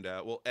found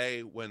out. Well,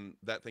 when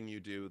That Thing You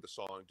Do, the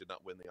song, did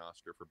not win the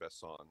Oscar for Best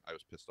Song, I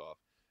was pissed off.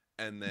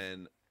 And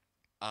then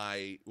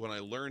when I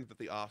learned that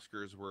the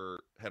Oscars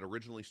had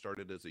originally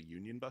started as a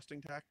union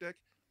busting tactic,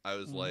 I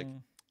was like,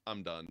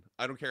 I'm done.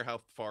 I don't care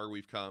how far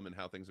we've come and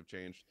how things have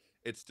changed.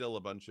 It's still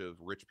a bunch of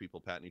rich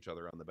people patting each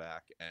other on the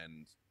back,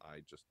 and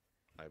I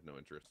have no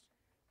interest.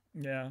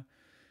 Yeah.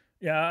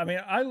 Yeah. I mean,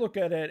 I look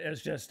at it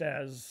as just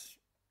as,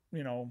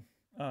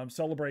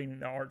 celebrating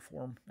the art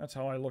form. That's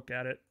how I look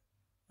at it.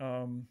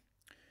 Um,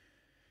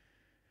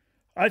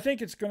 I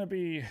think it's going to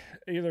be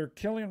either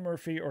Cillian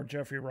Murphy or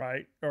Jeffrey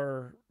Wright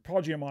or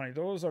Paul Giamatti.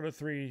 Those are the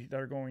three that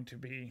are going to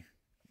be,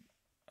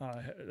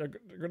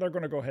 they're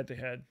going to go head to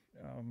head.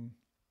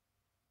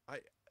 I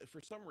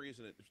for some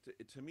reason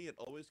to me it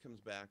always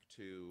comes back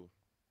to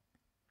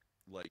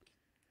like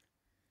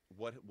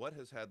what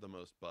has had the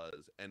most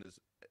buzz and is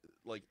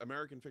like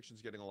American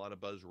fiction's getting a lot of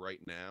buzz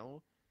right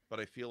now, but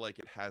I feel like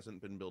it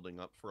hasn't been building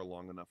up for a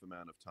long enough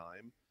amount of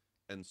time.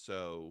 And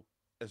so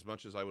as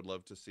much as I would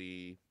love to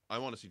see I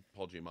want to see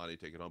Paul Giamatti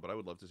take it home, but I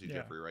would love to see Yeah.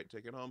 Jeffrey Wright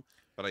take it home.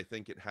 But I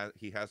think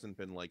he hasn't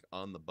been like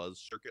on the buzz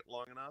circuit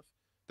long enough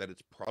that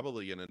it's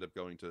probably gonna end up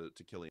going to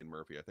Cillian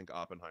Murphy. I think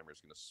Oppenheimer's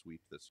gonna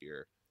sweep this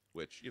year,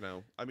 which,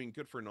 I mean,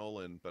 good for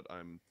Nolan, but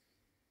I'm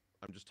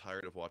just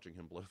tired of watching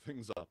him blow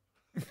things up.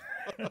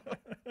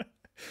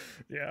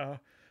 Yeah.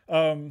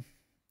 Let's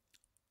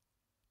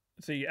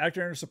see,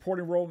 actor in a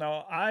supporting role.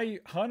 Now, I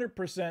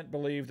 100%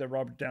 believe that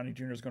Robert Downey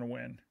Jr. is going to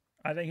win.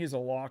 I think he's a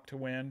lock to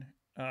win.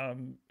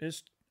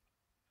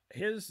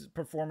 His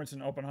performance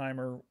in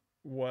Oppenheimer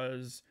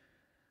was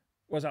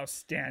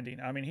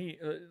outstanding. I mean, he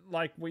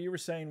like what you were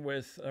saying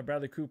with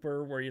Bradley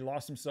Cooper, where he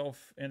lost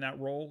himself in that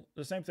role.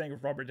 The same thing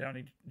with Robert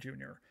Downey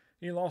Jr.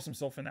 He lost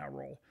himself in that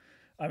role.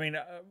 I mean,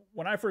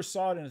 when I first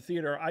saw it in the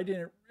theater,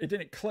 it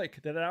didn't click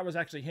that was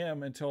actually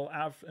him until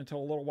a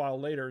little while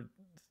later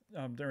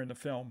during the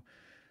film.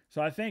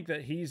 So I think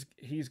that he's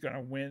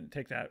going to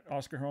take that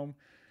Oscar home.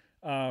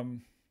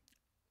 Ryan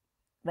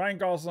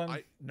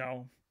Gosling,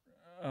 no.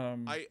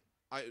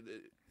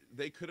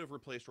 They could have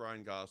replaced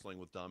Ryan Gosling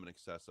with Dominic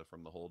Sessa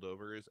from The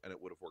Holdovers, and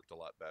it would have worked a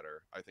lot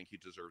better. I think he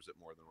deserves it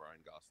more than Ryan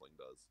Gosling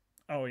does.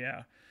 Oh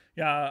yeah,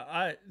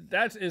 yeah.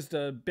 That is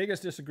the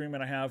biggest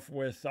disagreement I have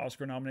with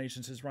Oscar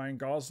nominations is Ryan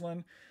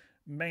Gosling,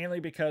 mainly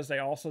because they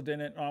also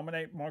didn't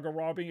nominate Margot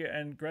Robbie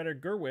and Greta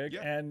Gerwig.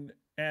 Yeah.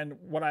 And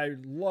what I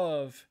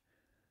love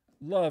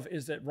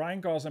is that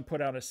Ryan Gosling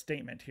put out a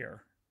statement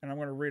here, and I'm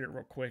going to read it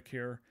real quick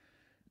here,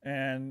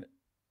 and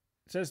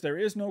it says there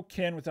is no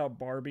Ken without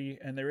Barbie,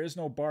 and there is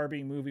no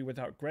Barbie movie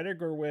without Greta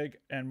Gerwig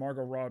and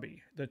Margot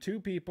Robbie, the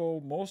two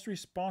people most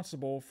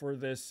responsible for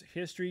this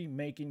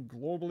history-making,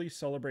 globally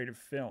celebrated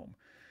film.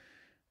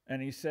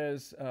 And he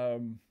says that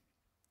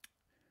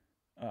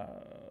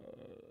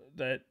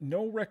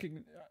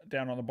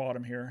down on the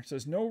bottom here, it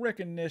says no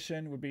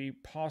recognition would be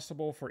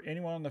possible for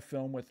anyone in the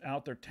film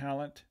without their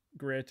talent,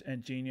 grit,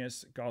 and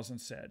genius, Gosling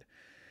said.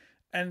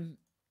 And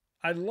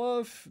I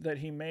love that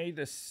he made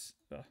this...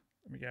 let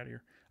me get out of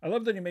here. I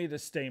love that he made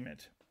this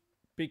statement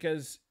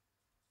because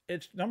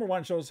it's, number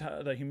one, shows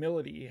the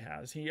humility he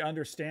has. He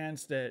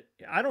understands that.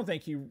 I don't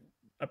think he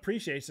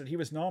appreciates that he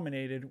was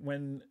nominated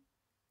when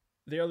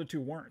the other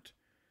two weren't.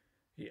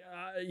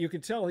 You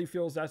can tell he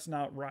feels that's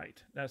not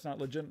right. That's not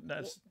legit.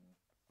 That's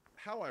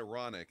how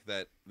ironic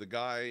that the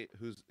guy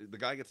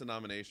gets a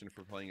nomination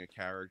for playing a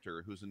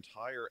character whose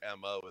entire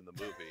MO in the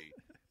movie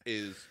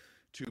is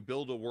to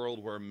build a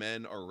world where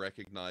men are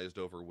recognized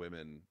over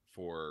women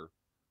for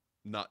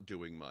not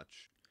doing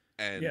much.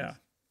 And yeah.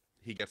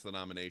 He gets the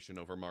nomination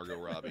over Margot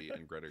Robbie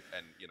and Greta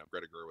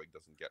Gerwig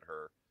doesn't get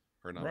her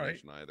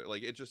nomination either.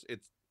 Like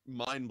it's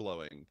mind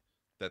blowing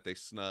that they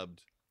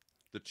snubbed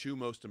the two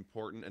most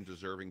important and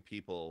deserving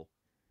people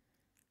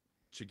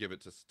to give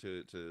it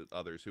to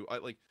others who I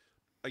like.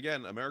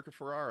 Again, America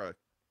Ferrera,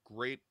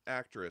 great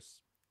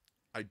actress.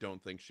 I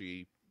don't think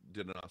she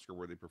did an Oscar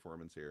worthy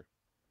performance here.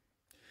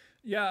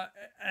 Yeah,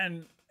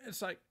 and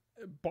it's like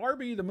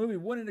Barbie, the movie,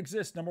 wouldn't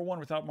exist, number one,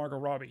 without Margot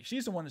Robbie.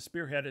 She's the one that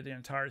spearheaded the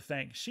entire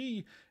thing.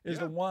 She is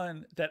the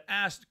one that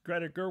asked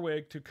Greta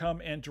Gerwig to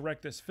come and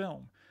direct this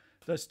film.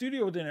 The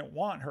studio didn't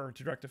want her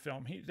to direct the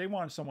film. They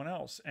wanted someone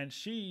else. And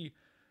she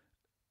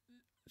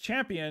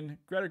championed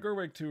Greta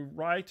Gerwig to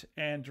write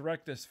and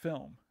direct this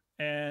film.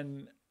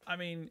 And, I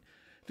mean,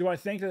 do I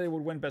think that they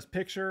would win Best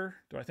Picture?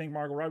 Do I think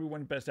Margot Robbie would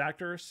win Best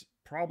Actress?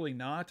 Probably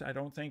not. I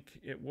don't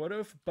think it would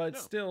have. But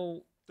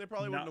still... They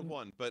probably wouldn't have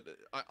won, but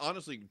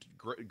honestly,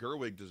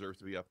 Gerwig deserves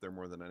to be up there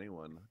more than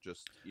anyone.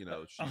 Just she's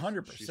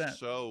 100%. She's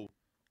so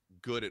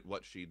good at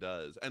what she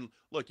does. And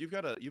look, you've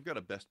got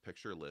a Best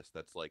Picture list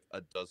that's like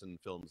a dozen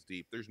films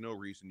deep. There's no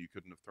reason you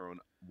couldn't have thrown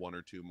one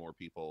or two more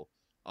people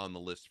on the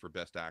list for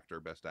Best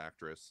Actor, Best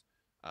Actress,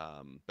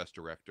 Best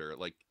Director.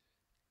 Like,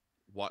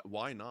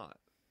 why not?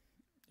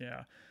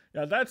 Yeah,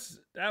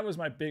 that was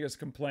my biggest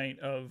complaint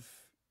of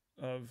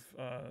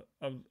the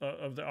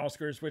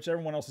Oscars, which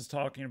everyone else is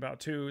talking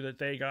about too, that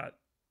they got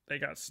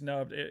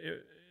snubbed.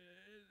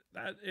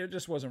 It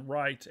just wasn't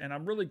right, and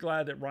I'm really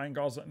glad that Ryan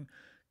Gosling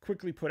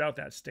quickly put out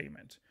that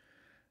statement.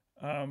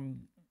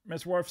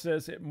 Ms. Worf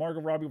says Margot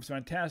Robbie was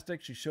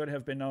fantastic. She should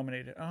have been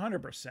nominated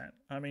 100%.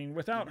 I mean,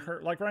 without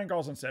her, like Ryan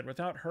Gosling said,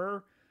 without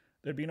her,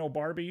 there'd be no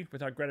Barbie.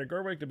 Without Greta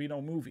Gerwig, there'd be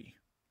no movie.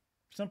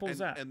 Simple as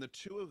that. And the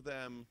two of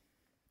them,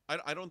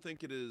 I don't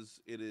think it is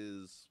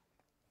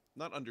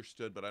not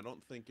understood, but I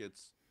don't think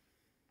it's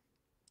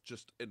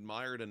just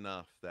admired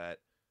enough that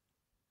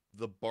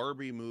the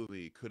Barbie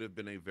movie could have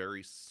been a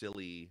very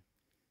silly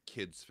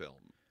kids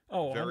film,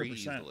 Oh, very 100%.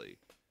 easily.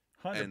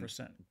 And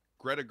 100%.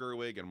 Greta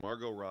Gerwig and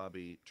Margot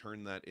Robbie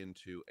turned that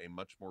into a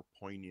much more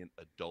poignant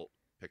adult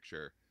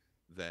picture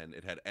than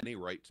it had any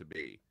right to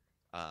be.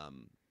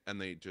 And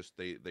they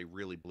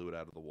really blew it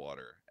out of the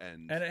water.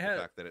 And And it the had,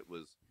 fact that it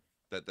was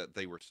that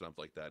they were snubbed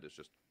like that is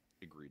just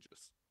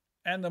egregious.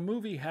 and the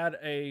movie had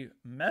a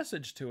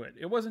message to it.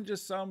 It wasn't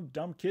just some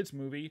dumb kids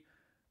movie.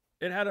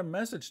 It had a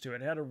message to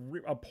it. It had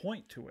a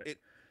point to it.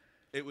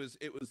 It was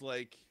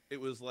like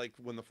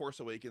when The Force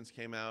Awakens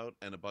came out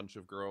and a bunch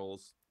of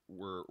girls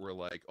were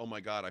like, oh my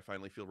god, I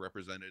finally feel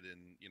represented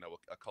in, you know,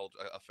 a cult,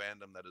 a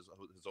fandom that has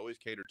always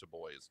catered to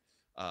boys.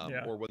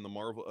 Yeah. Or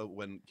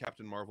when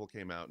Captain Marvel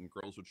came out and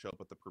girls would show up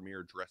at the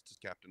premiere dressed as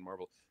Captain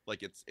Marvel.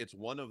 Like it's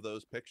one of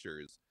those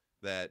pictures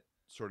that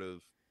sort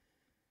of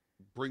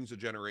brings a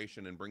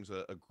generation and brings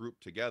a group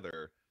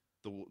together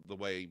the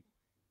way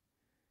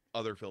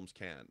other films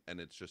can,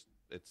 and it's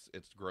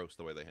gross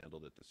the way they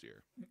handled it this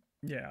year.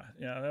 Yeah,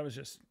 that was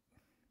just,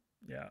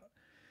 yeah.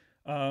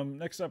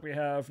 Next up, we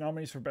have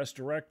nominees for Best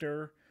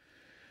Director: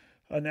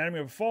 Anatomy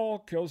of a Fall,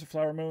 Kills of the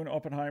Flower Moon,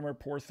 Oppenheimer,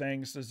 Poor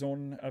Things, The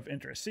Zone of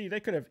Interest. See, they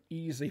could have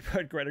easily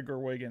put Greta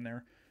Gerwig in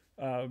there.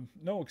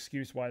 No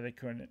excuse why they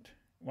couldn't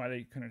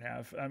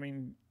have. I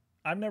mean,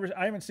 I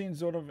haven't seen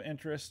Zone of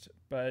Interest,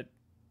 but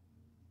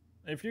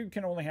if you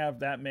can only have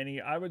that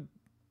many, I would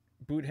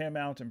boot him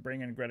out and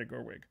bring in Greta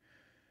Gerwig.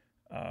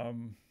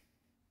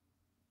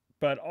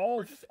 But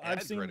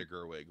I've seen Greta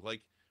Gerwig.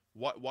 Like,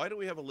 why do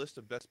we have a list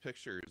of Best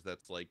Pictures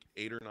that's like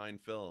 8 or 9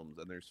 films,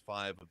 and there's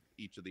 5 of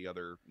each of the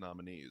other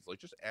nominees? Like,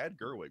 just add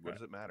Gerwig. What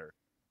does it matter?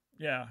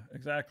 Yeah,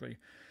 exactly.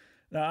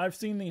 Now I've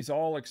seen these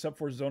all except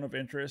for Zone of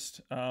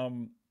Interest,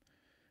 and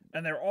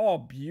they're all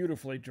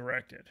beautifully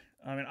directed.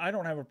 I mean, I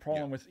don't have a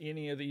problem with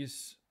any of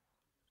these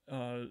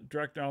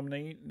direct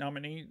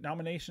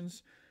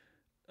nominations.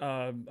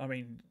 I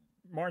mean,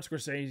 Martin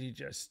Scorsese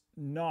just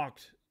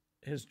knocked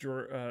his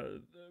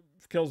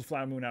Kills the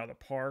Flower Moon out of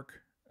the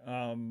park.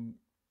 And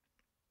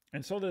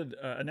so did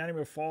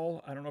Anatomy of a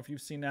Fall. I don't know if you've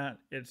seen that.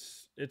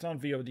 It's on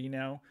VOD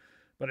now,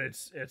 but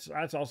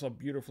that's also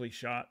beautifully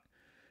shot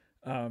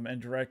and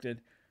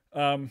directed.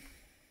 If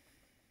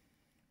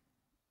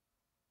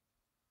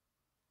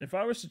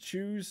I was to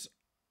choose,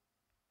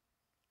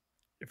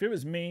 if it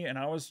was me and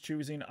I was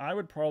choosing, I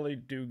would probably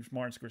do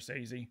Martin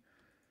Scorsese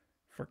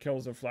for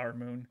Kills of the Flower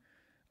Moon.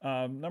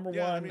 Number one.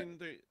 I mean,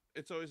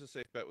 it's always a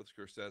safe bet with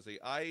Scorsese.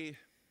 I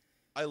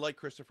like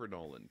Christopher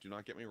Nolan. Do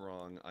not get me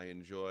wrong. I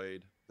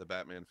enjoyed the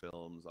Batman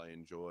films. I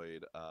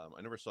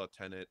never saw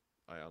Tenet.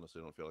 I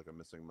honestly don't feel like I'm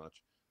missing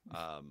much.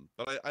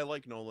 But I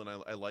like Nolan.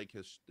 I like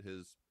his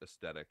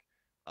aesthetic.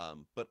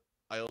 But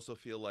I also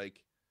feel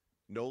like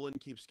Nolan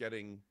keeps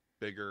getting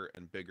bigger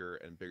and bigger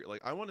and bigger.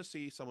 Like, I want to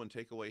see someone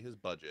take away his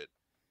budget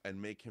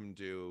and make him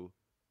do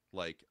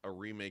like a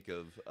remake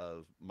of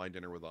My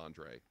Dinner with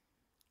Andre.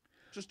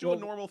 Just do a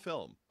normal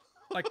film.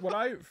 What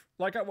I've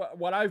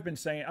been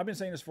saying. I've been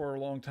saying this for a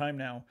long time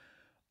now.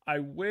 I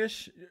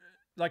wish,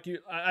 I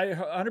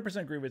 100%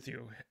 agree with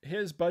you.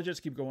 His budgets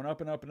keep going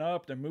up and up and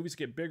up. The movies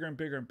get bigger and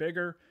bigger and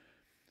bigger,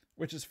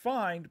 which is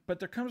fine. But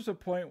there comes to a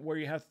point where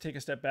you have to take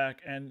a step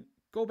back and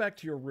go back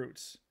to your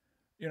roots.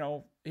 You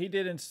know, he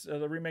did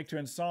the remake to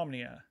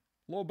Insomnia,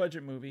 low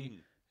budget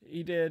movie.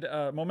 He did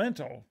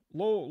Memento,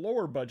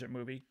 lower budget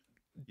movie.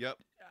 Yep.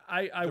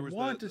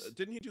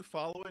 Didn't he do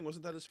Following?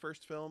 Wasn't that his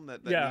first film?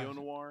 That neo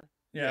noir.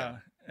 Yeah.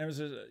 It was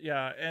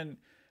and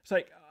it's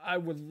like I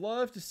would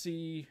love to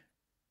see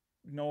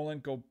Nolan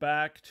go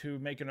back to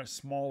making a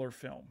smaller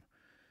film.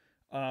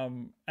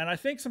 And I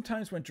think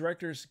sometimes when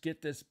directors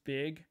get this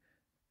big,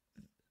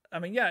 I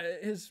mean,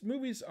 his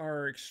movies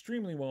are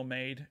extremely well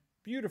made,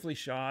 beautifully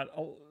shot.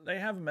 They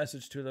have a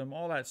message to them,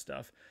 all that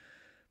stuff.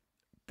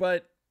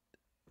 But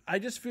I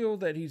just feel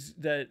that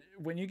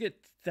when you get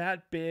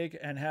that big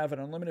and have an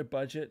unlimited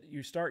budget,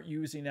 you start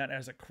using that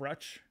as a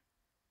crutch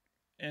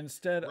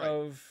instead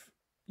of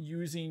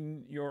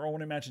using your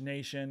own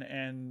imagination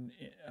and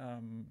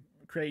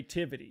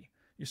creativity.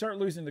 You start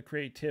losing the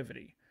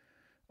creativity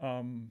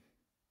of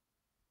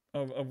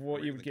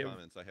what you would give.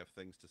 Comments. I have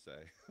things to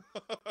say.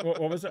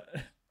 What was that?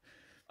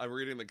 I'm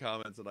reading the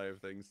comments and I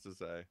have things to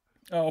say.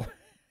 Oh.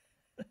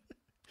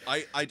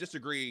 I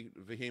disagree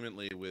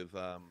vehemently with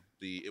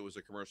it was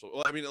a commercial.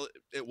 Well, I mean,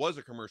 it was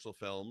a commercial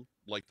film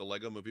like the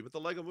Lego movie, but the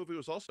Lego movie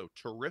was also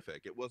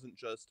terrific. It wasn't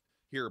just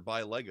here,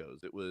 buy Legos.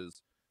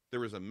 There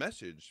was a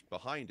message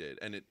behind it,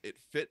 and it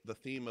fit the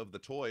theme of the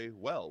toy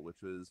well,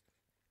 which was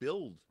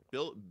build,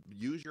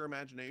 use your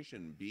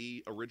imagination,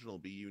 be original,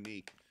 be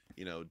unique.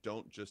 You know,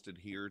 don't just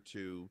adhere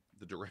to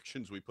the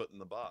directions we put in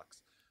the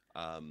box.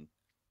 And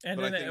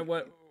then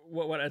what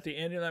at the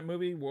end of that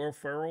movie, Will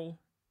Ferrell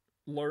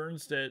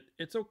learns that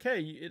it's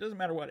okay. It doesn't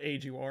matter what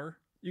age you are.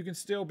 You can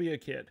still be a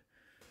kid,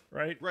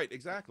 right? Right,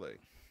 exactly.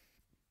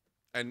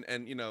 And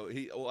you know,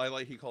 he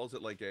calls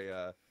it like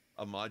a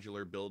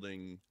modular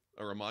building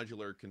or a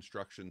modular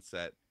construction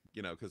set,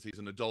 you know, because he's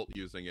an adult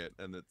using it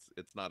and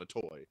it's not a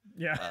toy.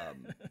 Yeah.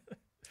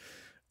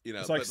 You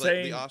know, it's like but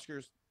saying, like the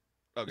Oscars.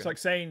 Okay. It's like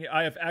saying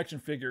I have action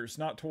figures,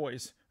 not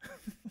toys.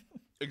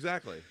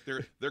 Exactly.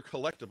 They're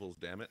collectibles,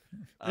 damn it.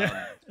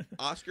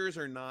 Oscars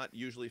are not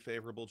usually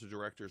favorable to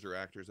directors or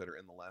actors that are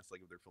in the last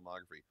leg of their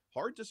filmography.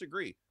 Hard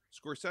disagree.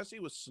 Scorsese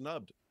was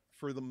snubbed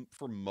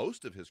for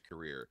most of his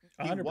career.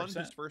 He 100%. won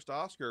his first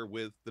Oscar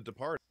with The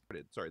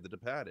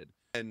Departed.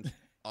 And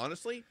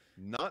honestly,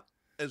 not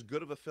as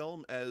good of a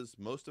film as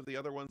most of the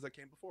other ones that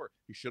came before.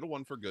 He should have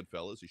won for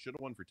Goodfellas. He should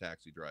have won for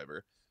Taxi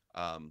Driver.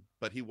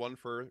 But he won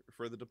for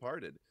The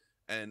Departed.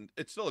 And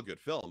it's still a good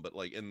film, but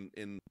like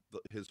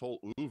his whole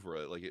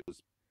oeuvre, like it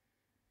was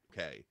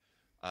okay.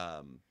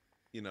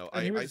 You know,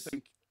 I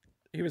think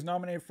he was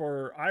nominated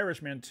for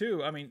Irishman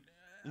too. I mean,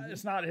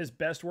 it's not his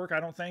best work,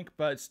 I don't think,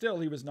 but still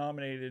he was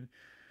nominated.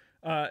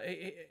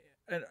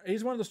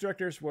 He's one of those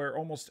directors where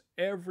almost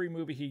every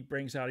movie he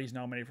brings out, he's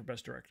nominated for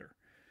Best Director.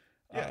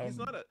 Yeah, he's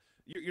not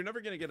you're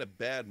never going to get a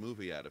bad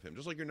movie out of him,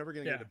 just like you're never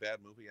going to get a bad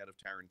movie out of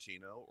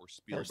Tarantino or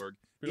Spielberg.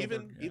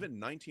 Even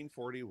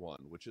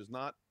 1941, which is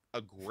not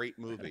a great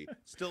movie,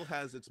 still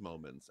has its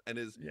moments and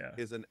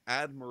is an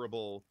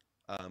admirable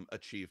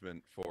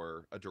achievement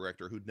for a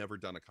director who'd never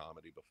done a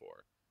comedy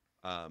before.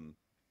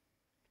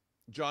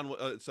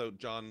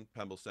 John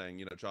Pemble saying,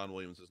 you know, John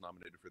Williams is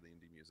nominated for the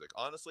indie music.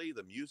 Honestly,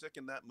 the music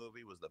in that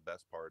movie was the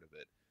best part of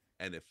it.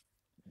 And if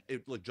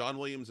like John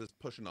Williams is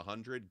pushing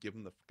 100, give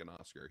him the fucking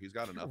Oscar. He's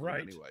got enough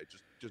right. anyway.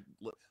 Just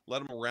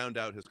let him round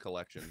out his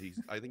collection.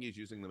 I think he's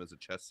using them as a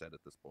chess set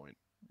at this point.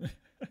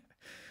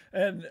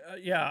 And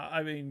yeah,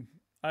 I mean,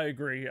 I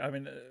agree. I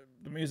mean,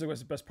 the music was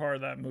the best part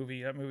of that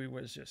movie. That movie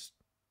was just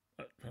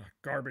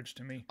garbage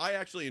to me. I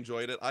actually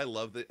enjoyed it. I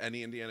love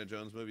any Indiana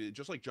Jones movie,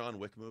 just like John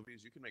Wick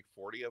movies. You can make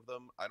 40 of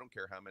them. I don't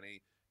care how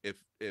many.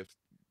 If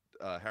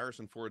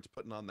Harrison Ford's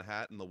putting on the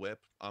hat and the whip,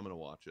 I'm gonna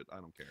watch it. I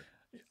don't care.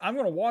 I'm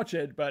gonna watch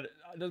it, but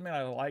it doesn't mean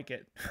I like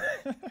it.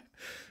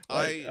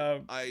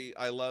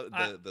 I love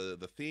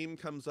the theme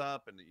comes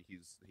up and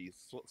he's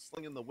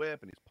slinging the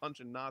whip and he's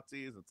punching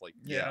Nazis. It's like,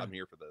 yeah, I'm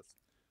here for this.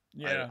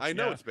 Yeah, I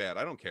know it's bad.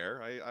 I don't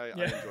care. I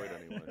enjoy it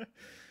anyway.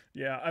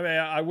 Yeah, I mean,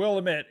 I will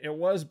admit it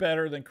was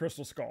better than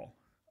Crystal Skull.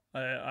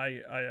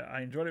 I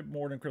enjoyed it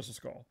more than Crystal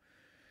Skull.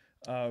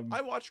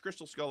 I watched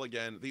Crystal Skull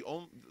again.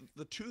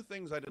 The two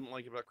things I didn't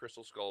like about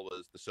Crystal Skull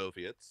was the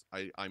Soviets.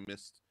 I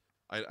missed.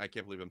 I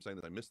can't believe I'm saying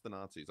this. I missed the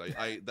Nazis.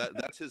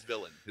 That's his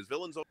villain. His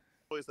villain's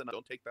always the Nazis.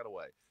 Don't take that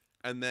away.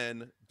 And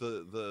then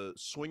the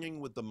swinging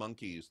with the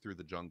monkeys through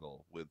the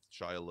jungle with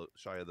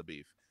Shia the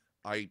Beef.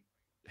 I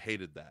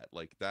hated that.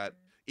 Like that.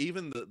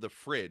 Even the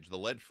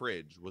lead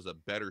fridge was a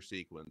better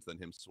sequence than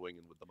him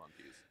swinging with the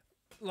monkeys.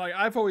 Like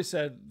I've always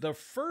said, the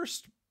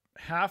first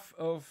half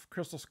of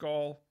Crystal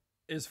Skull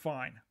is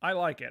fine. I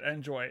like it. I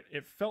enjoy it.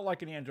 It felt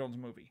like an Indiana Jones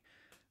movie.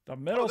 The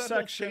middle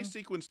section, whole chase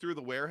sequence through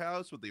the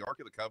warehouse with the Ark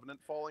of the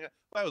Covenant falling out,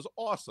 that was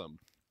awesome.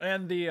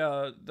 And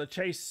the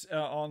chase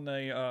on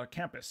the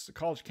campus, the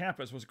college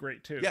campus, was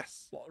great too.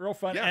 Yes, real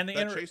fun. Yeah, and the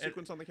chase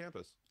sequence on the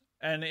campus.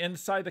 And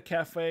inside the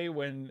cafe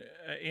when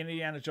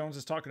Indiana Jones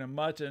is talking to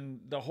Mutt, and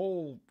the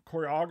whole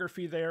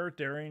choreography there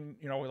during,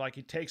 you know, like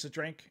he takes a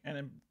drink and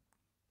then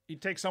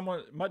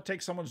Mutt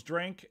takes someone's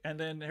drink, and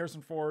then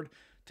Harrison Ford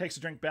takes a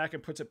drink back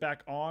and puts it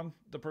back on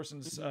the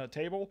person's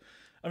table.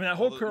 I mean, that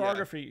whole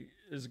choreography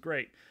is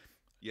great.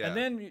 Yeah. And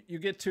then you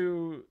get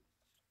to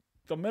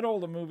the middle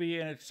of the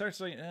movie and it starts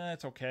like,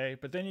 it's okay.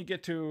 But then you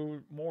get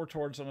to more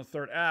towards on the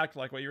third act,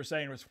 like what you were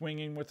saying with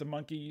swinging with the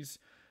monkeys.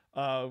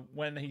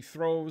 When he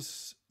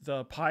throws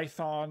the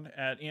python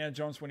at Indiana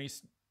Jones when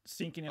he's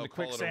sinking in the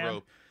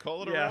quicksand.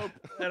 Call it a rope.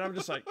 And I'm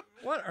just like,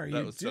 what are you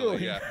doing?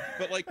 Silly, yeah.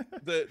 But like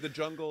the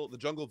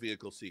jungle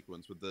vehicle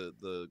sequence with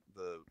the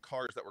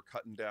cars that were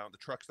cutting down, the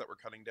trucks that were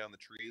cutting down the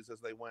trees as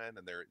they went,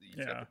 and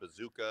you got the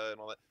bazooka and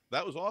all that.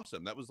 That was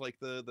awesome. That was like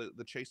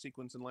the chase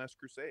sequence in Last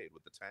Crusade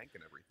with the tank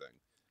and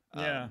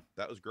everything.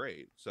 That was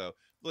great. So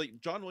like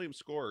John Williams'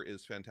 score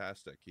is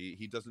fantastic.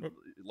 He doesn't,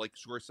 like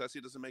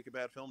Scorsese doesn't make a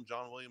bad film,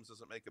 John Williams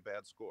doesn't make a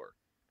bad score.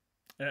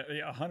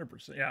 Yeah,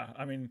 100%. Yeah,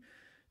 I mean,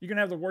 you can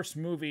have the worst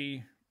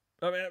movie.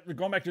 I mean,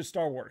 going back to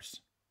Star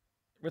Wars,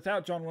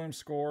 without John Williams'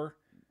 score,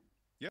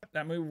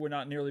 that movie would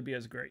not nearly be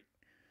as great.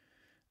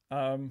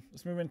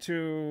 Let's move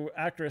into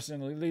actress in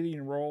the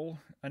leading role,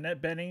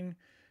 Annette Bening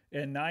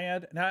in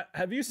Nyad. Now,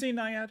 have you seen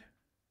Nyad?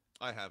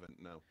 I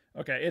haven't, no.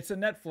 Okay, it's a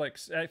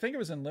Netflix. I think it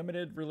was in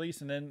limited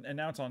release, and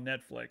now it's on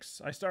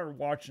Netflix. I started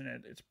watching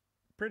it. It's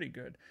pretty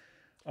good.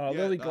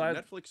 Lily Glad.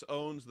 Netflix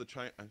owns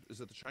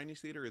is it the Chinese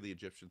theater or the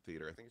Egyptian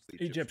theater? I think it's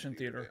the Egyptian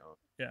theater.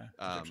 Yeah.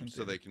 Egyptian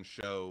theater.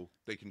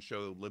 They can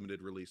show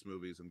limited release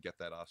movies and get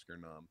that Oscar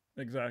nom.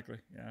 Exactly.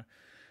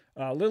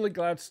 Yeah. Lily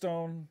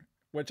Gladstone,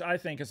 which I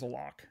think is a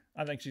lock.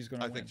 I think she's going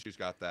to win. I think she's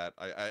got that.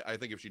 I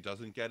think if she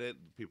doesn't get it,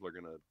 people are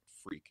going to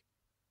freak.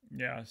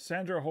 Yeah,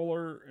 Sandra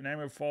Huller,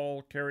 Naomi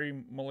Fall,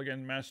 Carey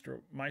Mulligan,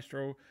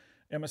 Maestro,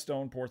 Emma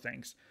Stone, Poor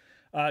Things.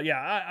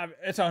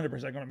 It's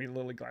 100% going to be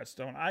Lily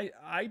Gladstone.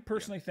 I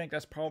personally think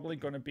that's probably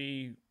going to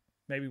be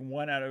maybe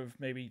one out of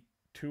maybe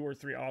 2 or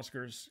 3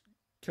 Oscars.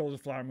 Killers of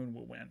the Flower Moon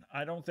will win.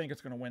 I don't think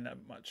it's going to win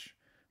that much,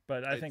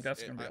 but I think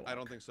that's going to be a lock. I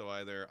don't think so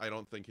either. I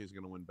don't think he's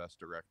going to win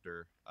Best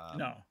Director.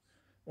 No.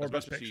 or as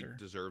Best much as he Picture.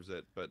 deserves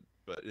it, but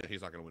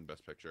he's not going to win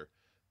Best Picture.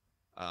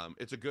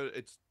 It's a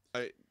good.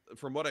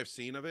 From what I've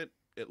seen of it,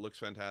 it looks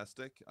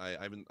fantastic.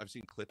 I've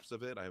seen clips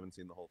of it. I haven't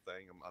seen the whole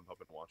thing. I'm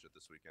hoping to watch it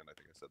this weekend. I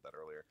think I said that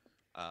earlier.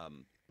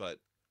 But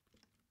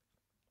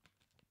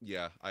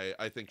yeah,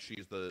 I think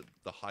she's the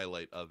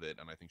highlight of it,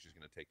 and I think she's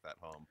going to take that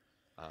home.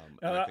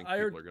 And I think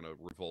people are going to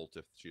revolt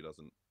if she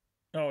doesn't.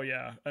 Oh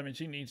yeah, I mean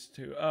she needs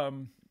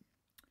to.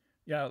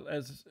 Yeah,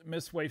 as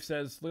Miss Waif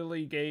says,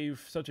 Lily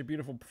gave such a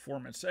beautiful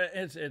performance.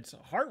 It's a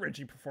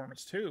heart-wrenching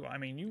performance too. I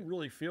mean, you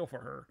really feel for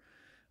her.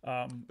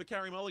 But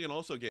Carey Mulligan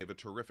also gave a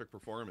terrific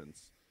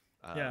performance.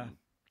 Yeah.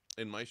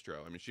 In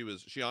Maestro. I mean,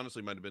 she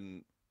honestly might have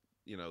been,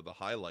 the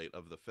highlight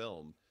of the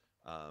film,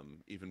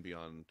 even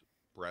beyond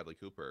Bradley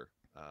Cooper.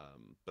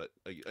 But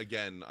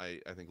again, I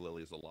think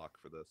Lily is a lock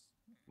for this,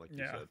 like you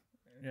said.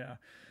 Yeah.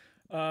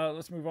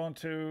 Let's move on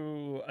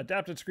to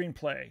adapted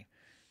screenplay.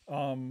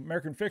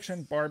 American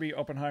Fiction, Barbie,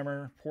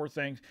 Oppenheimer, Poor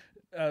Things,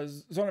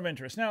 Zone of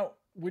Interest. Now,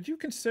 would you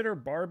consider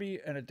Barbie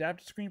an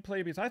adapted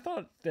screenplay? Because I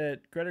thought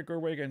that Greta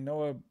Gerwig and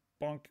Noah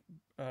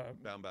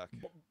Baumbach,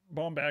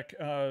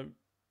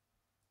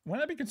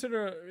 wouldn't that be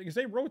considered, because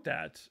they wrote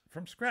that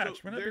from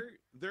scratch? So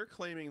they're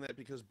claiming that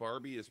because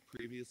Barbie is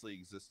previously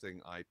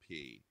existing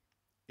IP,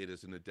 it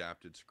is an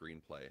adapted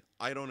screenplay.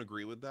 I don't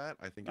agree with that.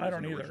 I think I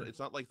don't either. It's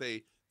not like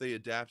they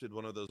adapted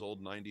one of those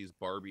old 90s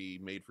Barbie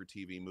made for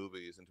TV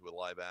movies into a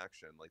live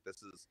action. Like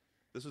this is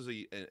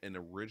an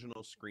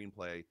original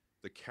screenplay.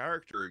 The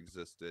character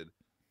existed,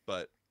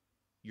 but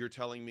you're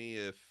telling me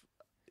if,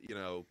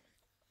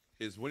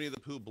 is Winnie the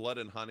Pooh Blood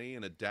and Honey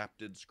an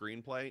adapted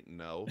screenplay?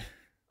 No.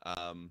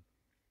 I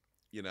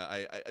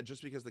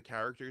just because the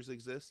characters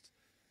exist,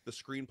 the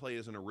screenplay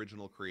is an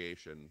original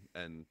creation,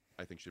 and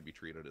I think should be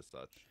treated as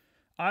such.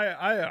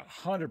 I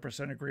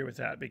 100% agree with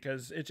that,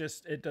 because it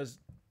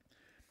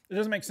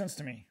doesn't make sense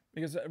to me.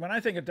 Because when I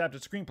think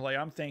adapted screenplay,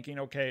 I'm thinking,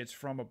 okay, it's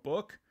from a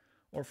book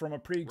or from a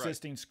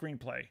pre-existing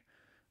screenplay,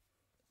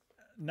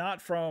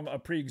 not from a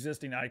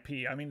pre-existing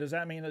IP. I mean, does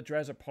that mean that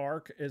Jurassic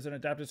Park is an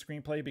adapted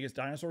screenplay because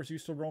dinosaurs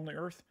used to roam the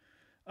earth?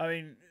 I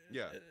mean,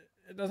 yeah,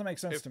 it doesn't make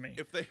sense to me.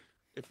 If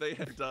they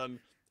had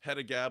done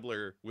Hedda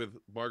Gabler with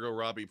Margot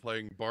Robbie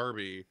playing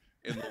Barbie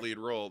in the lead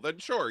role, then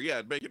sure,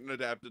 yeah, make it an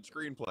adapted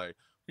screenplay.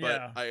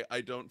 But yeah.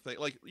 I don't think,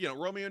 like,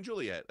 Romeo and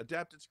Juliet,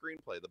 adapted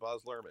screenplay, the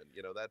Baz Luhrmann,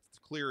 that's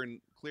clear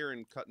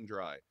and cut and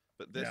dry.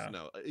 But this,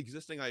 no,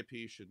 existing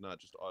IP should not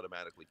just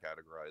automatically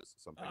categorize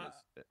something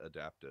as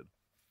adapted.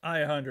 I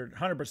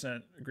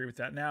 100% agree with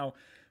that. Now,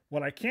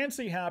 what I can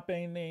see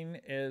happening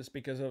is,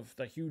 because of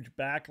the huge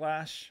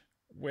backlash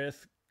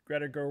with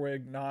Greta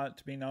Gerwig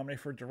not being nominated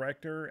for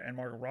director and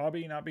Margot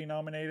Robbie not being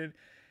nominated,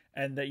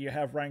 and that you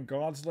have Ryan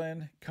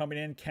Gosling coming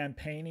in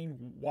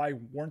campaigning, why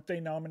weren't they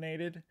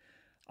nominated?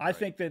 I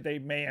think that they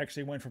may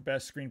actually win for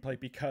best screenplay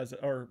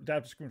or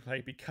adapted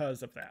screenplay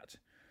because of that.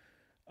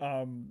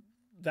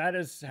 That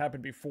has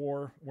happened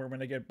before, where when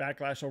they get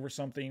backlash over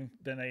something,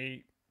 then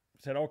they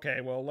said,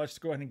 okay, well, let's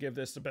go ahead and give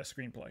this the best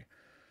screenplay.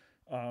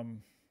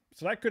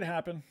 So that could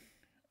happen.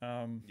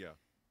 Yeah.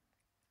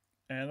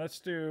 And let's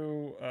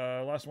do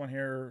last one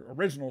here,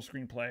 original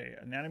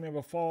screenplay: Anatomy of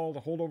a Fall,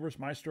 The Holdovers,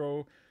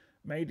 Maestro,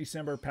 May,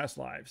 December, Past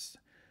Lives.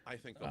 I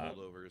think The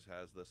Holdovers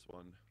has this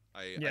one.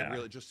 I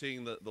really, just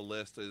seeing the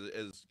list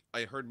is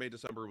I heard May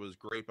December was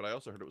great, but I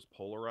also heard it was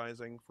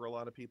polarizing for a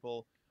lot of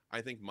people.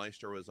 I think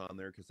Maestro is on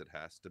there because it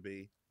has to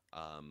be.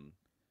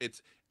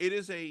 It's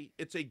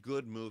a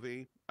good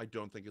movie. I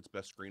don't think it's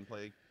best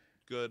screenplay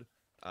good.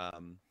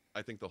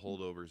 I think The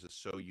Holdovers is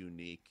so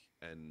unique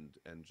and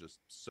just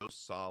so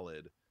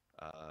solid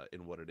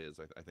in what it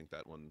is. I think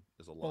that one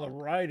is a lot. Well, the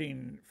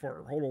writing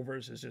for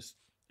Holdovers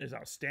is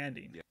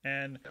outstanding,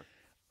 and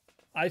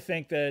I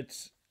think that.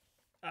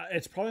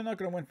 It's probably not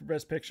going to win for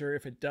Best Picture.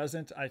 If it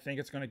doesn't, I think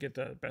it's going to get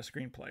the Best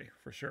Screenplay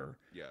for sure.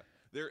 Yeah,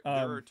 there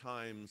are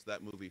times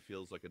that movie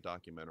feels like a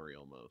documentary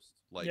almost.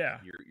 Like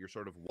you're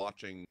sort of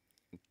watching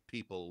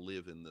people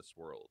live in this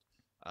world.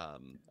 I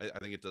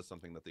think it does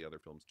something that the other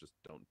films just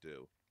don't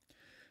do.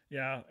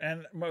 Yeah,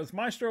 and with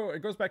Maestro, it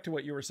goes back to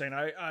what you were saying.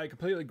 I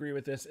completely agree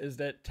with this. Is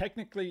that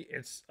technically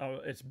it's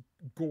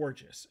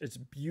gorgeous. It's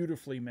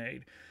beautifully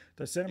made.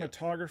 The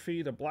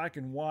cinematography, the black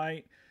and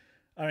white.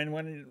 I mean,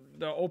 when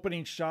the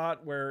opening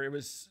shot where it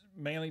was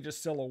mainly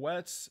just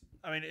silhouettes,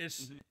 I mean,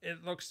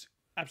 it looks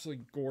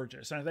absolutely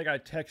gorgeous. And I think I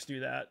texted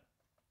you that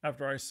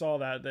after I saw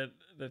that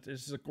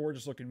this is a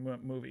gorgeous looking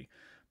movie.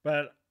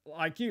 But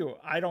like you,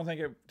 I don't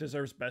think it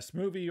deserves best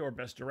movie or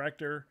best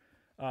director.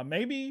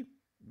 Maybe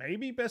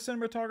best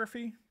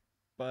cinematography,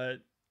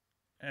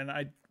 and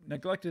I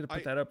neglected to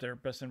put that up there,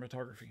 best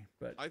cinematography.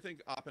 But I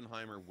think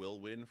Oppenheimer will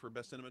win for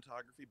best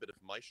cinematography. But if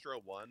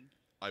Maestro won,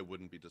 I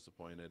wouldn't be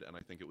disappointed, and I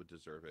think it would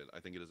deserve it.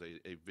 I think it is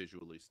a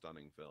visually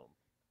stunning film.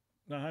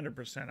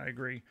 100%, I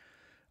agree.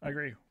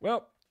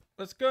 Well,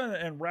 let's go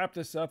ahead and wrap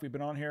this up. We've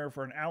been on here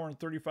for an hour and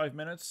 35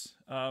 minutes.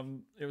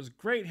 It was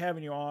great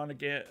having you on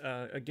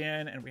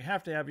again, and we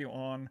have to have you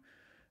on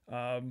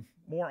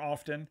more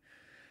often.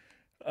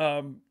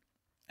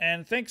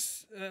 And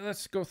thanks.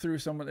 Let's go through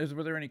some.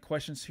 Were there any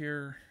questions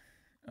here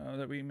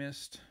that we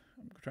missed?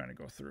 I'm trying to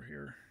go through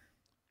here.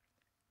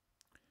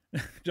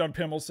 John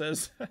Pimmel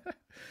says,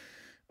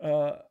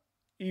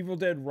 Evil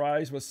Dead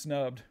Rise was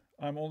snubbed.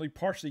 I'm only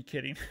partially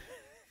kidding.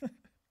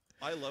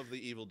 I love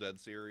the Evil Dead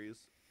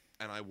series,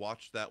 and I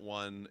watched that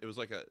one. It was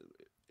like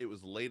it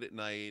was late at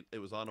night. It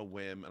was on a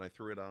whim, and I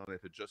threw it on.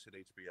 It had just hit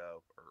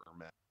HBO or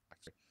Max,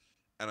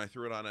 and I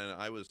threw it on, and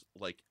I was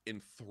like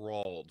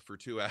enthralled for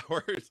 2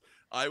 hours.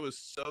 I was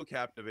so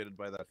captivated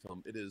by that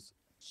film. It is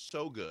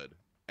so good,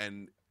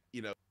 and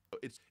you know,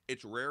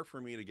 it's rare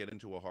for me to get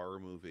into a horror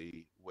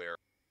movie where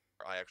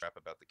I actually rap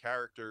about the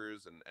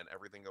characters and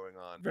everything going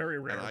on. Very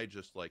rare. And I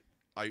just like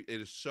it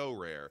is so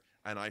rare,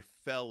 and I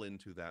fell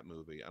into that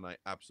movie, and I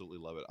absolutely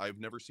love it. I've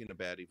never seen a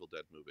bad Evil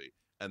Dead movie,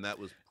 and that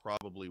was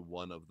probably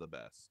one of the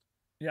best.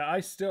 Yeah, I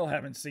still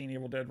haven't seen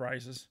Evil Dead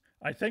Rises.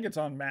 I think it's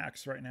on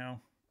Max right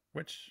now,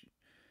 which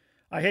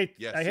I hate.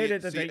 Yeah, I hate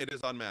it that it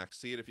is on Max.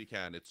 See it if you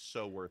can. It's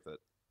so worth it.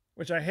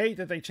 Which I hate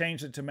that they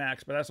changed it to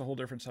Max, but that's a whole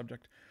different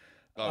subject.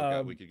 Oh,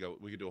 God, we could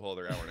do a whole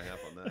other hour and a half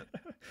on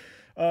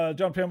that.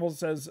 John Pimble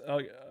says,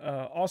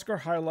 Oscar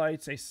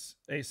highlights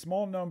a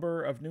small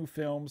number of new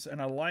films,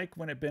 and I like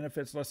when it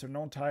benefits lesser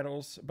known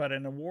titles, but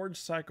an awards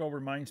cycle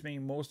reminds me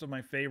most of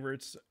my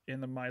favorites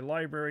in my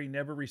library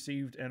never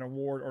received an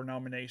award or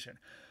nomination.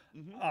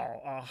 Mm-hmm.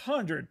 Oh,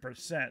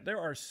 100%. There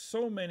are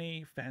so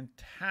many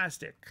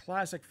fantastic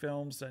classic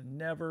films that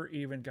never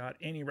even got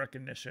any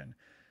recognition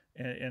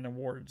in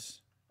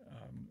awards.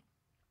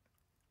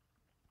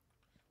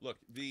 Look,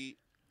 the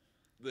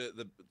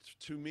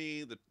to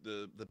me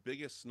the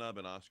biggest snub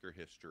in Oscar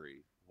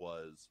history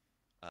was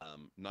the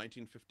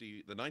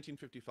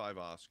 1955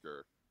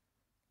 Oscar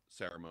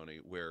ceremony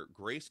where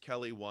Grace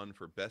Kelly won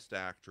for Best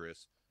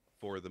Actress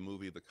for the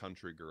movie The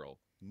Country Girl.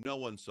 No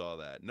one saw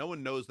that. No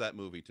one knows that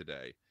movie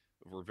today,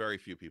 or very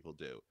few people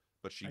do.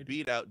 But she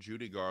beat out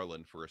Judy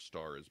Garland for A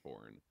Star Is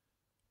Born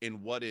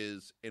in what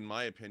is, in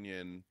my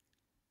opinion,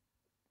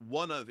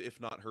 one of,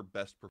 if not her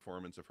best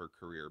performance of her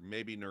career,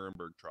 maybe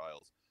Nuremberg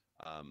Trials.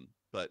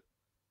 But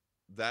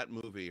that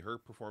movie, her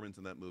performance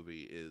in that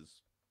movie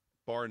is,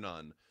 bar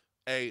none,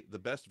 A, the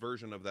best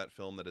version of that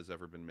film that has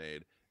ever been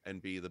made,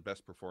 and B, the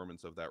best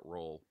performance of that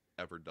role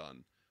ever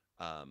done.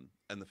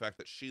 And the fact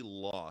that she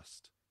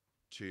lost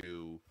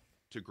to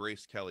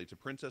Grace Kelly, to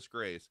Princess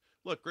Grace.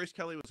 Look, Grace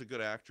Kelly was a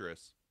good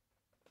actress.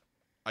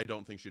 I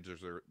don't think she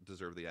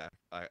deserved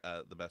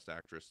the Best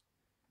Actress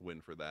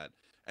win for that.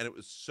 And it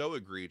was so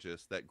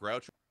egregious that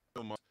Groucho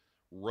Marx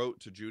wrote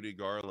to Judy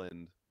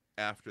Garland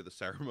after the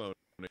ceremony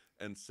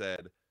and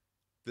said,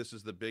 "This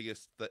is the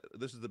biggest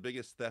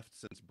theft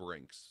since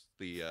Brinks,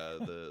 the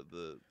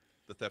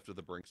theft of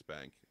the Brinks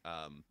Bank."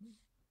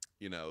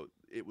 You know,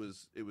 it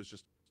was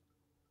just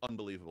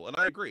unbelievable. And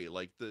I agree,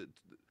 like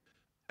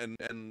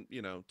and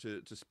you know,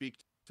 to speak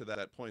to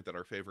that point that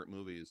our favorite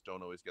movies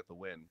don't always get the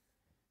win.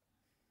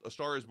 A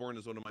Star Is Born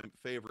is one of my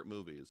favorite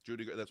movies.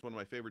 That's one of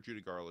my favorite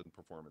Judy Garland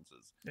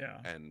performances.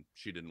 Yeah. And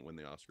she didn't win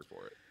the Oscar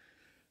for it.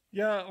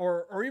 Yeah,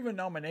 or even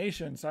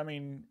nominations. I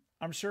mean,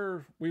 I'm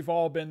sure we've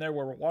all been there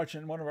where we're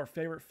watching one of our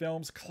favorite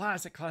films,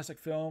 classic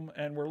film,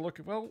 and we're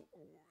looking,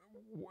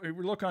 we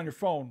look on your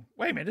phone.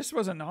 Wait a minute, this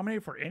wasn't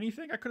nominated for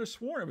anything? I could have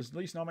sworn it was at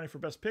least nominated for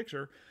Best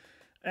Picture.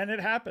 And it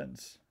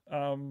happens.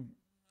 And,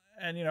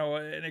 you know,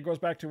 and it goes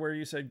back to where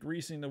you said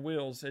greasing the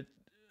wheels.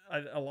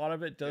 A lot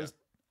of it does,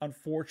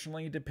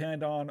 unfortunately,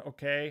 depend on,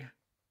 okay,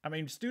 I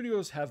mean,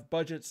 studios have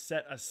budgets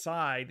set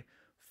aside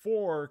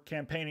for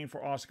campaigning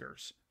for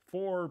Oscars,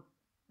 for,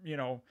 you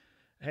know,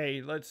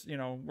 hey, let's, you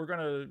know, we're going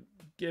to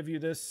give you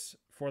this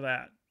for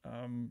that.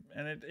 And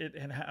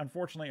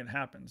unfortunately, it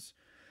happens.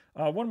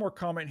 One more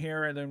comment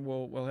here, and then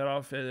we'll head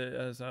off.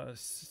 As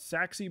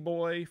Saxy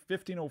Boy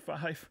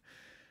 1505.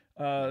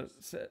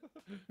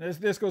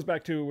 This goes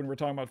back to when we're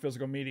talking about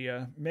physical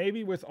media.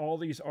 Maybe with all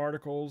these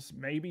articles,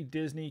 maybe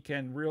Disney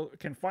can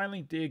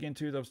finally dig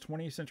into those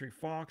 20th Century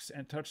Fox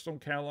and Touchstone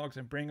catalogs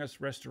and bring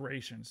us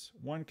restorations.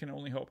 One can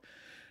only hope.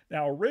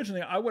 Now,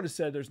 originally, I would have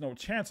said there's no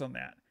chance on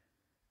that.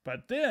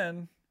 But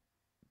then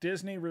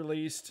Disney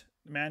released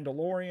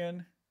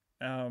Mandalorian,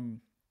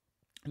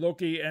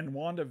 Loki, and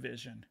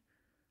WandaVision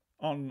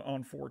on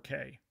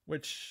 4K,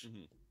 which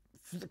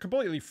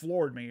completely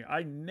floored me.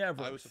 I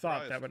never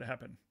thought that would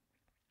happen.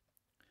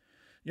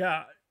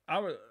 Yeah,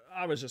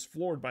 I was just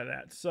floored by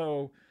that.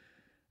 So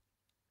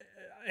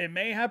it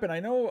may happen.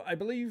 I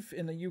believe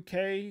in the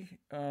UK,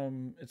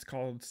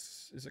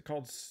 is it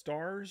called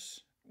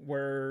Stars,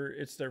 where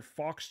it's their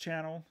Fox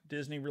channel.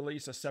 Disney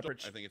released a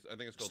separate. I think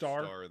it's called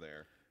Star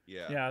there.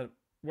 Yeah.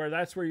 Yeah,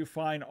 that's where you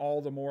find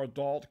all the more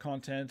adult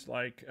content,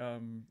 like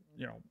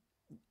you know,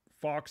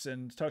 Fox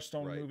and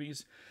Touchstone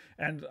movies,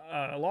 and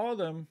a lot of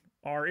them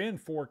are in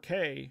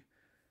 4K.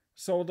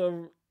 So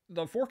the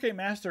 4K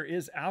master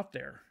is out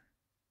there.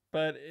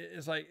 But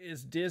it's like,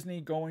 is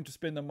Disney going to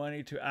spend the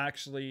money to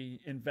actually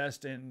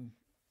invest in,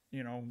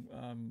 you know,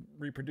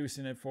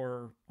 reproducing it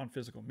on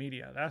physical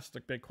media? That's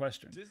the big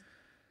question.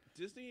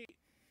 Disney,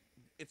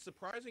 it's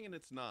surprising and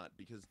it's not,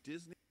 because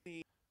Disney,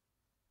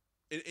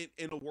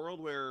 in a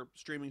world where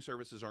streaming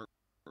services aren't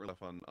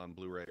enough on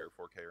Blu-ray or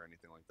 4K or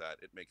anything like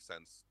that, it makes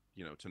sense,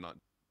 you know, to not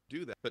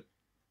do that. But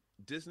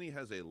Disney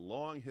has a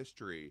long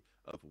history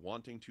of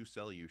wanting to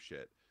sell you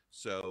shit.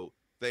 So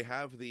they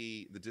have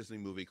the Disney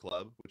Movie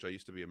Club, which I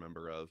used to be a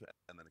member of,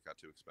 and then it got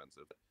too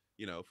expensive.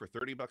 You know, for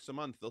 $30 a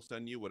month, they'll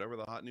send you whatever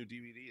the hot new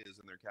DVD is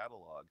in their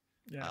catalog.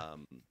 Yeah.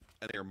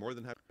 And they are more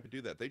than happy to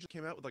do that. They just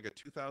came out with like a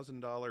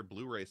 $2,000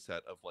 Blu-ray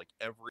set of like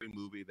every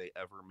movie they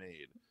ever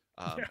made.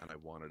 And I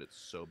wanted it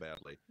so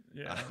badly.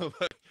 Yeah.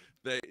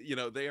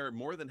 They are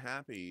more than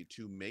happy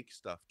to make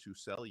stuff to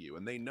sell you,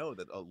 and they know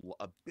that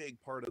a big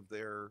part of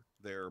their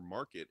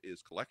market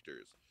is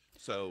collectors.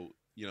 So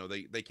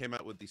they came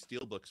out with these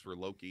steelbooks for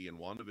Loki and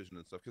WandaVision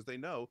and stuff because they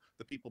know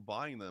the people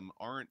buying them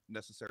aren't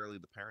necessarily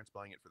the parents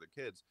buying it for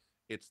their kids.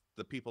 It's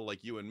the people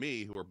like you and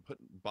me who are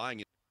buying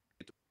it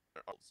to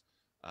their adults.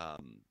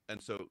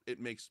 And so it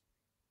makes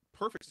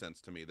perfect sense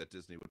to me that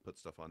Disney would put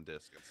stuff on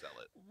disc and sell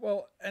it.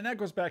 Well, and that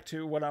goes back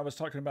to what I was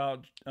talking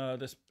about,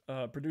 this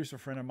producer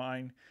friend of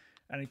mine,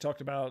 and he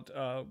talked about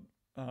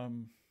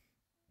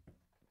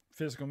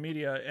physical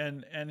media,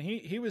 and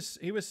he was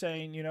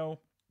saying,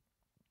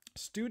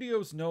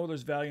 studios know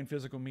there's value in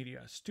physical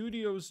media.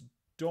 Studios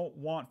don't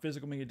want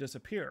physical media to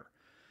disappear.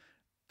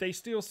 They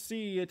still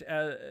see it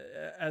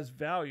as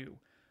value,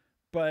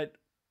 but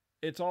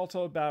it's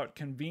also about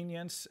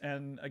convenience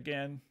and,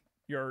 again,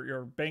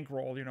 your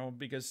bankroll,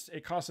 because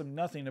it costs them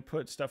nothing to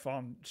put stuff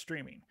on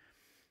streaming.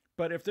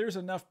 But if there's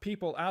enough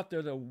people out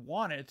there that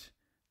want it,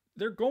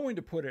 they're going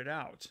to put it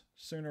out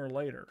sooner or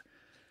later.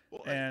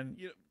 Well, and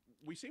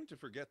we seem to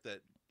forget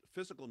that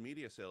physical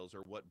media sales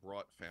are what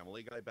brought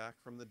Family Guy back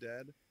from the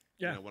dead.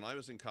 Yeah. When I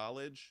was in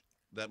college,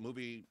 that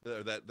movie,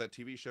 that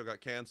TV show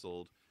got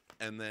canceled,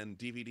 and then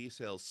DVD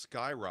sales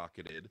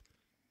skyrocketed,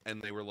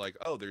 and they were like,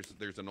 "Oh,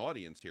 there's an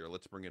audience here.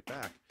 Let's bring it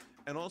back."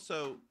 And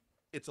also,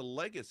 it's a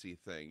legacy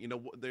thing.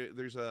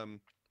 There's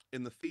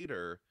in the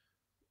theater,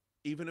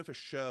 even if a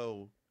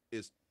show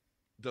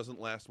doesn't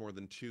last more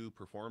than 2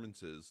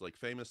 performances, like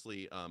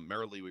famously,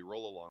 Merrily We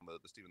Roll Along,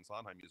 the Stephen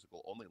Sondheim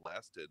musical, only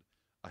lasted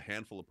a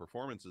handful of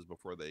performances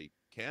before they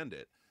canned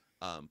it.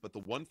 But the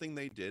one thing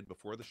they did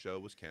before the show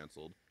was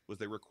canceled was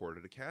they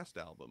recorded a cast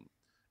album.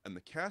 And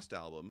the cast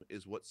album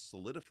is what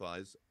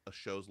solidifies a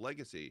show's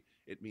legacy.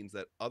 It means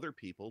that other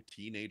people,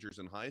 teenagers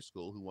in high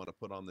school who want to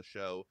put on the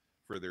show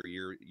for their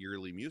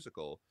yearly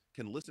musical,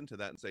 can listen to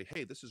that and say,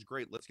 hey, this is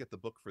great. Let's get the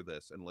book for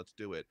this and let's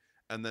do it.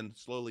 And then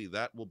slowly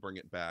that will bring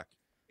it back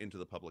into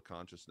the public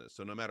consciousness.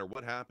 So no matter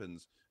what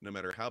happens, no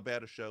matter how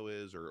bad a show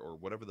is or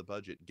whatever the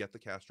budget, get the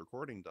cast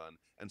recording done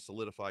and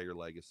solidify your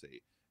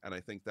legacy. And I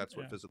think that's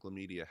what physical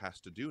media has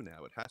to do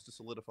now. It has to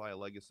solidify a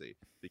legacy,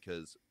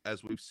 because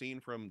as we've seen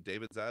from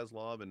David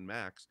Zaslav and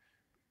Max,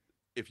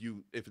 if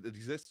it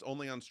exists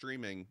only on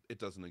streaming, it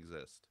doesn't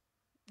exist.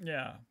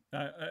 Yeah.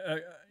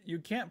 You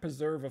can't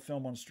preserve a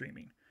film on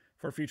streaming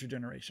for future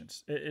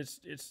generations.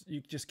 It's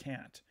you just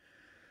can't.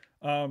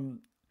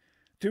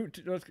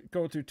 Let's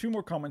go through 2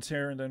 more comments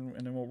here, and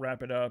then we'll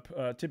wrap it up.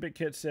 Tidbit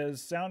Kit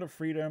says, Sound of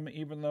Freedom,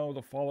 even though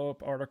the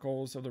follow-up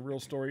articles of the real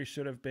story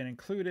should have been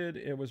included,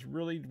 it was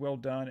really well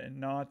done and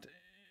not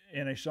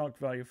in a shock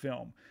value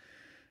film.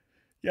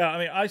 Yeah, I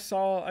mean, I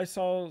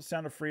saw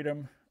Sound of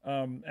Freedom,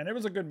 and it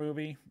was a good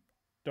movie.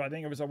 Do I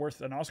think it was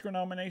worth an Oscar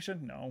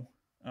nomination? No.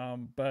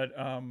 But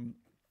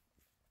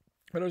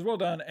it was well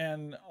done,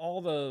 and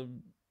all the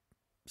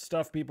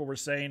stuff people were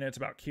saying it's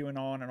about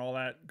QAnon and all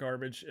that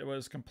garbage, it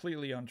was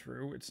completely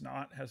untrue. It's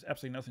not, has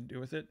absolutely nothing to do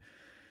with it.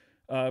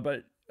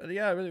 But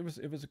yeah,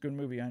 it was a good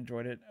movie. I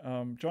enjoyed it.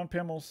 John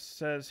Pimmel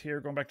says here,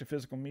 going back to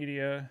physical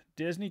media,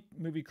 Disney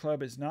Movie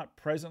Club is not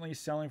presently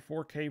selling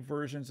 4K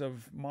versions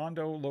of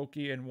Mondo,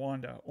 Loki, and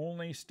Wanda,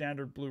 only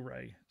standard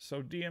Blu-ray.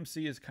 So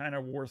DMC is kind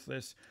of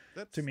worthless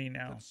to me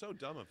now. That's so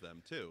dumb of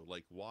them too.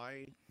 Like,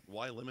 why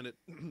limit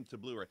it to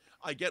Blu-ray?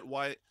 I get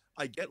why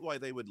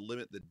they would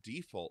limit the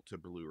default to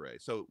Blu-ray.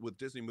 So with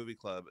Disney Movie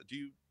Club,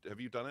 have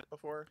you done it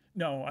before?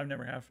 No, I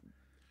never have.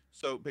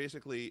 So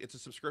basically, it's a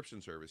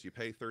subscription service. You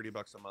pay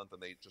 $30 a month,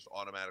 and they just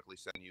automatically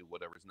send you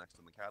whatever's next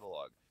in the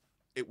catalog.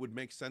 It would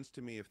make sense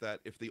to me if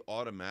the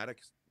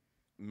automatic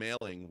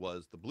mailing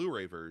was the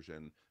Blu-ray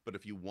version, but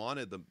if you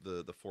wanted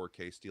the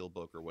 4K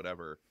Steelbook or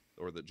whatever,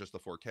 or just the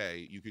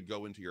 4K, you could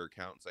go into your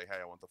account and say,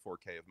 hey, I want the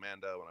 4K of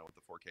Mando and I want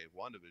the 4K of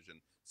WandaVision.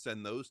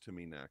 Send those to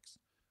me next.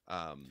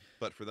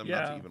 But for them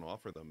not to even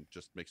offer them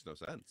just makes no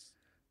sense.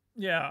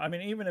 Yeah, I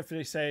mean, even if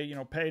they say,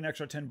 pay an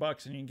extra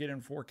 $10 and you can get it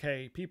in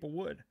 4K, people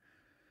would.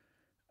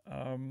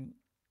 So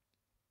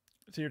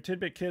your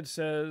Tidbit Kid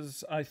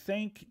says, I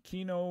think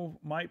Kino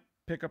might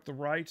pick up the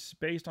rights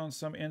based on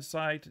some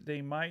insight.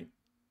 They might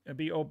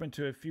be open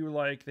to a few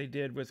like they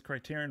did with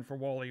Criterion for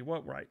Wall-E.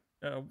 What right?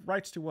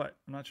 Rights to what?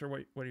 I'm not sure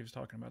what he was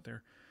talking about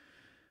there.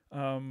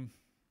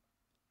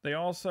 They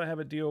also have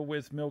a deal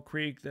with Mill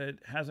Creek that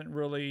hasn't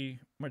really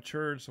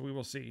matured, so we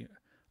will see.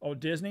 Oh,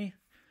 Disney?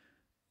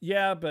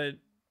 Yeah, but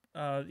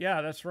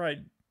yeah, that's right.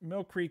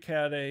 Mill Creek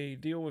had a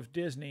deal with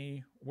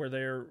Disney where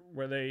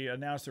they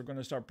announced they're going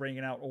to start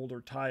bringing out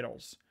older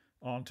titles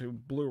onto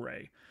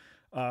Blu-ray.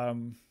 But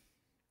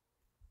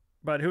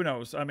who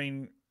knows? I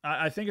mean,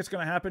 I think it's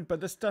going to happen, but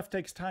this stuff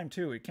takes time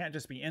too. It can't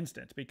just be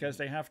instant because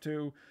they have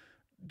to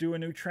do a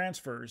new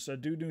transfers,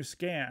 do new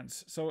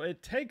scans. So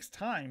it takes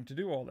time to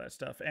do all that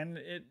stuff, and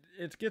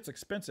it gets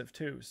expensive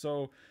too.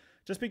 So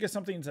just because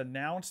something's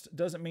announced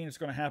doesn't mean it's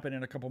going to happen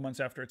in a couple months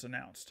after it's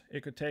announced.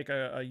 It could take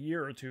a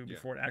year or two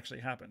before it actually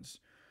happens.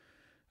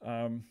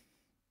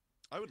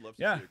 I would love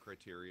to see a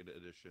Criterion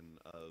edition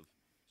of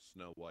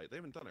Snow White. They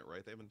haven't done it,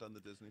 right? They haven't done the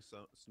Disney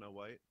Snow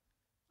White.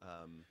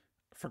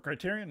 For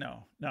Criterion,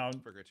 no.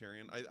 For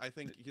Criterion, I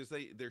think because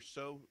they're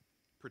so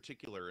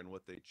particular in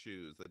what they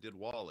choose. They did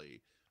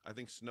Wall-E. I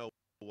think Snow,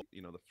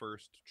 the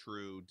first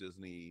true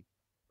Disney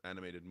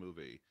animated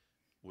movie,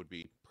 would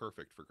be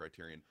perfect for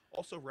Criterion.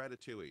 Also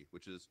Ratatouille,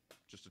 which is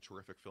just a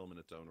terrific film in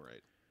its own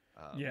right.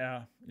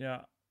 Yeah.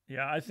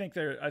 I think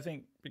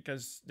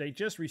because they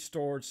just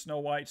restored Snow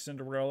White,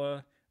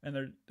 Cinderella,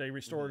 and they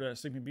restored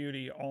Sleeping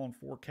Beauty all in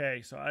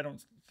 4K. So I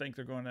don't think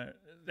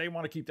they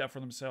want to keep that for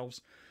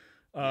themselves.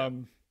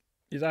 That's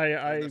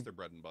their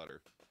bread and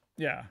butter.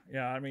 Yeah.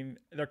 I mean,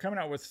 they're coming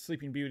out with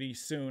Sleeping Beauty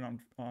soon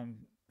on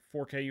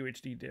 4K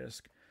UHD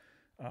disc.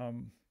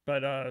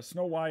 But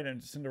Snow White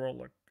and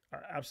Cinderella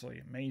are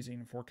absolutely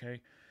amazing in 4K.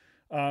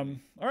 All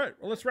right,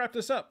 well, let's wrap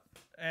this up.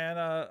 And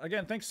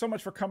again, thanks so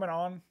much for coming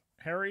on,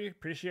 Harry.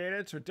 Appreciate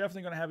it. So we're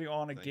definitely going to have you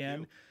on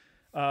again.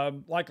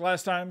 Like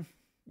last time,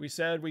 we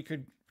said we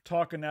could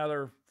talk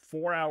another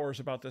 4 hours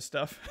about this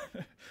stuff.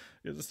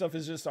 This stuff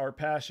is just our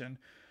passion.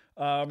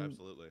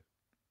 Absolutely.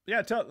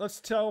 Yeah,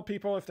 let's tell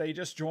people if they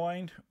just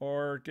joined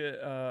or get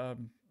a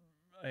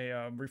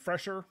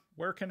refresher,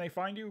 where can they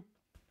find you?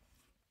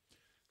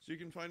 So you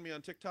can find me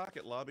on TikTok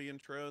at Lobby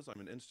Intros. I'm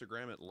on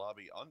Instagram at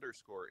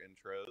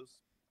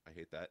Lobby_intros. I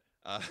hate that.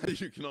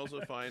 You can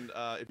also find,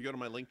 if you go to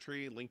my link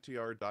tree,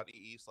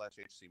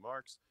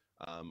 linktr.ee/hcmarks,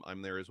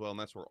 I'm there as well. And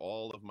that's where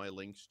all of my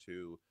links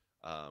to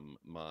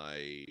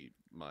my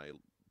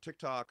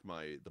TikTok,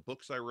 the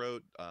books I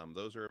wrote,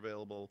 those are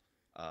available.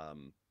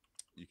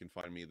 You can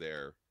find me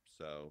there.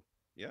 So,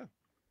 yeah.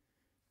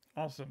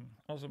 Awesome.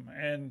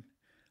 And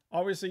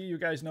obviously, you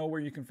guys know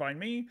where you can find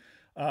me.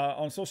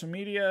 On social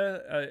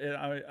media,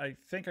 I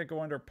think I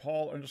go under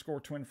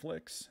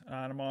Paul_TwinFlix.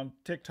 And I'm on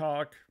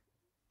TikTok,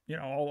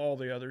 all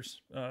the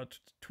others.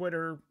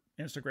 Twitter,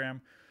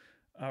 Instagram,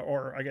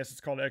 or I guess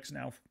it's called X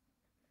now,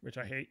 which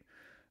I hate.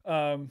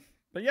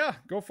 But yeah,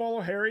 go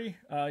follow Harry.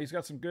 He's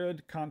got some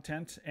good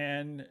content,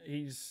 and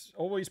he's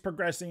always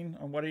progressing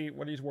on what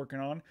he's working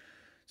on.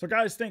 So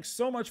guys, thanks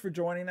so much for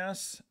joining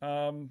us.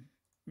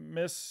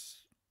 Miss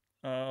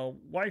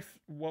Wife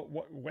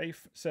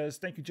says,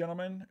 thank you,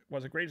 gentlemen. It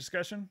was a great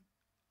discussion.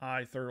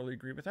 I thoroughly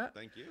agree with that.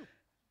 Thank you.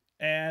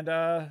 And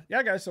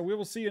yeah, guys, so we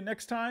will see you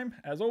next time.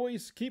 As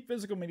always, keep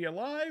physical media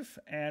alive,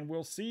 and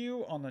we'll see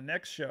you on the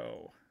next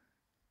show.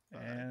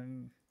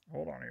 And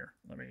hold on here.